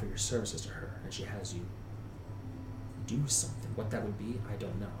you offer your services to her and she has you do something. What that would be, I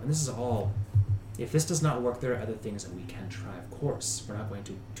don't know. And this is all, if this does not work, there are other things that we can try, of course. We're not going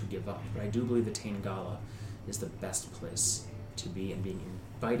to give up. But I do believe the Tain Gala is the best place to be, and being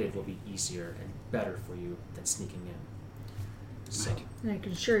invited will be easier and better for you than sneaking in. So, And I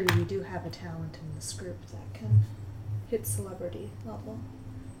can assure you, we do have a talent in this group that can hit celebrity level.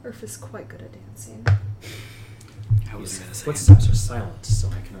 Urf is quite good at dancing. I was gonna say. footsteps are silent, so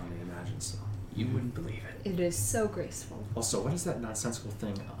I can only imagine so. You wouldn't believe it. It is so graceful. Also, what is that nonsensical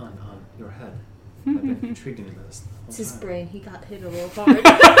thing on your head? I've been intrigued into this. It's his time. brain. He got hit a little hard.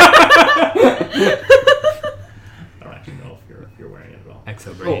 I don't actually know if you're wearing it at all. Exo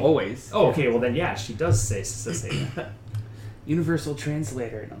Oh, brain. always. Oh, okay. Well, then, yeah, she does say that. Universal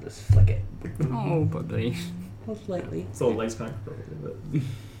translator, and I'll just flick it. Oh, buddy. Hold lightly. So the legs kind of perfect, but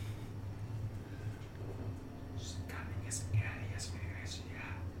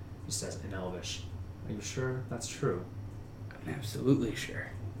He says in Elvish. Are you sure that's true? I'm absolutely sure.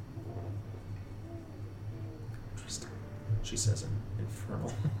 Interesting. She says in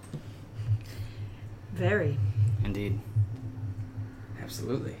Infernal. Very. Indeed.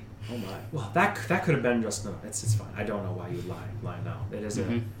 Absolutely. Oh my. Well, that could have been just no. It's fine. I don't know why you lie now. It is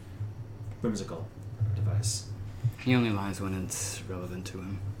a whimsical device. He only lies when it's relevant to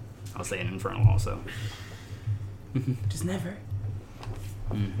him. I'll say in Infernal also. Just never.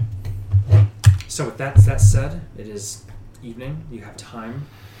 So with that said, it is evening. You have time.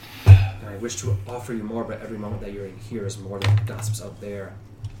 And I wish to offer you more, but every moment that you're in here is more than gossips out there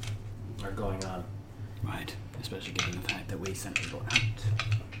are going on. Right. Especially given the fact that we sent people out.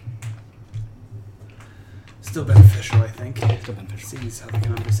 Still beneficial, I think. Still beneficial. Seeing as how the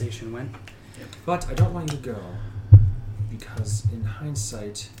conversation went. But I don't want you to go, because in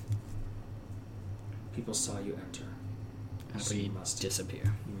hindsight, people saw you enter. And So we you must disappear.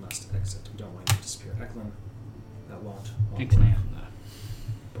 You must exit. We don't want you to disappear. Eklund, that won't Ixnay on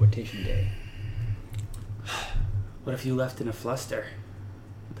the portation day. What if you left in a fluster?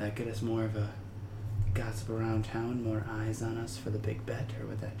 Would that get us more of a gossip around town, more eyes on us for the big bet, or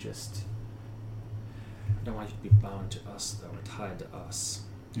would that just... I don't want you to be bound to us, though, or tied to us.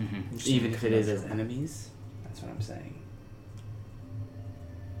 Mm-hmm. Even if it is as enemies? That's what I'm saying.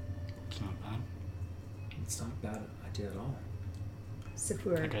 It's not bad. It's not a bad idea at all. As if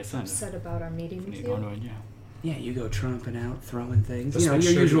we were Like I said, upset about our meeting with You you. go to it, yeah. Yeah, you go trumping out, throwing things. Just You know, make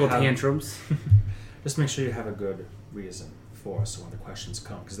your sure you usual have- tantrums. Just make sure you have a good reason for us when the questions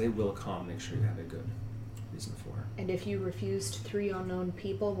come, because they will come. Make sure you have a good reason for it. And if you refused 3 unknown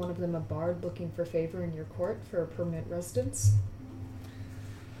people, one of them a bard looking for favor in your court for a permanent residence?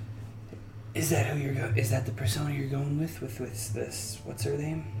 Is that who you're Is that the persona you're going with this? What's her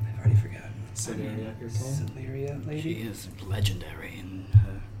name? I've already forgotten. Celeria, you're told? Celeria lady. She is legendary and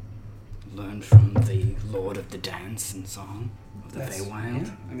learned from the Lord of the Dance and Song of the Feywild.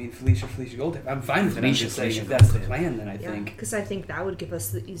 Yeah. I mean, Felicia Goldtip. I'm fine with it. I'm Felicia just saying, if Goldtip. that's the plan, then I Yeah, think. because I think that would give us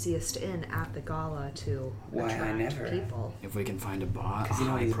the easiest in at the gala to Why I attract never. people. If we can find a bar, a Because you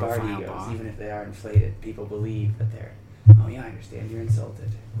know these high-profile bar egos, bar. even if they are inflated, people believe that they're. Oh yeah, I understand. You're insulted.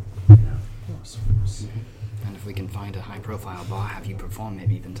 You know. Of course, of course. And if we can find a high-profile bar, have you perform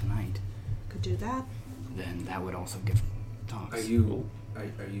maybe even tonight, Could do that. then that would also give talks. Are you? I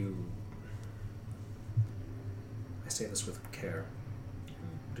say this with care.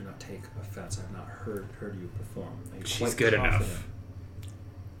 Do not take offense. I've not heard you perform. Are you She's quite good confident? enough.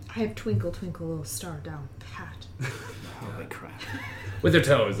 I have Twinkle Twinkle Little Star down pat. Holy crap. With her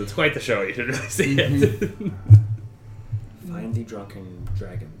toes. It's quite the show. You should really see it. Find the drunken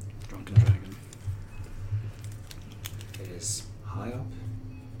dragon. Drunken Dragon. It is high up.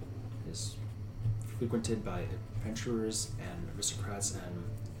 It is frequented by adventurers and aristocrats and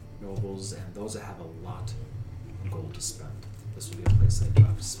nobles and those that have a lot of gold to spend. This would be a place that you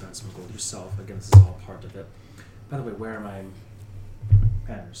have to spend some gold yourself. Again, this is all part of it. By the way, where are my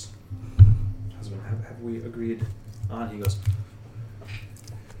manners? Husband, have we agreed on? He goes,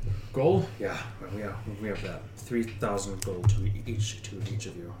 gold? Yeah, well, we have that. 3,000 gold to each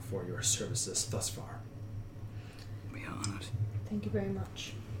of you for your services thus far. We are honored. Thank you very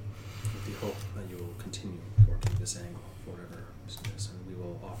much. With the hope that you will continue working this angle for whatever reason it is, and we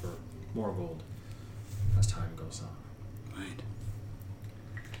will offer more gold as time goes on. Right.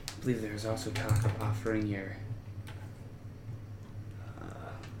 I believe there was also talk of offering your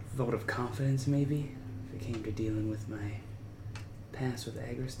vote of confidence, maybe, if it came to dealing with my past with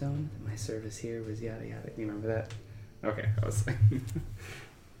Agristone. My service here was yada yada. You remember that? Okay, I was like...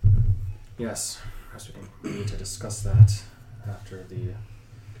 Yes, perhaps we need to discuss that after the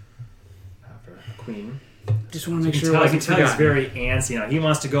Queen. Just want to make sure I it can wasn't tell he's forgotten. very antsy now. He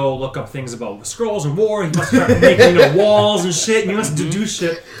wants to go look up things about scrolls and war. He wants to start making walls and shit. And he wants to do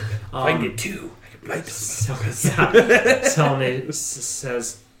shit. If I can get 2, I can bite them. Selene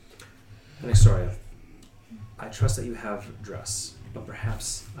says, Victoria, I trust that you have dress, but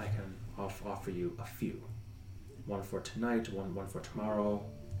perhaps I can offer you a few. One for tonight, one for tomorrow,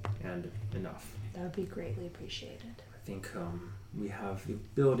 and enough. That would be greatly appreciated. I think we have the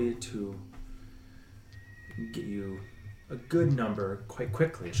ability to get you a good number quite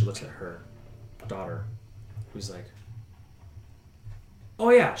quickly. She looks at her daughter, who's like, oh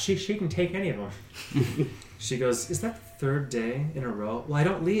yeah, she can take any of them. She goes, is that the 3rd day in a row? Well, I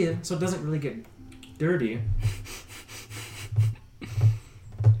don't leave, so it doesn't really get dirty.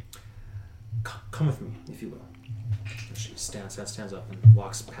 Come with me, if you will. And she stands up and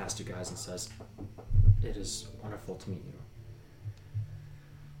walks past you guys and says, it is wonderful to meet you.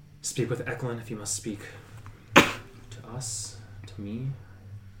 Speak with Eklund if you must speak to us, to me.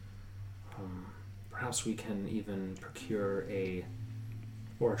 perhaps we can even procure a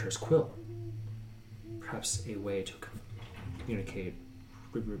orator's quill. Perhaps a way to communicate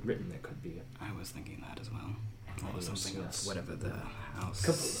written that could be. I was thinking that as well. Or Yes, something yes. of whatever the house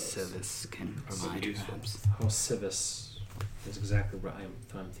service can provide, perhaps. House Civis is exactly what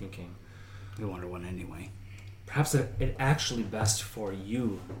I'm thinking. We wanted one anyway. Perhaps it actually best for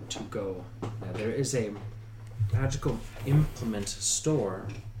you to go. There is a magical implement store.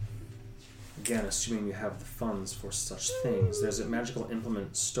 Again, assuming you have the funds for such things. There's a magical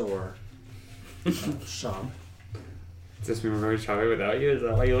implement store shop. Does this mean we're going shopping without you? Is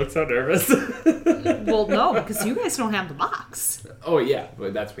that why you look so nervous? Well, no, because you guys don't have the box. Oh yeah,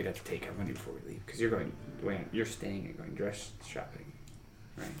 but that's we'd have to take our money before we leave because you're staying and going dress shopping,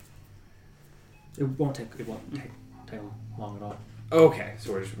 right? It won't take long at all. Okay,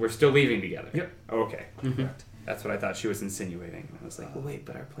 so we're still leaving together. Yep. Okay. Correct. That's what I thought she was insinuating. I was like, well, wait,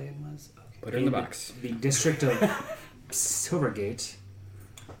 but our plan was okay. Put her in the box. The district of Silvergate,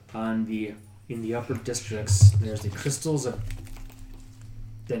 in the upper districts, there's the Crystals of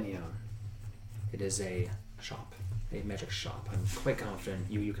Denion. It is a shop, a magic shop. I'm quite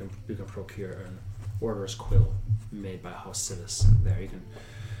confident you can procure an order's quill made by House Civis. There, you can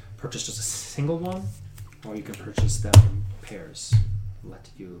purchase just a single one, or you can purchase them in pairs. Let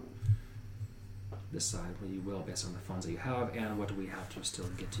you decide what you will based on the funds that you have and what we have to still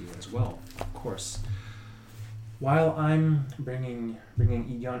get to you as well, of course. While I'm bringing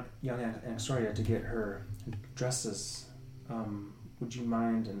young Anastasia to get her dresses, would you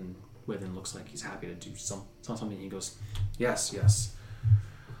mind? And Within looks like he's happy to do something. He goes, yes.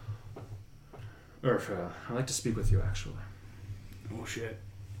 Urfa, I'd like to speak with you actually. Oh shit.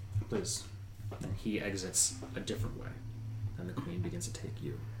 Please. And he exits a different way, and the queen begins to take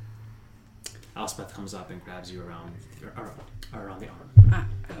you. Elspeth comes up and grabs you around the arm. Ah,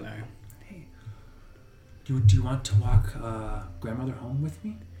 hello. Hey. Do you want to walk grandmother home with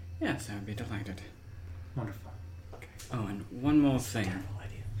me? Yes, I would be delighted. Wonderful. Oh, and one more thing.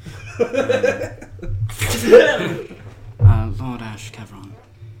 Lord Ash Kevron,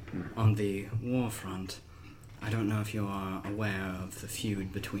 on the war front, I don't know if you are aware of the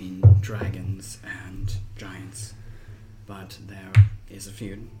feud between dragons and giants, but there is a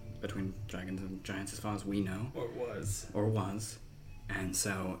feud between dragons and giants as far as we know. Or was. And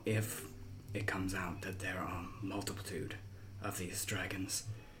so if it comes out that there are a multitude of these dragons,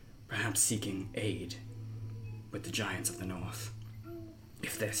 perhaps seeking aid with the giants of the north,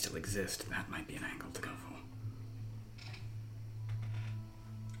 if they still exist, that might be an angle to go for.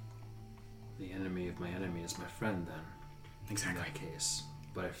 The enemy of my enemy is my friend, then. Exactly. In that case.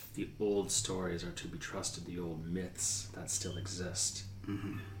 But if the old stories are to be trusted, the old myths that still exist,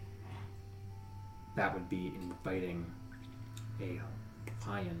 that would be inviting a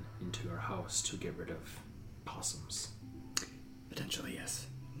lion into your house to get rid of possums. Potentially, yes.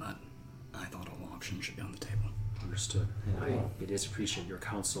 But I thought all options should be on the table. Understood. And it is appreciated. Your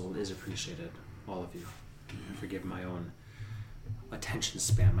counsel is appreciated. All of you. Forgive my own attention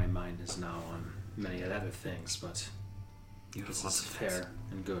span. My mind is now on many other things, but this is fair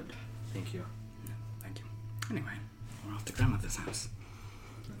and good. Thank you. Yeah, thank you. Anyway, we're off to grandmother's house.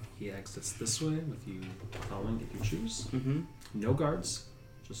 He exits this way with you following if you choose. Mm-hmm. No guards,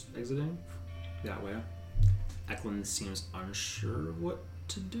 just exiting that way. Eklund seems unsure of what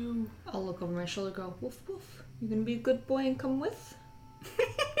to do. I'll look over my shoulder and go, woof woof. You gonna be a good boy and come with?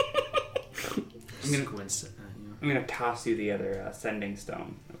 I'm gonna toss you the other sending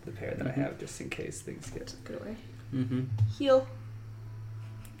stone of the pair that I have, just in case things get. Good way. Mm-hmm. Heal.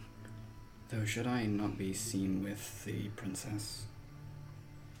 Though, should I not be seen with the princess?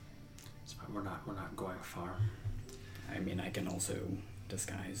 We're not going far. I mean, I can also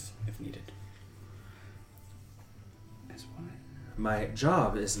disguise if needed. That's why. My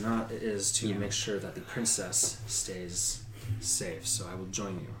job is to make sure that the princess stays safe, so I will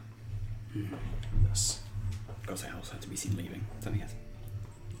join you in this. Of course, I also have to be seen leaving. So yes.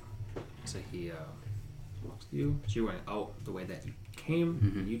 So he walks with you. So you're going out the way that you came.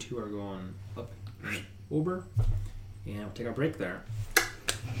 And you two are going up and over. And we'll take our break there.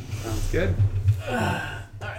 Sounds good. Alright.